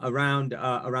around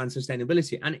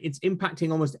sustainability, and it's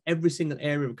impacting almost every single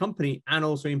area of a company, and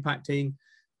also impacting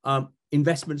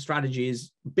investment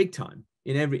strategies big time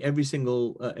in every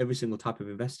single type of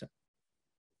investor.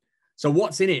 So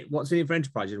what's in it? What's in it for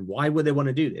enterprises? And why would they want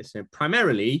to do this? And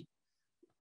primarily,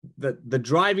 the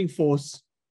driving force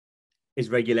is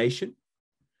regulation.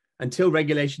 Until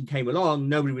regulation came along,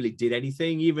 nobody really did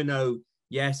anything, even though,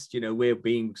 yes, you know, we're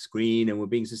being green and we're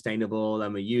being sustainable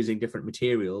and we're using different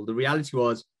material. The reality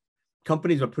was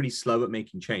companies were pretty slow at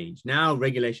making change. Now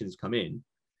regulations come in,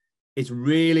 it's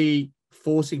really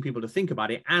forcing people to think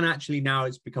about it. And actually now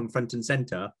it's become front and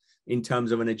center in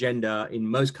terms of an agenda in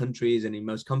most countries and in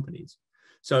most companies.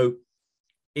 So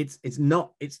it's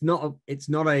not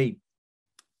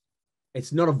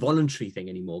a voluntary thing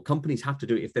anymore. Companies have to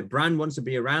do it. If their brand wants to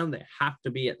be around, they have to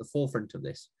be at the forefront of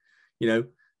this, you know.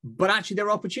 But actually, there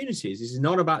are opportunities. This is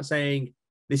not about saying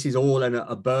this is all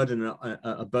a burden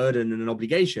and an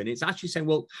obligation. It's actually saying,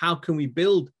 well, how can we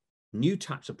build new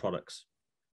types of products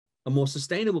and more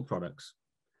sustainable products?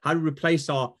 How do we replace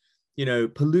our, you know,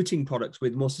 polluting products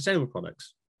with more sustainable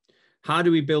products? How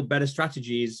do we build better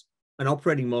strategies and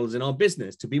operating models in our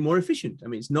business to be more efficient? I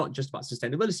mean, it's not just about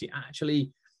sustainability.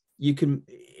 Actually,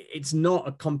 it's not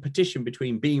a competition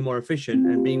between being more efficient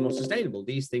and being more sustainable.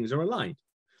 These things are aligned.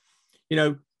 You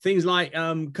know, things like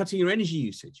cutting your energy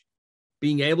usage,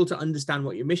 being able to understand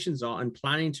what your emissions are and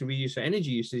planning to reduce your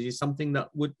energy usage is something that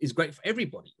is great for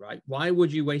everybody, right? Why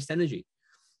would you waste energy?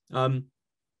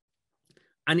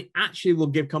 and it actually will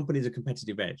give companies a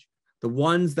competitive edge. The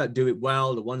ones that do it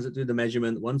well, the ones that do the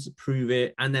measurement, the ones that prove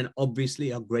it, and then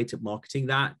obviously are great at marketing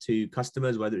that to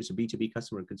customers, whether it's a B2B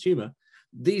customer or consumer,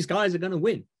 these guys are going to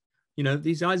win. You know,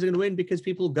 these guys are going to win because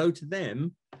people go to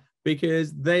them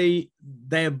because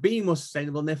they're being more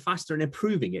sustainable and they're faster and they're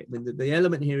proving it. I mean, the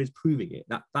element here is proving it.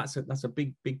 That's a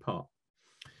big part.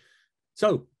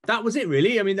 So that was it,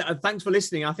 really. I mean, thanks for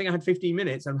listening. I think I had 15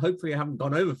 minutes, and hopefully I haven't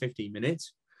gone over 15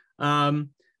 minutes.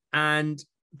 And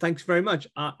thanks very much.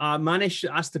 Manish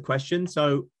asked the question.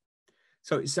 So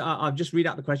I'll just read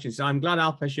out the question. So I'm glad,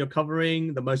 Alpesh, you're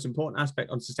covering the most important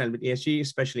aspect on sustainability ESG,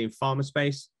 especially in pharma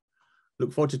space.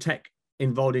 Look forward to tech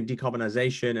involved in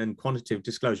decarbonization and quantitative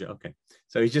disclosure. Okay,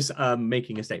 so he's just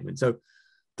making a statement. So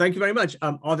thank you very much.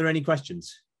 Are there any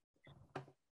questions?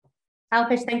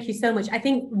 Alpesh, thank you so much. I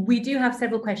think we do have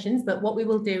several questions, but what we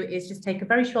will do is just take a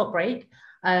very short break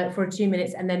for 2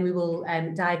 minutes, and then we will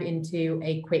dive into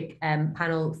a quick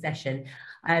panel session.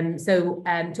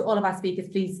 To all of our speakers,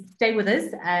 please stay with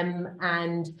us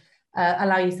and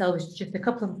allow yourselves just a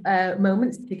couple of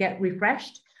moments to get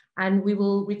refreshed, and we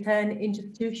will return in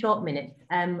just 2 short minutes.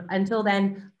 Until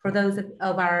then, for those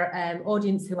of our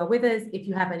audience who are with us, if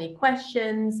you have any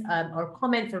questions or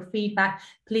comments or feedback,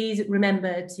 please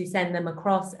remember to send them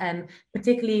across,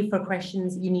 particularly for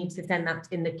questions, you need to send that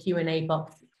in the Q&A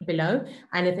box below.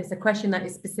 And if it's a question that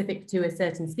is specific to a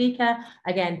certain speaker,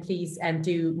 again, please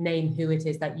do name who it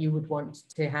is that you would want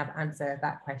to have answer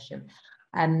that question.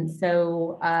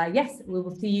 Yes, we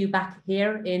will see you back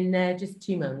here in just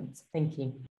 2 moments. Thank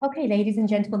you. Okay, ladies and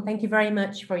gentlemen, thank you very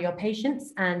much for your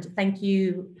patience, and thank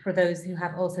you for those who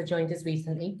have also joined us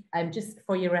recently. Just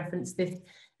for your reference, this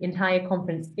entire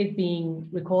conference is being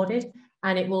recorded,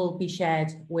 and it will be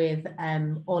shared with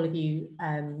all of you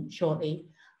shortly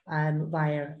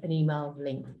via an email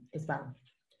link as well.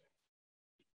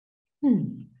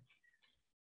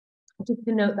 Just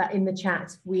to note that in the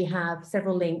chat, we have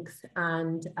several links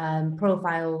and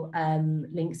profile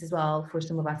links as well for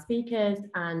some of our speakers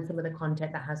and some of the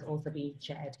content that has also been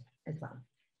shared as well.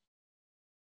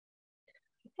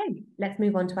 Okay, let's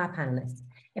move on to our panelists.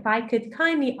 If I could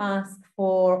kindly ask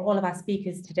for all of our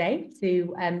speakers today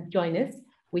to join us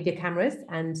with your cameras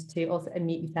and to also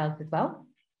unmute yourselves as well.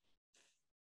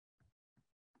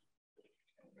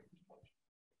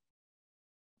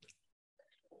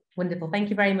 Wonderful. Thank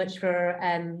you very much for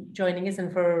joining us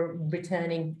and for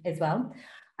returning as well.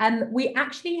 We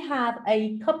actually have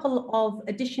a couple of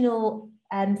additional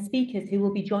speakers who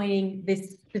will be joining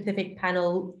this specific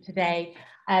panel today.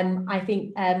 I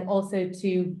think also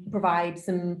to provide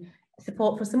some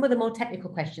support for some of the more technical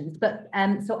questions. But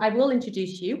so I will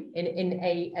introduce you in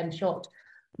a short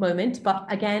moment. But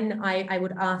again, I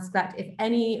would ask that if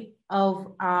any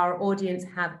of our audience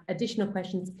have additional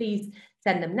questions, please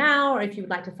send them now, or if you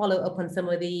would like to follow up on some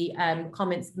of the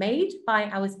comments made by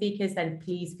our speakers, then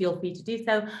please feel free to do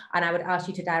so. And I would ask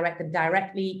you to direct them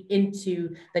directly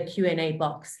into the Q&A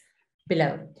box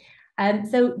below.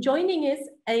 So joining us,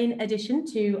 in addition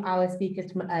to our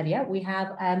speakers from earlier, we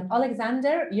have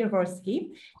Alexander Yurvorsky,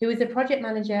 who is a project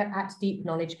manager at Deep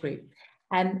Knowledge Group.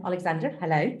 Alexander,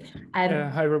 hello.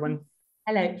 Hi, everyone.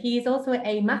 Hello. He is also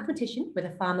a mathematician with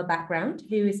a pharma background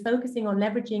who is focusing on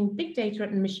leveraging big data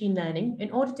and machine learning in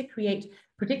order to create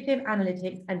predictive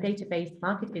analytics and database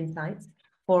market insights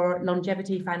for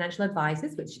longevity financial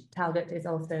advisors, which Talbot is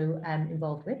also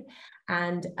involved with,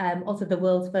 and also the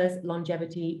world's first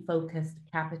longevity-focused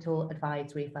capital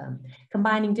advisory firm.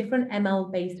 Combining different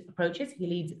ML-based approaches, he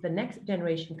leads the next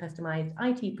generation customized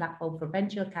IT platform for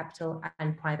venture capital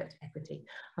and private equity.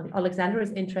 Alexander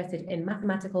is interested in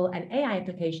mathematical and AI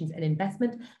applications in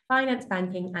investment, finance,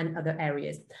 banking, and other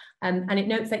areas. And it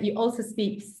notes that you also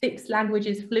speak 6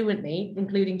 languages fluently,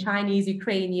 including Chinese,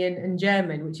 Ukrainian, and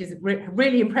German, which is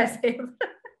really impressive.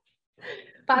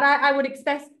 But I would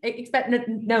expect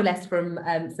no less from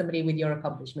somebody with your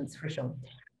accomplishments, for sure.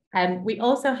 We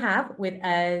also have with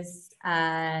us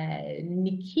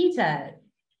Nikita.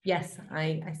 Yes,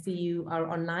 I see you are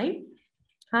online.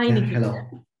 Hi, yeah, Nikita.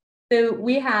 Hello. So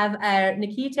we have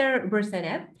Nikita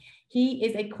Bursenev. He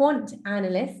is a quant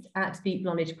analyst at Deep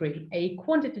Knowledge Group, a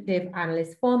quantitative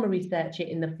analyst, former researcher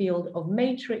in the field of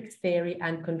matrix theory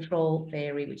and control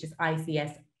theory, which is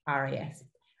ICS-RAS.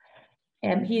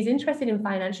 He is interested in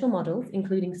financial models,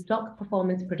 including stock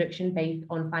performance prediction based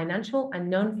on financial and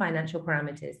non-financial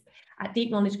parameters. At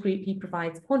Deep Knowledge Group, he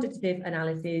provides quantitative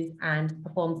analysis and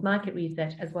performs market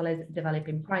research, as well as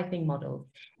developing pricing models.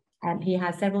 He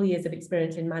has several years of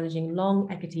experience in managing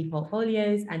long equity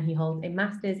portfolios, and he holds a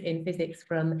master's in physics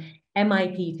from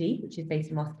MIPT, which is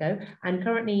based in Moscow, and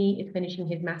currently is finishing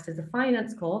his master's of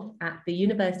finance course at the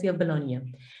University of Bologna.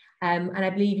 And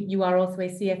I believe you are also a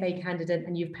CFA candidate,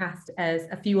 and you've passed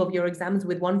a few of your exams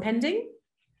with one pending.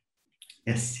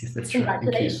 Yes, that's right.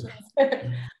 Congratulations.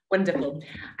 Wonderful.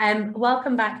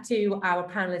 Welcome back to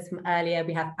our panelists from earlier.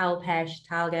 We have Alpesh,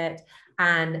 Talgat,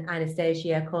 and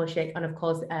Anastasia Korshik, and of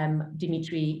course,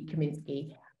 Dmitry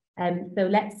Kaminsky. So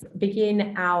let's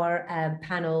begin our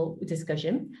panel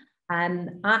discussion.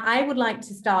 I would like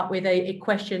to start with a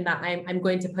question that I'm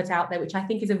going to put out there, which I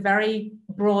think is a very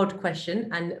broad question,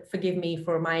 and forgive me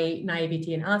for my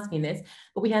naivety in asking this,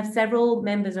 but we have several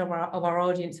members of our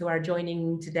audience who are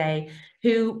joining today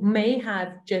who may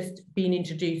have just been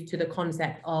introduced to the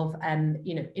concept of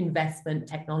investment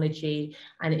technology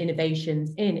and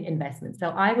innovations in investment. So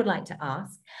I would like to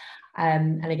ask,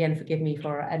 and again, forgive me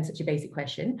for such a basic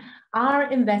question,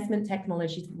 are investment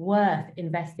technologies worth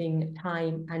investing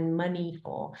time and money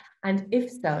for? And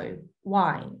if so,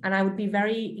 why? And I would be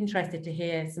very interested to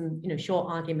hear some short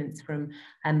arguments from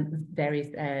various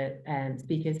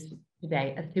speakers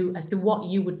today as to what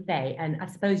you would say, and I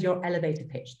suppose your elevator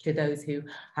pitch to those who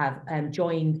have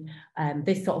joined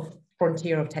this sort of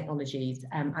frontier of technologies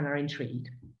and are intrigued.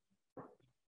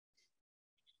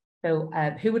 So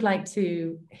who would like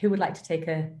to take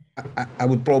a? I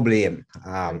would probably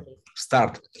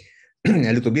start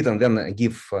a little bit and then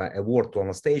give a word to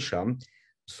Anastasia.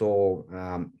 So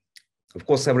of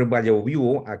course, everybody of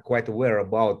you are quite aware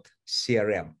about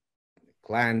CRM,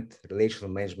 Client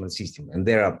Relational Management System, and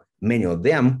there are many of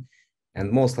them,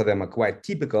 and most of them are quite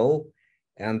typical.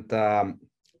 And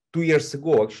 2 years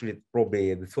ago, actually,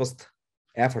 probably the first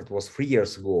effort was 3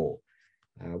 years ago,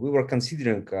 we were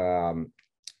considering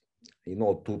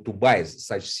to buy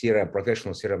such CRM,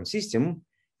 professional CRM system,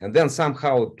 and then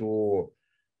somehow to,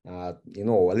 a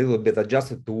little bit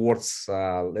adjust it towards,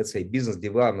 let's say, business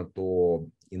development, or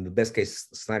in the best case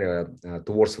scenario,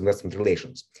 towards investment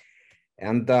relations.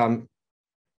 And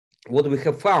what we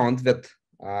have found that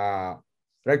there are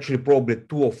actually probably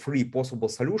 2 or 3 possible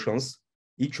solutions,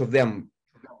 each of them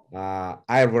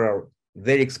either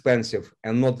very expensive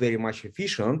and not very much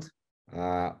efficient,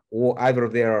 or either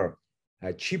they're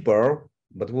cheaper,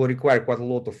 but will require quite a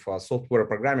lot of software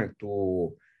programming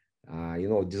to,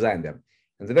 design them.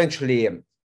 And eventually,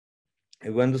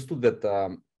 we understood that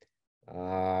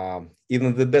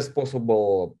even the best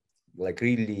possible, like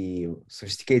really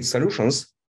sophisticated solutions,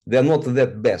 they're not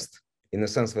that best, in the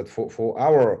sense that for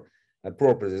our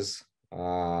purposes,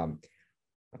 not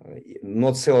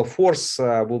Salesforce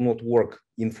will not work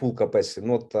in full capacity,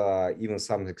 not even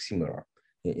something similar.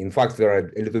 In fact, they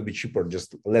are a little bit cheaper,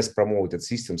 just less promoted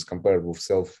systems compared with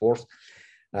Salesforce.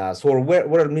 So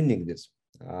we're meaning this.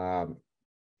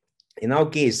 In our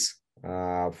case,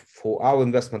 for our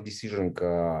investment decision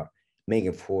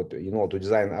making, to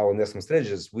design our investment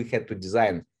strategies, we had to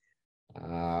design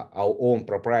our own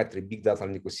proprietary big data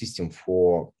and ecosystem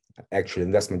for actual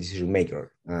investment decision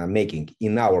making.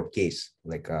 In our case,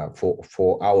 like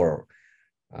for our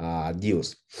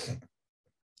deals.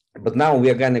 But now we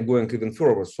are kind of going even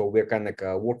further. So we are kind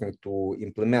of working to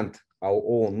implement our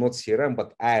own, not CRM,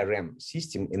 but IRM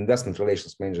system, investment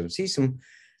relations management system,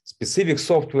 specific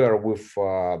software with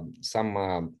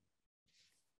some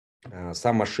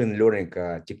machine learning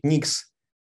techniques,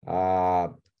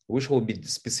 which will be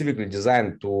specifically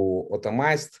designed to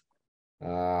automate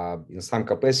in some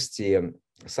capacity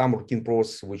some routine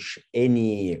process which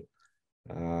any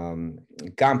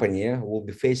company will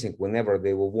be facing whenever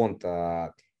they will want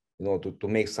to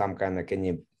make some kind of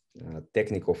any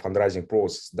technical fundraising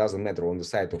process. Doesn't matter on the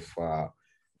side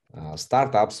of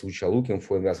startups which are looking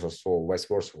for investors, or vice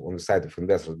versa on the side of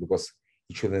investors, because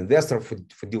each of the investor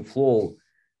for deal flow,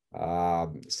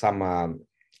 some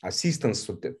assistance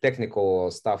to technical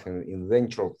stuff in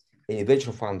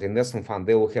venture fund, investment fund,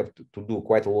 they will have to do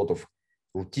quite a lot of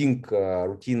routine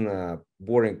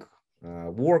boring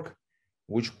work,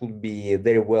 which could be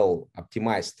very well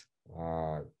optimized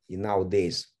in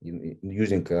nowadays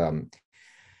using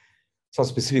some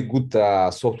specific good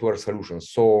software solutions.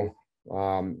 So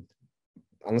on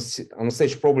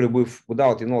stage, probably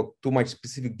without too much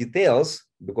specific details,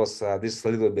 because this is a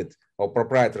little bit a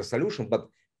proprietary solution, but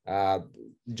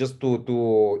just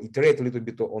to iterate a little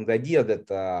bit on the idea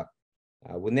that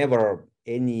whenever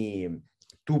any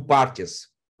 2 parties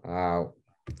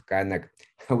kind of,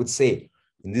 I would say,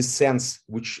 in this sense,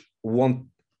 which want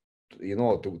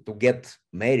to get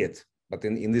married, but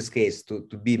in this case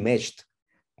to be matched,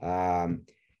 in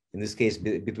this case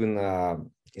between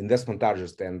investment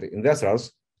targets and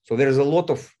investors. So there is a lot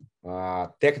of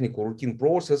technical routine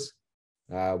process,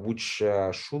 which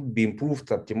should be improved,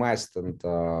 optimized,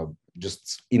 and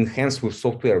just enhanced with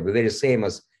software. The very same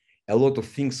as a lot of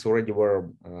things already were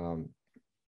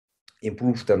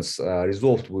improved and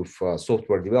resolved with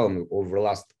software development over the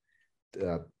last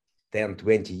 10,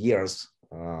 20 years,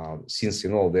 since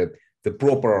that the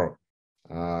proper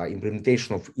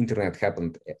implementation of internet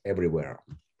happened everywhere.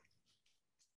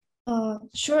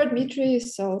 Sure, Dmitry.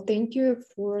 So thank you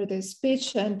for the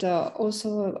speech. And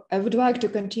also, I would like to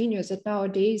continue that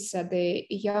nowadays the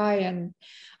AI and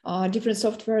different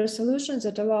software solutions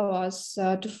that allow us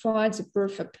to find the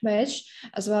perfect match,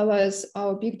 as well as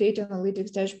our big data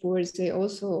analytics dashboards, they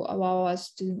also allow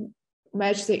us to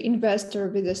match the investor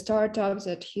with the startups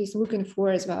that he's looking for,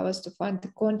 as well as to find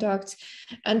the contacts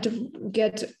and to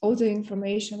get all the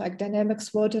information like dynamic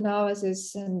SWOT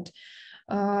analysis and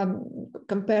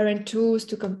comparing tools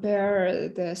to compare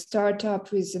the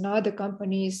startup with another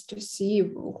companies to see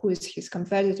who is his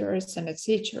competitors and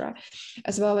etc.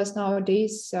 As well as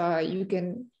nowadays, you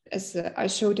can, as I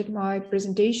showed in my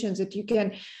presentations, that you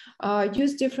can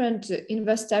use different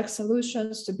InvestTech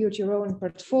solutions to build your own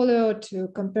portfolio, to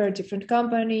compare different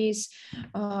companies,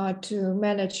 to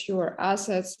manage your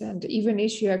assets, and even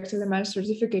issue actually my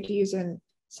certificate using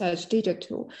such data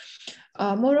tool.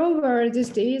 Moreover, these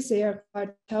days they are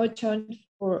quite challenging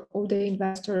for all the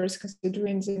investors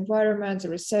considering the environment, the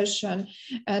recession,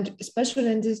 and especially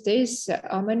in these days,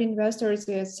 many investors,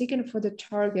 they are seeking for the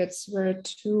targets where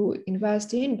to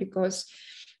invest in because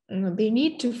they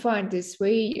need to find this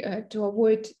way to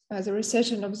avoid the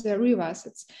recession of their real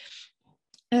assets.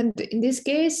 And in this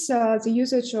case, the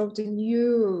usage of the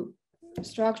new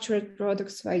structured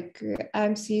products like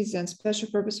AMCs and special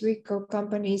purpose vehicle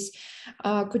companies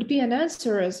could be an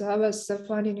answer, as well as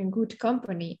finding a good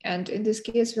company. And in this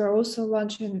case, we are also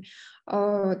launching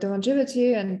the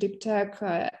Longevity and DeepTech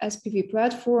SPV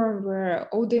platform, where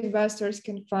all the investors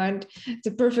can find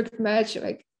the perfect match,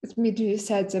 like Dmitry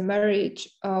said, the marriage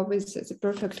with the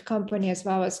perfect company, as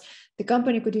well as the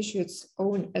company could issue its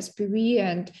own SPV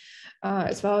and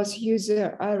as well as use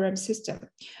the IRM system.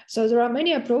 So there are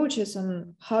many approaches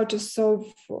on how to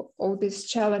solve all these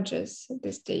challenges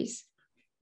these days.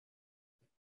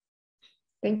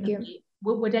 Thank you.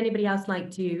 Would anybody else like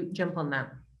to jump on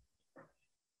that?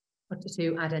 Or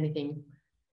to add anything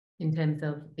in terms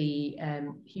of the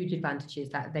huge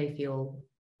advantages that they feel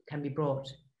can be brought?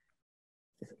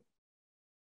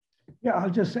 Yeah,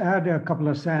 I'll just add a couple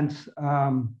of cents.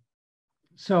 AI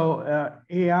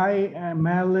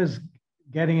ML is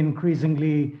getting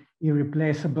increasingly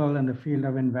irreplaceable in the field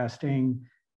of investing.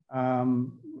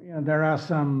 There are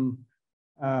some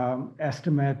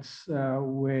estimates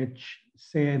which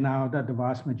say now that the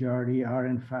vast majority are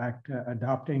in fact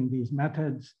adopting these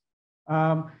methods.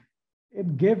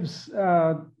 It gives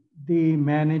the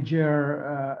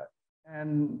manager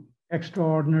an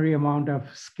extraordinary amount of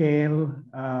scale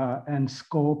and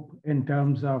scope in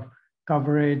terms of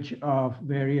coverage of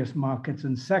various markets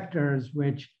and sectors,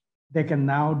 which they can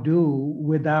now do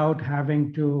without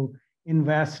having to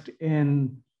invest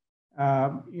in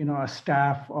a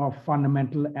staff of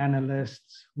fundamental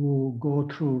analysts who go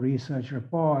through research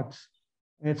reports.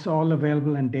 It's all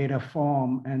available in data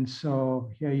form. And so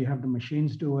here you have the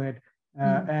machines do it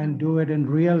and do it in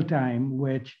real time,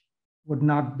 which would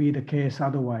not be the case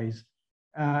otherwise.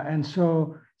 And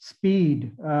so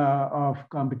speed of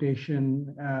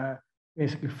computation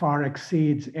basically far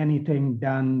exceeds anything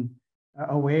done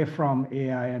away from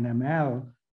AI and ML.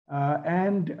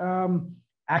 And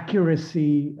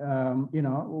accuracy,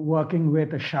 working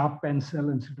with a sharp pencil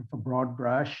instead of a broad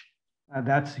brush,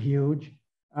 that's huge.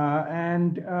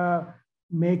 And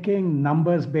making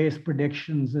numbers-based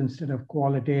predictions instead of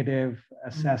qualitative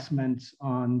assessments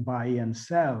on buy and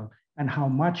sell and how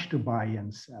much to buy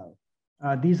and sell.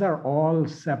 These are all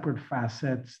separate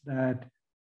facets that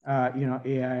AI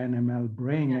and ML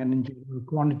bring, and in general,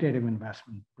 quantitative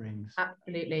investment brings.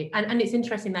 Absolutely. And it's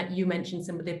interesting that you mentioned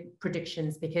some of the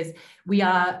predictions, because we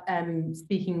are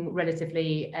speaking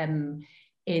relatively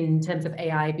in terms of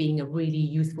AI being a really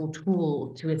useful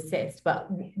tool to assist. But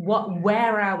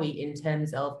where are we in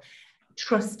terms of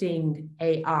trusting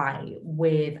AI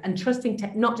with, and trusting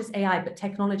not just AI, but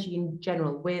technology in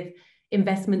general with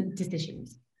investment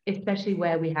decisions, especially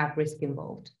where we have risk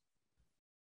involved?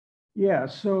 Yeah,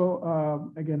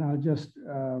 so again, I'll just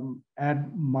add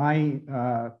my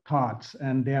thoughts,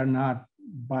 and they are not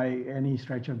by any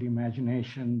stretch of the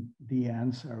imagination the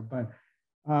answer, but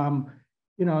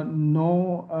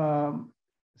no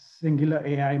singular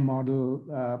AI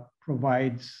model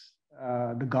provides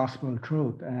the gospel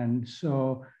truth. And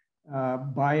so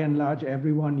by and large,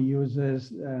 everyone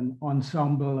uses an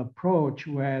ensemble approach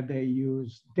where they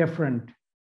use different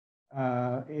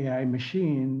AI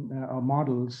machine or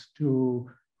models to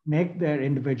make their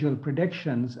individual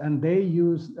predictions. And they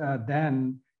use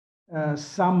then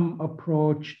some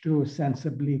approach to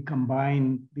sensibly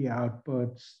combine the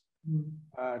outputs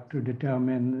to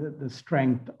determine the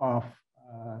strength of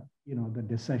the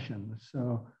decision.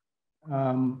 So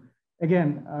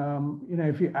again,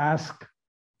 if you ask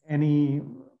any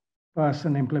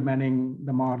person implementing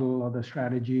the model or the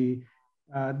strategy,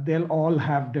 they'll all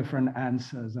have different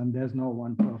answers, and there's no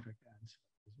one perfect answer,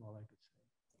 is all I could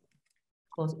say.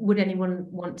 Of course. Would anyone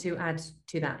want to add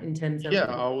to that in terms of? Yeah,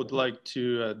 I would like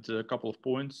to add a couple of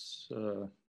points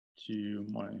to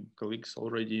my colleagues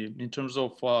already in terms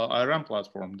of IRM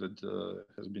platform that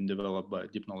has been developed by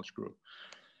Deep Knowledge Group.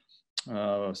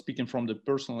 Speaking from the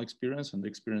personal experience and the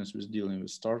experience with dealing with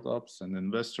startups and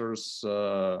investors,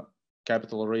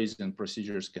 capital raising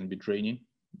procedures can be draining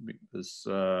because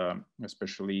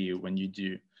especially when you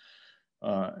do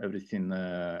everything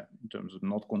in terms of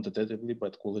not quantitatively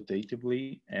but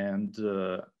qualitatively, and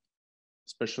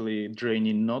especially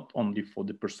draining not only for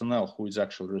the personnel who is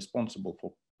actually responsible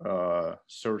for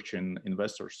searching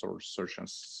investors or searching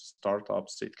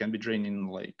startups. It can be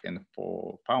draining and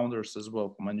for founders as well,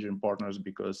 for managing partners,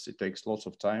 because it takes lots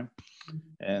of time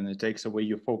and it takes away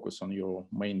your focus on your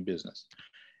main business.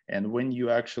 And when you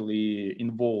actually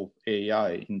involve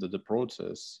AI into the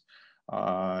process,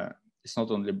 it's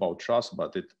not only about trust,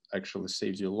 but it actually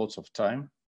saves you lots of time.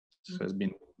 This has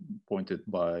been pointed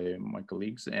by my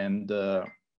colleagues, and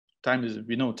time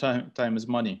is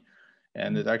money.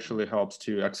 And it actually helps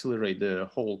to accelerate the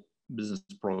whole business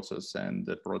process and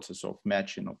the process of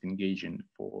matching, of engaging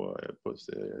for both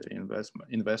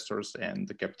investors and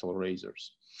the capital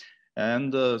raisers.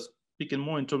 And speaking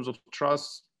more in terms of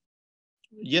trust,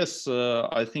 yes,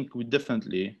 I think we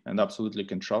definitely and absolutely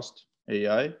can trust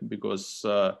AI, because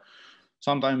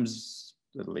sometimes,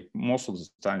 like most of the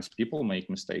times, people make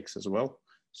mistakes as well.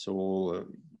 So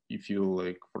if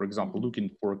you, for example, looking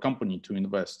for a company to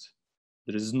invest,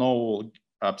 there is no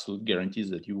absolute guarantees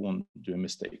that you won't do a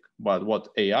mistake. But what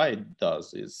AI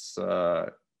does is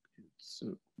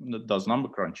does number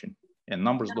crunching, and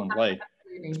numbers don't lie.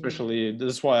 Especially,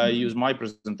 this is why I use my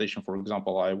presentation. For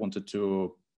example, I wanted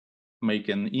to make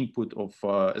an input of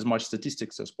as much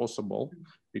statistics as possible,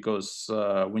 because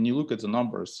when you look at the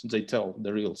numbers, they tell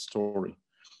the real story.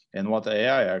 And what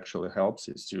AI actually helps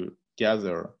is to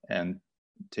gather and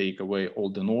take away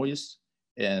all the noise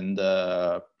and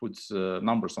puts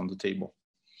numbers on the table.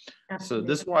 Absolutely. So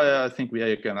that's why I think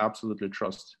we can absolutely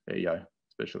trust AI,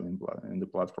 especially in the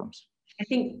platforms. I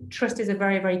think trust is a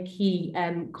very, very key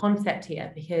concept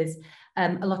here, because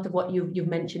a lot of what you've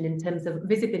mentioned in terms of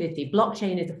visibility,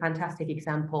 blockchain is a fantastic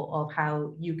example of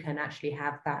how you can actually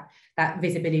have that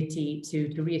visibility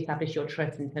to reestablish your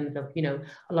trust in terms of,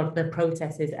 a lot of the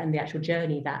processes and the actual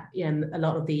journey that a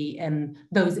lot of the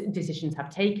those decisions have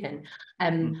taken.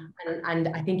 And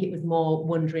I think it was more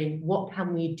wondering, what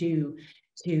can we do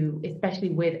to, especially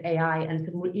with AI and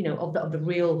of the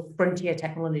real frontier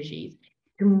technologies,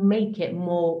 to make it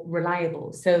more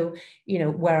reliable. So,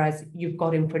 whereas you've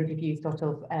got in front of you sort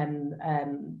of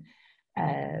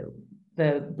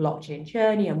the blockchain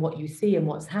journey and what you see and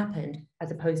what's happened, as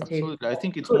opposed Absolutely. to... I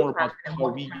think it's more about how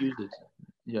we use it.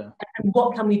 Yeah. And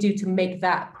what can we do to make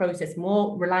that process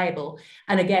more reliable?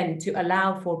 And again, to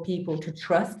allow for people to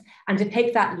trust and to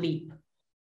take that leap,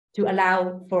 to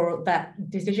allow for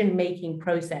that decision-making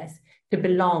process to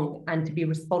belong and to be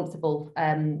responsible,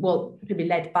 to be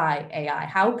led by AI.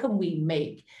 How can we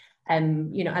make,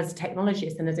 as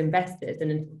technologists and as investors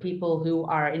and people who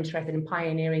are interested in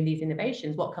pioneering these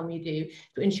innovations, what can we do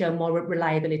to ensure more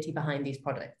reliability behind these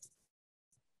products?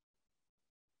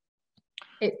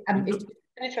 It's an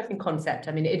interesting concept.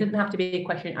 I mean, it doesn't have to be a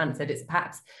question answered. It's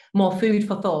perhaps more food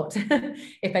for thought.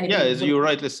 If anything. Yeah, as you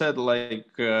rightly said,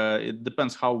 it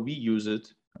depends how we use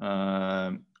it.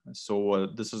 So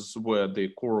this is where the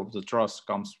core of the trust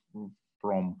comes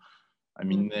from. I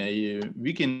mean,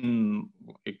 we can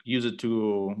use it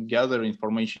to gather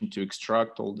information, to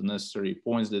extract all the necessary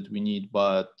points that we need,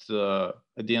 but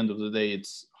at the end of the day,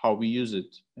 it's how we use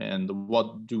it and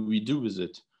what do we do with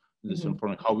it. This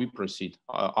information, how we proceed,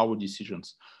 our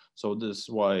decisions. So this is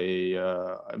why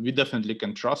we definitely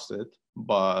can trust it,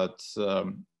 but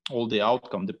all the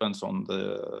outcome depends on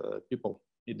the people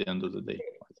at the end of the day.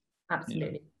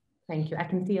 Absolutely. Yeah. Thank you. I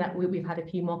can see that we've had a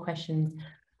few more questions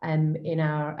in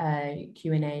our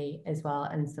Q&A as well,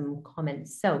 and some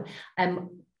comments. So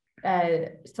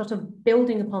sort of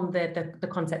building upon the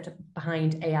concept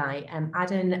behind AI,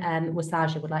 Adan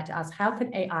Wasaja would like to ask, how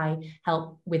can AI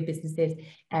help with businesses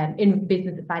in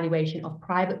business valuation of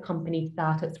private company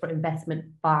startups for investment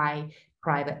by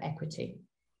private equity?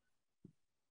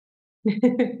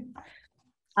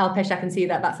 Alpesh, I can see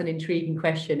that that's an intriguing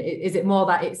question. Is it more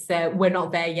that it's we're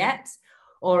not there yet,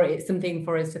 or it's something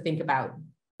for us to think about?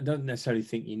 I don't necessarily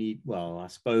think you need, well, I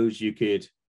suppose you could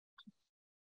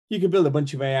build a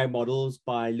bunch of AI models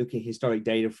by looking at historic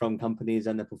data from companies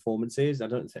and their performances. I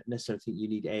don't necessarily think you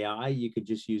need AI. You could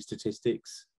just use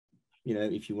statistics. You know,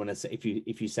 if you want to say,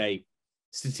 if you say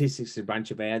statistics is a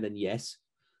branch of AI, then yes.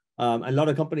 A lot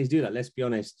of companies do that. Let's be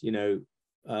honest. You know,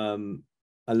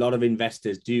 a lot of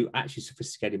investors do actually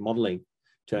sophisticated modeling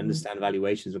to understand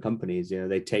valuations of companies. You know,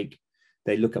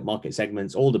 they look at market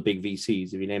segments. All the big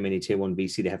VCs, if you name any tier one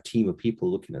VC, they have a team of people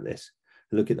looking at this,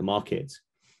 look at the markets.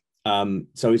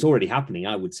 So it's already happening,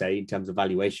 I would say, in terms of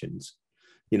valuations.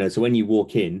 You know, so when you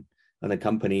walk in on a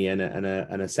company and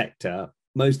a sector,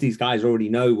 most of these guys already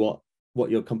know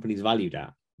what your company's valued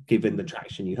at, given the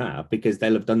traction you have, because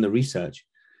they'll have done the research.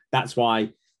 That's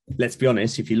why, let's be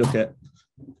honest, if you look at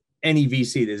any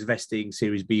VC that's investing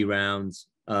Series B rounds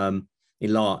in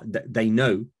large, they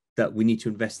know that we need to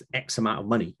invest X amount of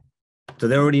money. So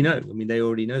they already know. I mean, they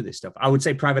already know this stuff. I would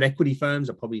say private equity firms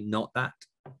are probably not that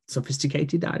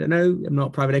sophisticated. I don't know. I'm not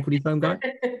a private equity firm guy,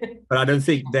 but I don't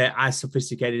think they're as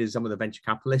sophisticated as some of the venture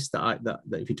capitalists that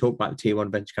if you talk about the tier one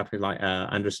venture capitalists like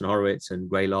Andreessen Horowitz and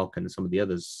Greylock and some of the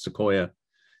others, Sequoia,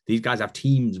 these guys have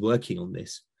teams working on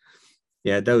this.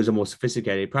 Yeah, those are more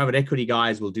sophisticated. Private equity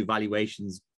guys will do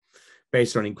valuations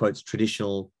based on, in quotes,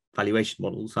 traditional valuation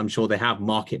models. I'm sure they have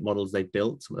market models they've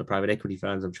built. Some of the private equity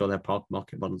firms, I'm sure they have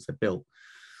market models they've built.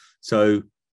 So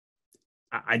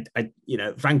I you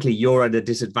know, frankly, you're at a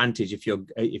disadvantage if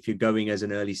you're going as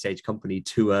an early stage company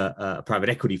to a private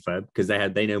equity firm, because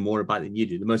they know more about it than you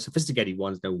do. The most sophisticated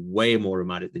ones know way more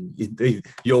about it than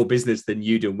your business than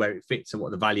you do, and where it fits and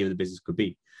what the value of the business could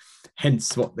be.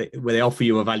 Hence, where they offer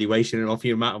you a valuation and offer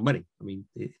you an amount of money. I mean,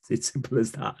 it's simple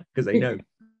as that, because they know.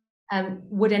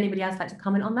 Would anybody else like to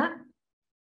comment on that?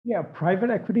 Yeah,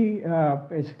 private equity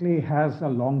basically has a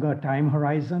longer time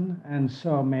horizon, and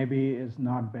so maybe is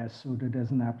not best suited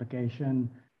as an application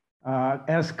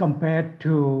as compared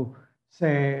to,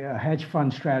 say, a hedge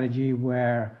fund strategy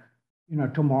where, you know,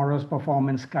 tomorrow's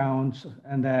performance counts,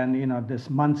 and then, you know, this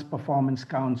month's performance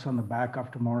counts on the back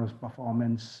of tomorrow's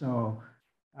performance. So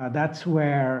that's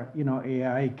where, you know,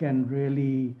 AI can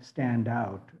really stand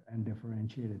out and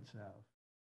differentiate itself.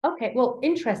 Okay, well,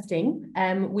 interesting.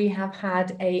 We have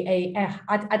had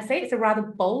I'd say it's a rather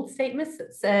bold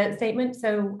statement.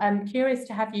 So I'm curious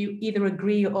to have you either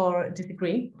agree or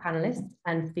disagree, panelists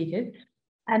and speakers.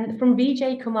 And from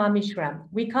Vijay Kumar Mishra,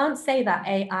 we can't say that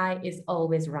AI is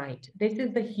always right. This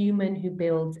is the human who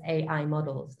builds AI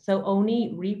models. So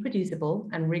only reproducible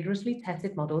and rigorously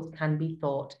tested models can be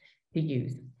thought to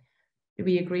use. Do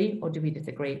we agree or do we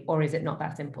disagree? Or is it not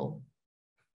that simple?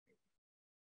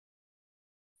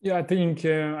 Yeah, I think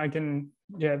I can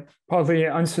partly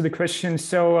answer the question.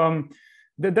 So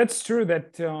that's true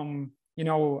that you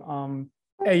know,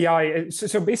 AI.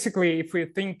 So basically, if we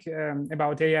think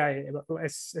about AI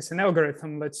as an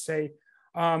algorithm, let's say,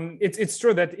 it's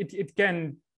true that it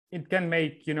can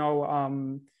make, you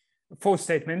know, false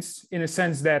statements, in a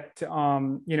sense that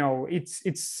you know,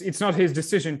 it's not his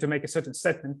decision to make a certain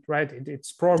statement, right?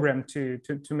 It's programmed to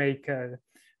make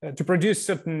to produce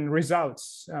certain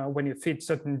results when you feed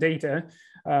certain data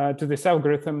to this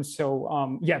algorithm.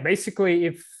 So yeah, basically,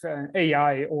 if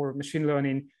AI or machine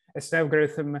learning as an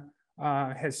algorithm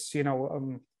has, you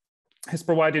know, has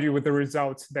provided you with the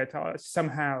results that are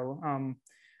somehow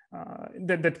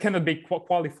that cannot be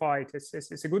qualified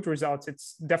as a good result,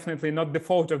 it's definitely not the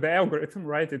fault of the algorithm,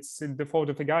 right? It's the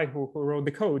fault of the guy who wrote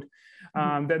the code.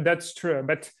 That's true,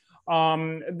 but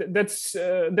that's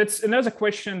another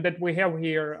question that we have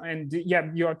here. And yeah,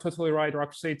 you are totally right,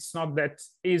 Roxy. It's not that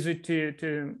easy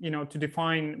to you know, to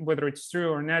define whether it's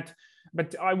true or not.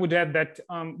 But I would add that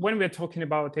when we're talking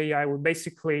about AI, we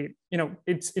basically, you know,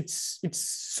 it's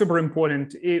super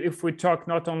important if we talk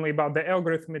not only about the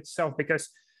algorithm itself, because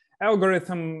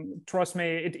algorithm, trust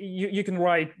me, you can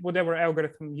write whatever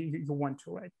algorithm you want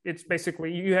to write. It's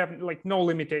basically, you have like no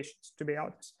limitations, to be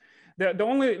honest. The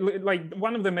only, like,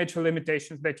 one of the major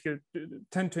limitations that you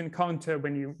tend to encounter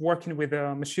when you're working with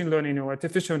machine learning or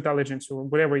artificial intelligence or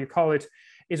whatever you call it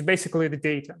is basically the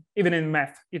data. Even in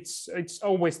math, it's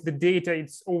always the data.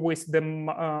 It's always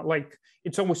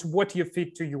it's always what you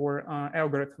feed to your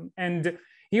algorithm. And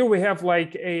here we have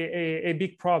like a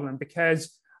big problem,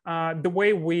 because the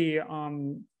way we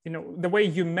the way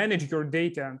you manage your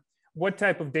data, what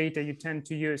type of data you tend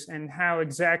to use, and how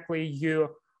exactly you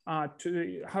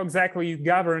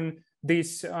govern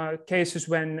these cases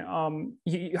when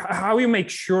how you make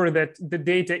sure that the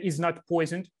data is not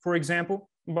poisoned, for example,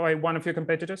 by one of your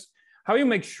competitors. How you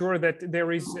make sure that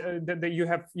there is that you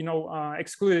have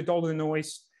excluded all the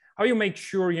noise. How you make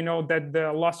sure that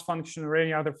the loss function or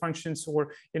any other functions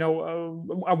or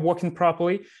are working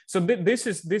properly. So this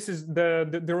is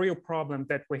the real problem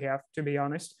that we have, to be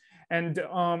honest. And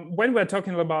when we're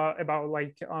talking about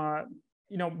like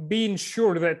being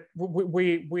sure that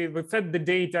we fed the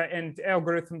data and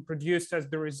algorithm produced as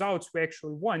the results we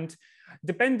actually want,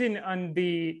 depending on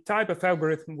the type of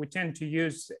algorithm we tend to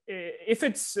use. If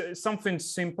it's something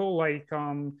simple like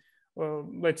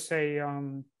let's say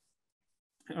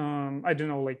I don't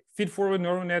know, like feed-forward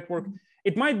neural network,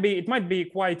 it might be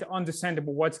quite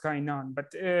understandable what's going on.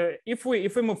 But if we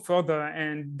move further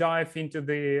and dive into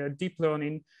the deep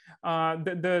learning,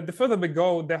 the further we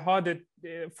go, the harder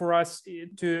for us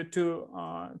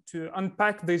to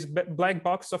unpack this black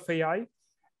box of AI.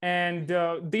 And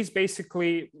this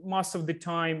basically most of the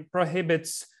time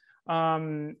prohibits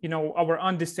our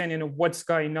understanding of what's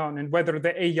going on and whether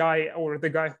the AI or the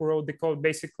guy who wrote the code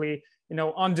basically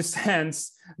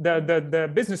understands the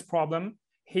business problem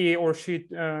he or she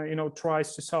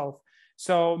tries to solve.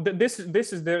 So this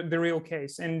is the real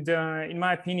case. And in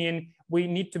my opinion, we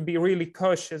need to be really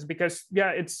cautious because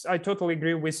I totally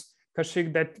agree with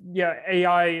Kaushik that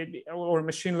AI or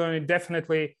machine learning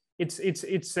definitely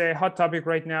it's a hot topic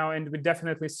right now, and we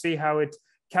definitely see how it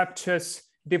captures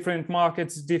different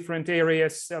markets, different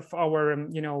areas of our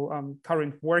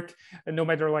current work, no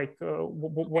matter like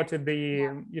what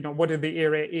the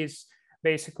area is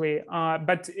basically.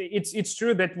 But it's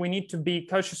true that we need to be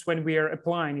cautious when we are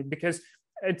applying it, because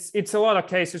it's a lot of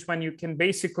cases when you can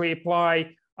basically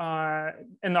apply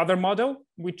another model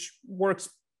which works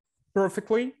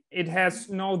perfectly. It has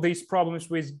no these problems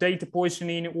with data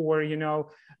poisoning or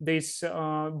these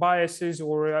biases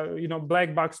or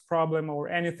black box problem or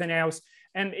anything else,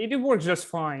 and it works just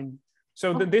fine.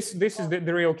 So this is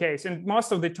the real case, and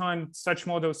most of the time such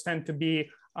models tend to be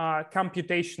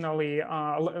computationally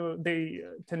they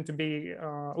tend to be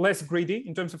less greedy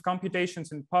in terms of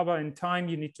computations and power and time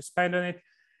you need to spend on it.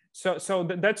 So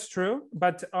that's true,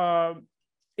 but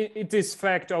it is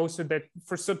fact also that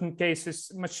for certain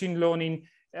cases machine learning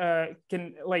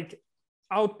can like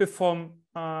outperform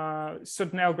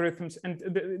certain algorithms. And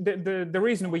the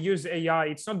reason we use AI,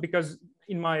 it's not because,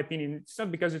 in my opinion, it's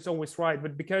not because it's always right,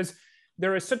 but because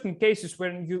there are certain cases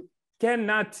when you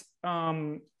cannot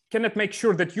make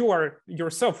sure that you are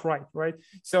yourself right?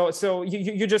 So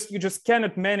you just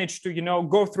cannot manage to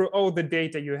go through all the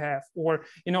data you have or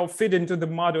fit into the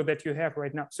model that you have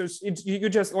right now. So you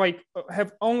just like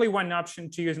have only one option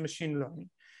to use machine learning.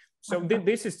 So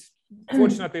this is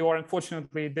fortunately or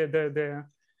unfortunately the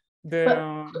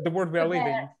world we are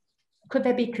living. Could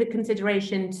there be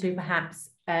consideration to perhaps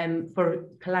for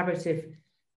collaborative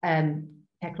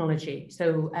technology?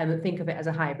 So think of it as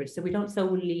a hybrid. So we don't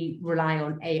solely rely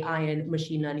on AI and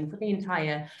machine learning for the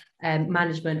entire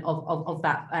management of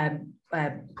that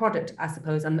product, I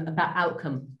suppose, and that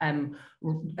outcome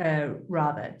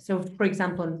rather. So for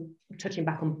example, touching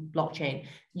back on blockchain,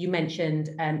 you mentioned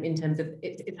in terms of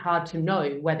it's hard to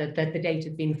know whether the data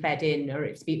has been fed in or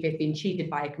it's been cheated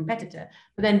by a competitor.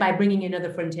 But then by bringing in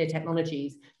other frontier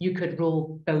technologies, you could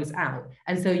rule those out.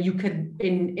 And so you could,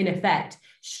 in effect,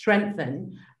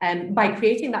 strengthen, by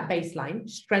creating that baseline,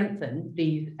 strengthen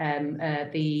the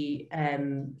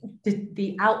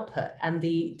output and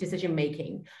the decision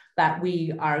making that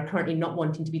we are currently not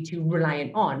wanting to be too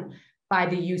reliant on, by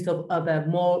the use of other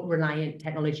more reliant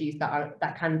technologies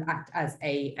that can act as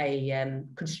a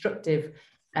constructive,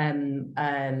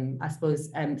 I suppose,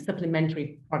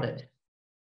 supplementary product.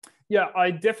 Yeah,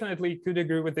 I definitely could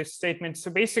agree with this statement.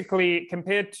 So basically,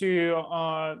 compared to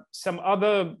some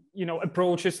other,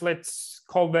 approaches, let's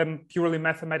call them purely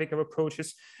mathematical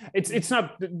approaches, it's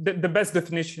not the best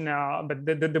definition now, but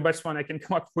the best one I can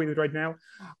come up with right now.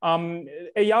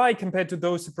 AI compared to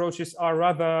those approaches are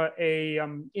rather a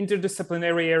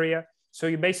interdisciplinary area. So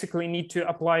you basically need to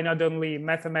apply not only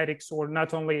mathematics or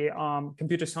not only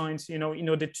computer science, in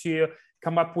order to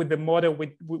come up with the model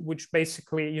which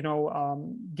basically,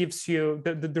 gives you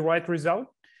the right result.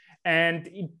 And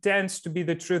it tends to be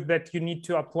the truth that you need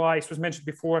to apply, as was mentioned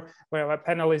before, well, a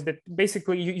panel is that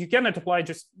basically you cannot apply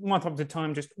just one of the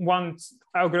time, just one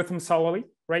algorithm solely,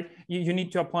 right? You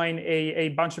need to apply a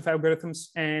bunch of algorithms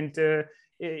and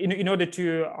in order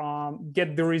to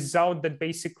get the result that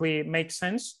basically makes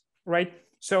sense, right?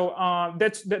 So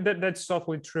that's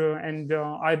totally true. And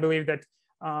I believe that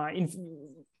in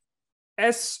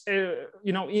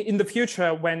the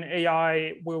future, when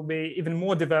AI will be even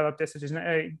more developed as it is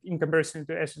now, in comparison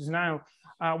to as it is now,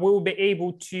 we will be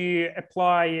able to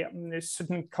apply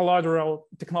certain collateral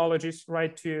technologies,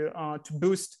 right, to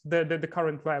boost the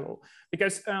current level.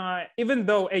 Because even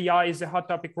though AI is a hot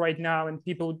topic right now and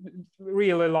people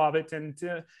really love it, and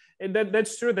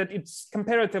that's true that it's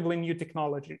comparatively new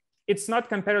technology. It's not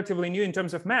comparatively new in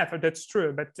terms of math, that's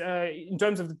true, but in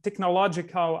terms of the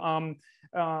technological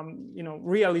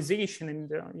realization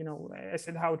and I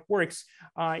said how it works,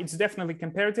 it's definitely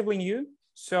comparatively new.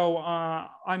 So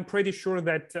I'm pretty sure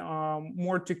that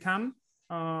more to come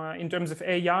in terms of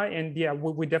AI, and yeah,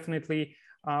 we definitely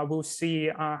will see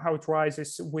how it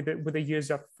rises with the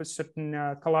use of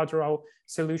certain collateral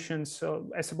solutions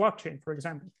as a blockchain, for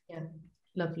example. Yeah,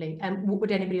 lovely.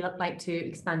 Would anybody like to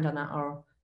expand on that or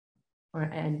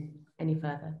any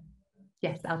further?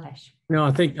 Yes, Alpesh. No,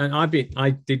 I think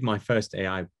I did my first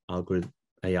AI algorithm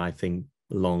thing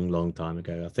long time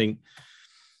ago. I think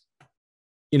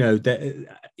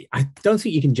I don't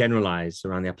think you can generalize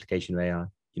around the application of AI.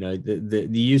 The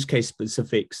use case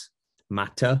specifics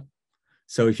matter.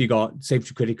 So if you got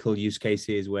safety critical use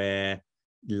cases where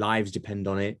lives depend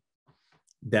on it,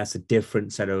 that's a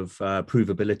different set of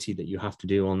provability that you have to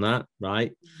do on that,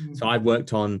 right? Mm-hmm. So I've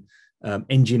worked on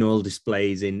engine oil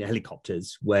displays in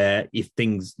helicopters where if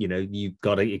things,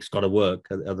 it's got to work,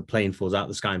 or the plane falls out of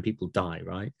the sky and people die,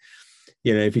 right?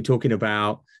 If you're talking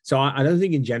about, so I don't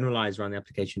think you can generalize around the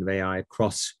application of AI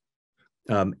across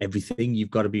everything.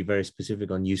 You've got to be very specific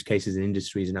on use cases and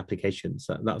industries and applications.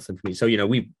 That's for me. So,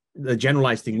 the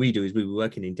generalized thing we do is we were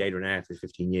working in data and AI for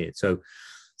 15 years.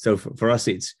 So for us,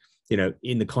 it's,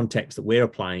 in the context that we're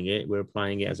applying it,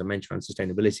 as I mentioned, on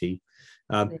sustainability.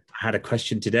 I had a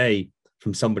question today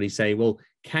from somebody saying, well,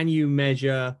 can you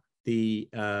measure the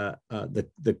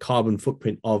carbon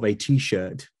footprint of a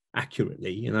t-shirt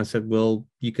accurately? And I said, well,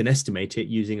 you can estimate it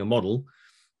using a model,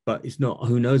 but it's not,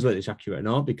 who knows whether it's accurate or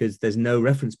not, because there's no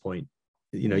reference point.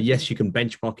 Yes, you can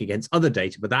benchmark against other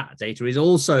data, but that data is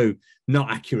also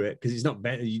not accurate because it's not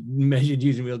measured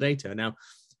using real data. Now,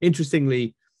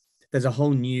 interestingly, there's a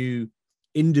whole new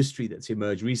industry that's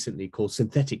emerged recently called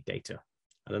synthetic data.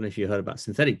 I don't know if you heard about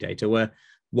synthetic data, where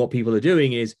what people are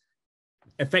doing is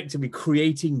effectively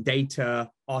creating data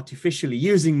artificially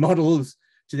using models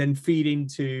to then feed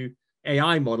into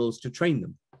AI models to train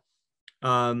them.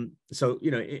 So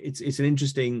it's an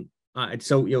interesting.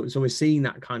 So we're seeing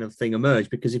that kind of thing emerge,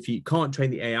 because if you can't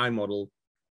train the AI model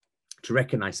to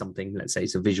recognize something, let's say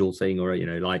it's a visual thing, or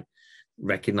like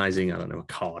recognizing, I don't know, a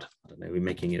card. I don't know, we're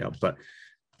making it up, but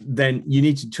then you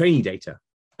need to training data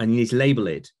and you need to label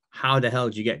it. How the hell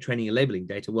do you get training and labeling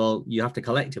data? Well, you have to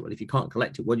collect it. Well, if you can't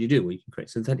collect it, what do you do? Well, you can create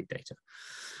synthetic data.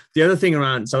 The other thing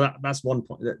around, so that's one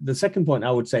point. The second point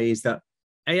I would say is that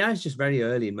AI is just very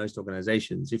early in most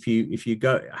organizations. If you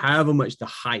go, however much the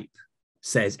hype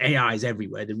says AI is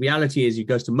everywhere, the reality is, it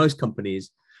goes to most companies,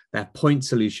 they have point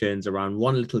solutions around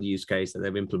one little use case that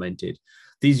they've implemented.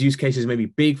 These use cases may be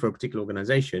big for a particular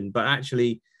organization, but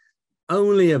actually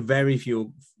only a very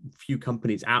few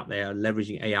companies out there are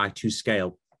leveraging AI to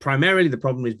scale. Primarily, the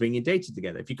problem is bringing data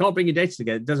together. If you can't bring your data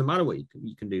together, it doesn't matter what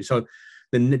you can do. So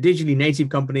the digitally native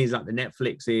companies like the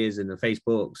Netflixes and the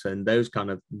Facebooks and those kind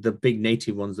of the big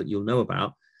native ones that you'll know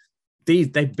about,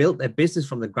 they've built their business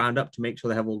from the ground up to make sure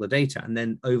they have all the data and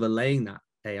then overlaying that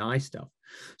AI stuff.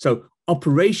 So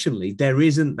operationally, there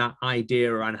isn't that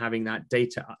idea around having that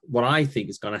data. What I think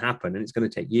is going to happen, and it's going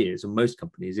to take years, and most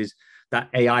companies, is that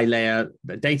AI layer,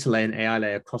 the data layer and AI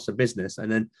layer across a business,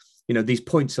 and then these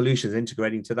point solutions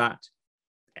integrating to that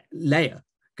layer.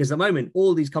 Because at the moment,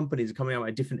 all these companies are coming out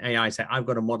with different AI. Say, I've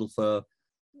got a model for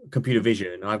computer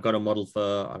vision, I've got a model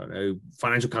for, I don't know,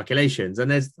 financial calculations, and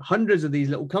there's hundreds of these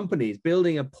little companies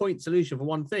building a point solution for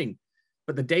one thing,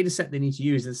 but the data set they need to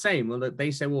use is the same. Well,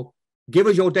 they say, well, give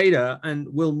us your data and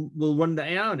we'll run the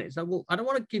AI on it. So, well, I don't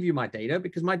want to give you my data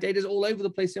because my data is all over the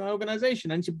place in my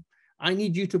organization, and I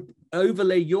need you to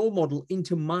overlay your model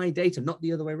into my data, not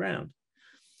the other way around.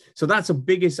 So that's the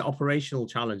biggest operational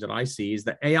challenge that I see, is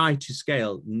that AI to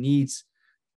scale needs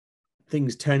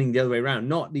things turning the other way around,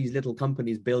 not these little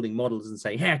companies building models and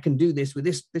saying, hey, I can do this with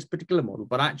this particular model,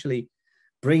 but actually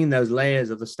bringing those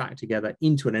layers of the stack together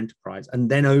into an enterprise and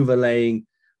then overlaying,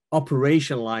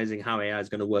 operationalizing how AI is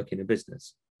going to work in a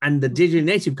business. And the digital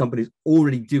native companies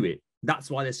already do it. That's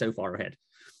why they're so far ahead.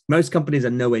 Most companies are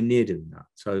nowhere near doing that.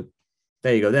 So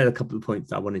there you go. There are a couple of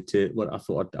points what I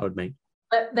thought I would make.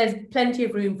 But there's plenty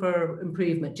of room for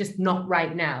improvement, just not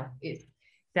right now. It's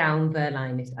down the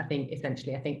line, I think,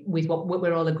 essentially. I think with what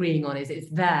we're all agreeing on is it's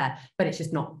there, but it's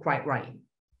just not quite right.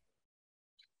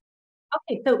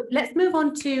 Okay, so let's move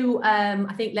on to,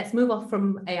 I think let's move off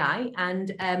from AI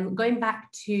and going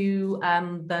back to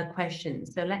the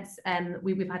questions. So let's,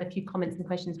 we've had a few comments and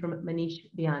questions from Manish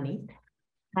Biani.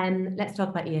 And let's talk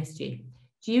about ESG.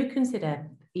 Do you consider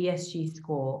ESG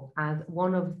score as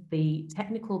one of the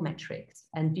technical metrics?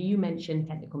 And do you mention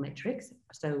technical metrics?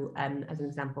 So as an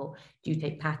example, do you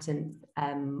take patent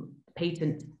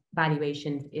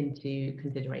valuations into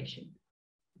consideration?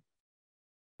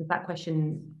 Does that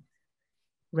question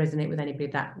resonate with anybody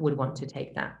that would want to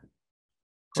take that?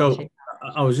 So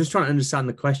I was just trying to understand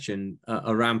the question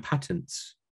around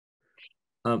patents.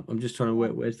 I'm just trying to,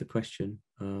 where's the question?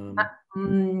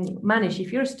 Manish,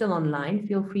 if you're still online,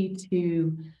 feel free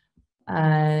to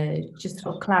just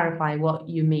sort of clarify what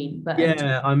you mean. But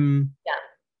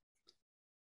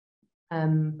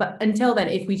but until then,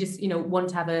 if we just want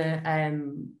to have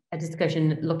a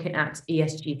discussion looking at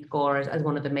ESG scores as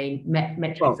one of the main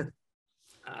metrics. Well,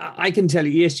 I can tell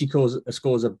you ESG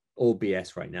scores are all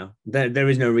BS right now. There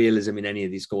is no realism in any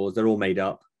of these scores. They're all made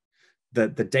up. The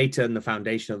data and the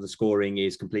foundation of the scoring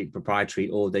is completely proprietary,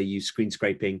 or they use screen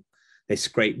scraping. They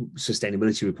scrape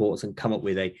sustainability reports and come up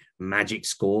with a magic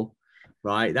score,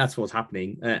 right? That's what's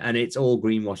happening. And it's all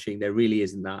greenwashing. There really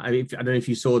isn't that. I mean, I don't know if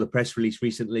you saw the press release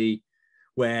recently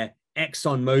where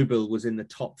ExxonMobil was in the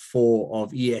top 4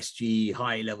 of ESG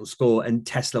high level score and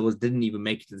Tesla didn't even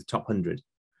make it to the top 100.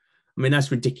 I mean,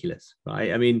 that's ridiculous,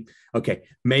 right? I mean, okay,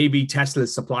 maybe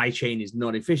Tesla's supply chain is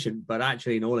not efficient, but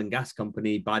actually an oil and gas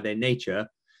company by their nature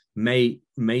may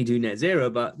do net zero,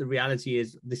 but the reality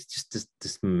is this just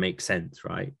doesn't make sense,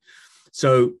 right?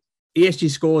 So ESG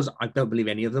scores, I don't believe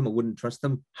any of them. I wouldn't trust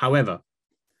them. However,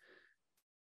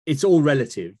 it's all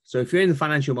relative. So if you're in the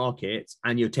financial markets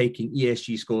and you're taking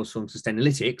ESG scores from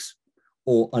Sustainalytics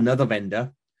or another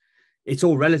vendor, it's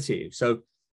all relative. So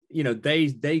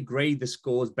they grade the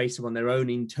scores based upon their own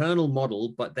internal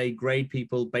model, but they grade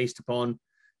people based upon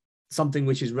something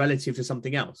which is relative to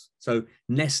something else. So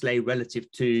Nestle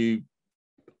relative to,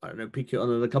 I don't know, pick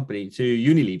another company, to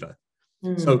Unilever.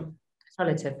 So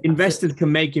relative. Investors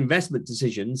can make investment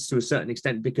decisions to a certain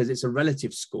extent because it's a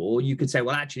relative score. You could say,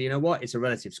 well, actually, you know what? It's a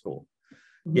relative score.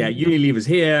 Yeah, Unilever's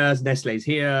here, Nestle's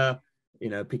here,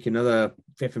 pick another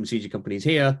FMCG companies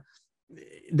here.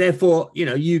 Therefore,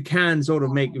 you can sort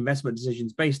of make investment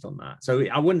decisions based on that. So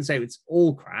I wouldn't say it's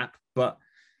all crap, but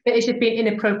it should be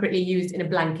inappropriately used in a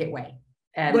blanket way.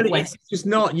 But it's just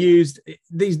not used.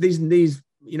 These,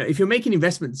 if you're making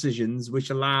investment decisions which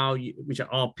allow you, which are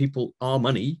our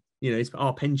money, it's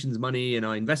our pensions money and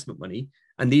our investment money,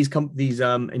 and these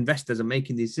investors are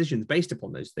making these decisions based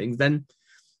upon those things, then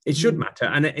it should matter,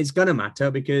 and it's going to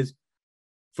matter because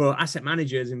for asset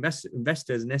managers,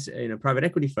 investors, and private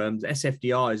equity firms,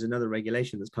 SFDR is another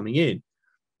regulation that's coming in.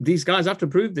 These guys have to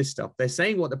prove this stuff. They're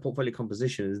saying what their portfolio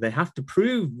composition is. They have to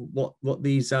prove what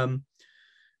these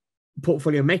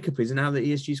portfolio makeup is and how the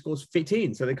ESG scores fit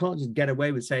in. So they can't just get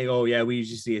away with saying, oh yeah, we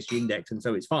use this ESG index and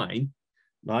so it's fine,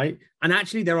 right? And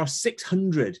actually there are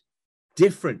 600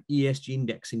 different ESG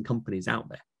indexing companies out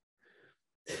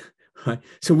there, right?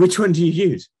 So which one do you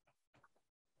use?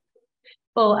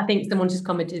 Well, I think someone just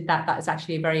commented that is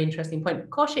actually a very interesting point.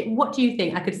 Kaushik, what do you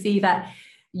think? I could see that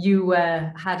you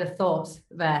had a thought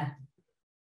there.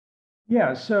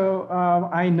 Yeah, so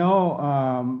I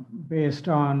know based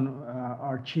on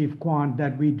our chief quant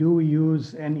that we do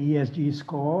use an ESG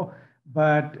score,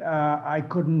 but I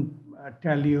couldn't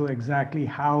tell you exactly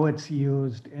how it's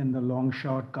used in the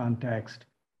long-short context.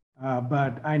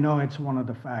 But I know it's one of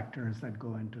the factors that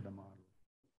go into the model.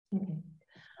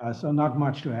 Okay. So not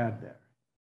much to add there.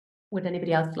 Would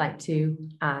anybody else like to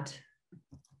add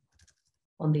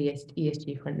on the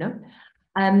ESG front? No?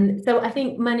 So I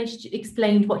think Manish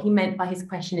explained what he meant by his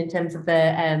question in terms of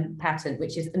the patent,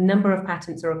 which is a number of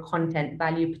patents or a content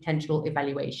value potential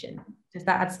evaluation. Does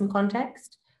that add some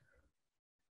context?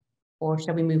 Or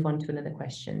shall we move on to another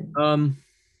question?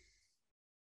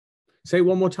 Say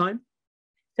one more time.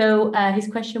 So his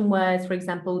question was, for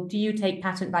example, do you take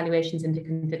patent valuations into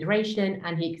consideration?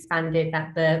 And he expanded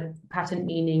that the patent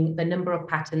meaning the number of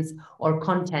patents or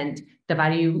content, the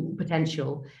value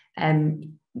potential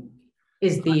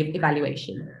is the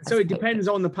evaluation. So it depends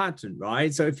on the patent,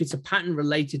 right? So if it's a patent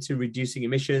related to reducing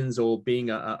emissions or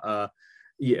being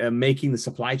making the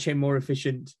supply chain more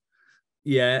efficient,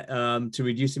 to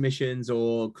reduce emissions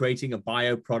or creating a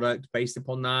bio product based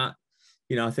upon that,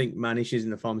 I think Manish is in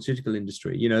the pharmaceutical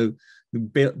industry,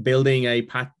 building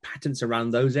patents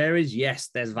around those areas. Yes,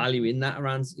 there's value in that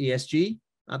around ESG.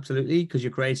 Absolutely. Because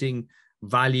you're creating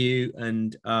value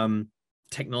and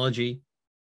technology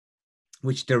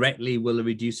which directly will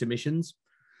reduce emissions.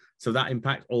 So that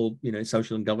impact all,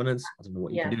 social and governance. I don't know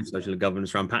what you can do in social and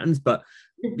governance around patents, but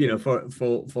for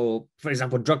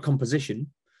example, drug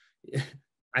composition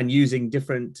and using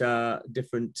different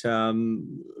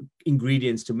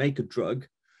ingredients to make a drug,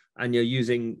 and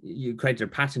you created a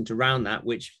patent around that,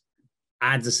 which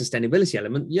adds a sustainability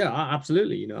element. Yeah,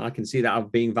 absolutely. I can see that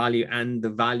of being value, and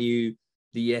the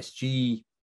ESG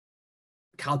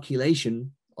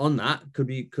calculation on that could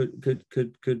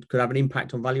have an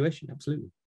impact on valuation.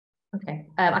 Absolutely. Okay,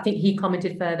 I think he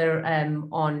commented further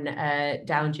on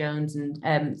Dow Jones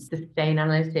and sustain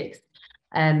analytics,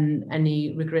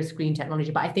 any rigorous green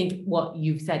technology. But I think what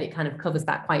you've said, it kind of covers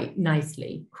that quite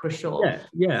nicely, for sure.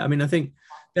 Yeah. I mean, I think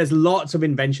there's lots of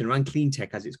invention around clean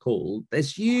tech, as it's called.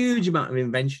 There's huge amount of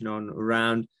invention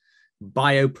around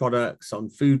bio products, on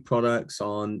food products,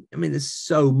 there's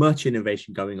so much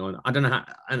innovation going on. I don't know how,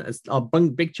 and a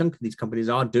big chunk of these companies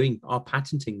are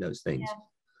patenting those things. Yeah.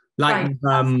 Like,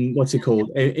 right. What's it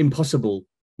called? Impossible.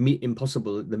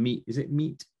 The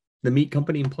meat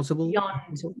company, Impossible?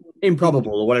 Beyond.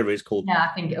 Improbable, or whatever it's called. Yeah,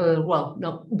 I think,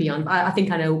 not Beyond. I think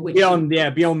I know which.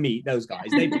 Beyond Meat, those guys.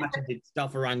 They patented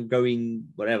stuff around going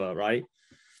whatever, right?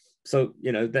 So,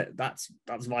 that's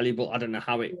valuable. I don't know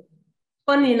how it...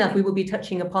 Funnily enough, we will be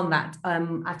touching upon that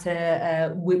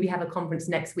we have a conference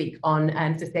next week on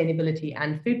sustainability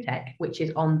and food tech, which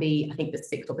is on I think the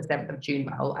 6th or the 7th of June,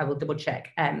 but I will double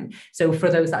check. So for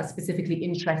those that are specifically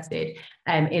interested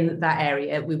in that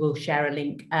area, we will share a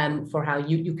link for how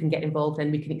you can get involved,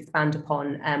 and we can expand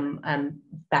upon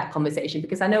that conversation,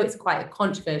 because I know it's quite a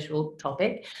controversial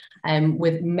topic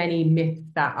with many myths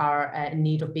that are in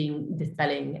need of being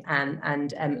dispelling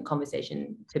and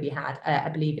conversation to be had. I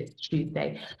believe it's Tuesday.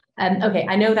 Okay,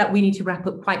 I know that we need to wrap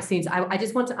up quite soon. So I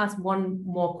just want to ask one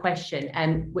more question,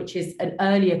 which is an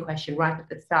earlier question right at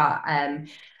the start,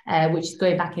 which is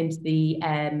going back into the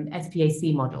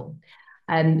SPAC model.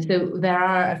 So there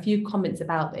are a few comments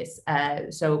about this.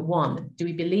 So one, do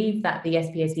we believe that the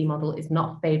SPAC model is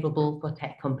not favorable for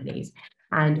tech companies?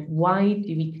 And why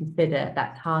do we consider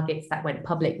that targets that went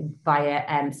public via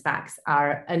SPACs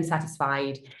are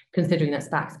unsatisfied, considering that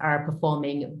SPACs are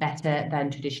performing better than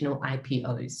traditional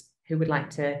IPOs? Who would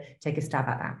like to take a stab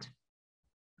at that?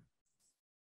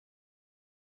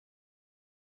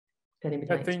 I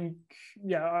think,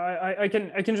 I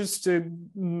can just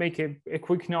make a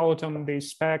quick note on the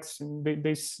SPACs and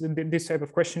this type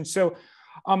of question. So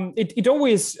it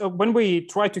always, when we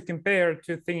try to compare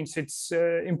two things, it's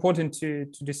important to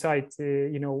decide,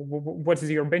 what is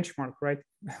your benchmark, right?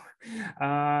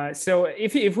 So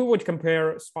if we would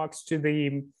compare SPACs to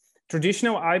the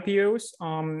traditional IPOs,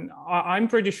 I'm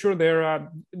pretty sure there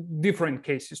are different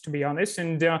cases, to be honest.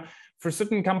 And for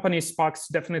certain companies, SPACs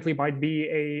definitely might be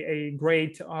a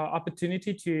great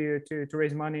opportunity to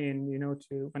raise money and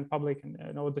to went public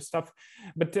and all this stuff.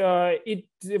 But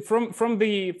from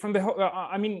the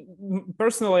I mean,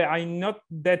 personally, I'm not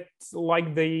that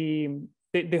like the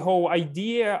whole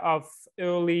idea of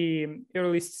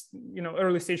early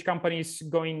stage companies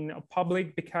going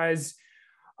public, because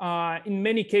in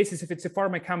many cases, if it's a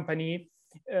pharma company,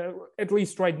 at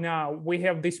least right now, we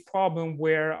have this problem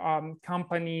where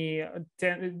company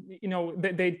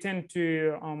they tend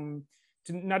to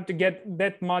not to get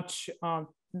that much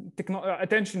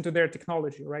attention to their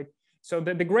technology, right? So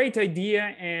the great idea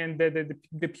and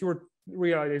the pure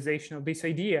realization of this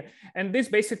idea, and this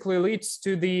basically leads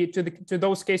to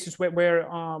those cases where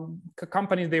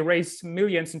companies, they raise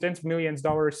millions and tens of millions of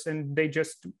dollars, and they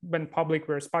just went public,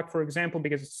 where SPAC, for example,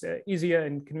 because it's easier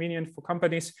and convenient for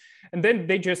companies, and then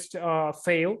they just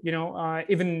fail.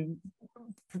 Even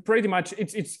pretty much,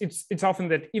 it's often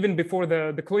that even before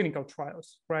the clinical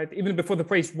trials, right? Even before the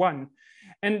phase 1,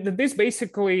 and this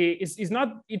basically is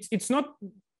not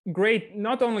great,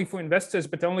 not only for investors,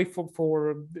 but only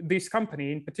for this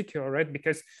company in particular, right?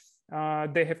 Because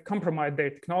they have compromised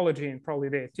their technology and probably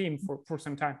their team for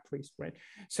some time, at least, right?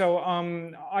 So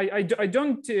I'm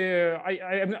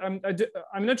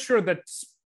not sure that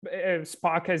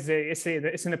SPAC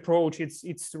as an approach,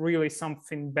 it's really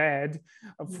something bad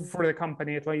for the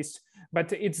company, at least,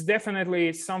 but it's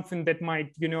definitely something that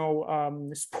might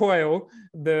spoil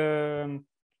the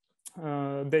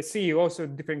CEOs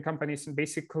of different companies and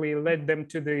basically led them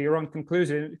to the wrong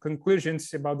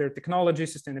conclusions about their technology,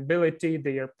 sustainability,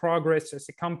 their progress as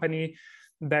a company,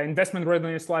 the investment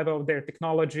readiness level of their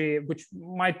technology, which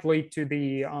might lead to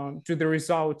the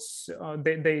results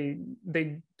they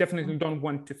definitely don't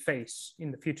want to face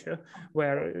in the future.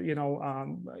 Where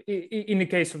in the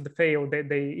case of the fail,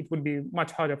 it would be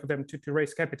much harder for them to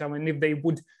raise capital, and if they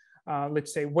would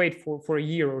let's say, wait for a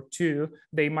year or two,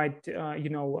 they might,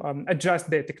 adjust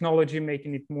their technology,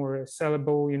 making it more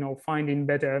sellable, finding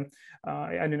better,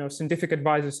 scientific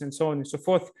advisors and so on and so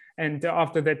forth. And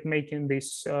after that, making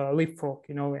this leapfrog,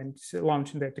 and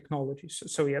launching their technology.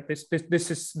 So yeah,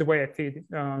 this is the way I feel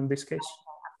in this case.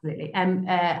 Absolutely.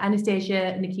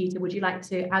 Anastasia, Nikita, would you like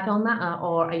to add on that,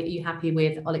 or are you happy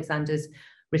with Alexander's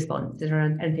response? Is there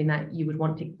anything that you would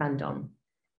want to expand on?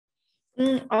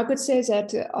 I could say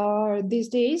that these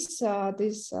days,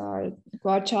 these are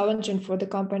quite challenging for the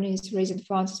companies raising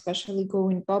funds, especially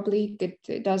going public.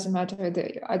 It doesn't matter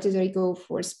either they go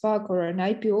for a SPAC or an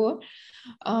IPO.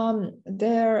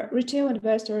 Their retail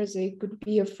investors, they could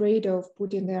be afraid of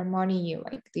putting their money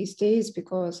like these days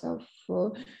because of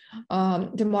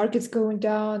the markets going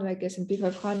down, like S&P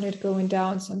 500 going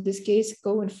down. So in this case,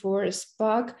 going for a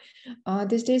SPAC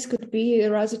these days could be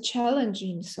rather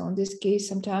challenging. So in this case,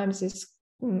 sometimes this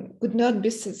could not be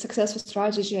a successful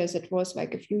strategy as it was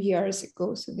like a few years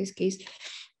ago. So in this case,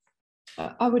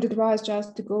 I would advise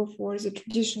just to go for the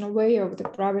traditional way of the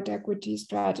private equity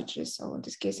strategy. So in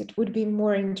this case, it would be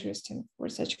more interesting for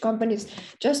such companies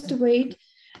just to wait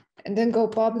and then go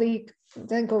public,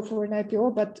 then go for an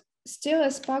IPO. But still, a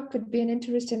SPAC could be an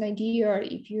interesting idea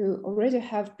if you already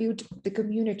have built the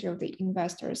community of the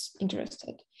investors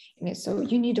interested in it. So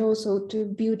you need also to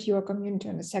build your community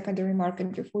on the secondary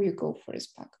market before you go for a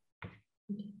SPAC.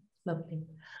 Lovely.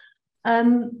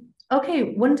 Okay,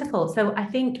 wonderful. So I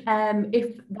think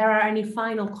if there are any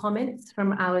final comments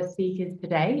from our speakers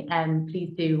today,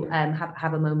 please do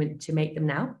have a moment to make them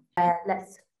now.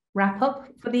 Let's wrap up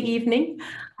for the evening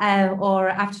or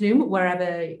afternoon,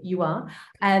 wherever you are.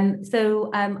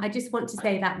 I just want to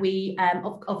say that we,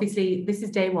 obviously, this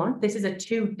is day one. This is a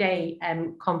 2-day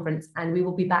conference, and we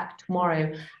will be back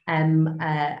tomorrow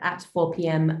at 4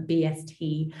 p.m.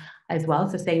 BST as well,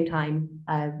 so same time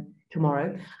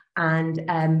tomorrow. And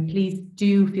please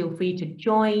do feel free to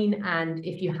join. And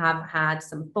if you have had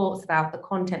some thoughts about the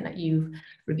content that you've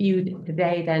reviewed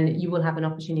today, then you will have an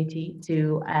opportunity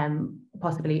to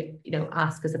possibly,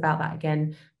 ask us about that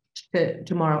again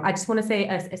tomorrow. I just want to say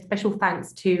a special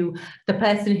thanks to the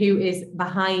person who is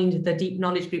behind the Deep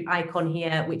Knowledge Group icon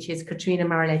here, which is Katrina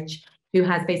Marilich, who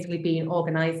has basically been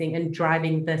organizing and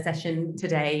driving the session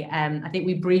today. I think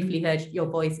we briefly heard your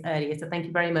voice earlier, so thank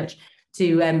you very much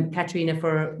to Katrina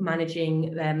for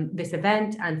managing this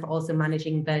event and for also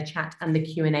managing the chat and the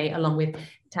Q&A, along with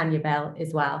Tanya Bell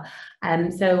as well.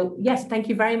 So yes, thank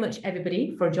you very much,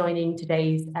 everybody, for joining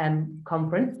today's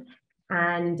conference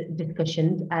and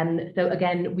discussions. So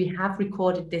again, we have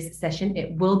recorded this session.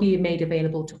 It will be made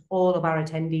available to all of our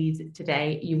attendees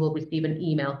today. You will receive an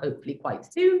email hopefully quite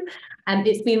soon. And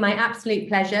it's been my absolute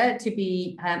pleasure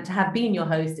to have been your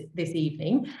host this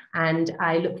evening. And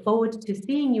I look forward to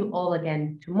seeing you all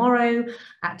again tomorrow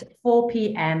at 4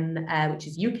 p.m, which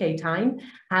is UK time.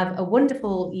 Have a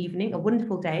wonderful evening, a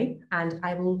wonderful day, and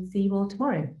I will see you all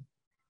tomorrow.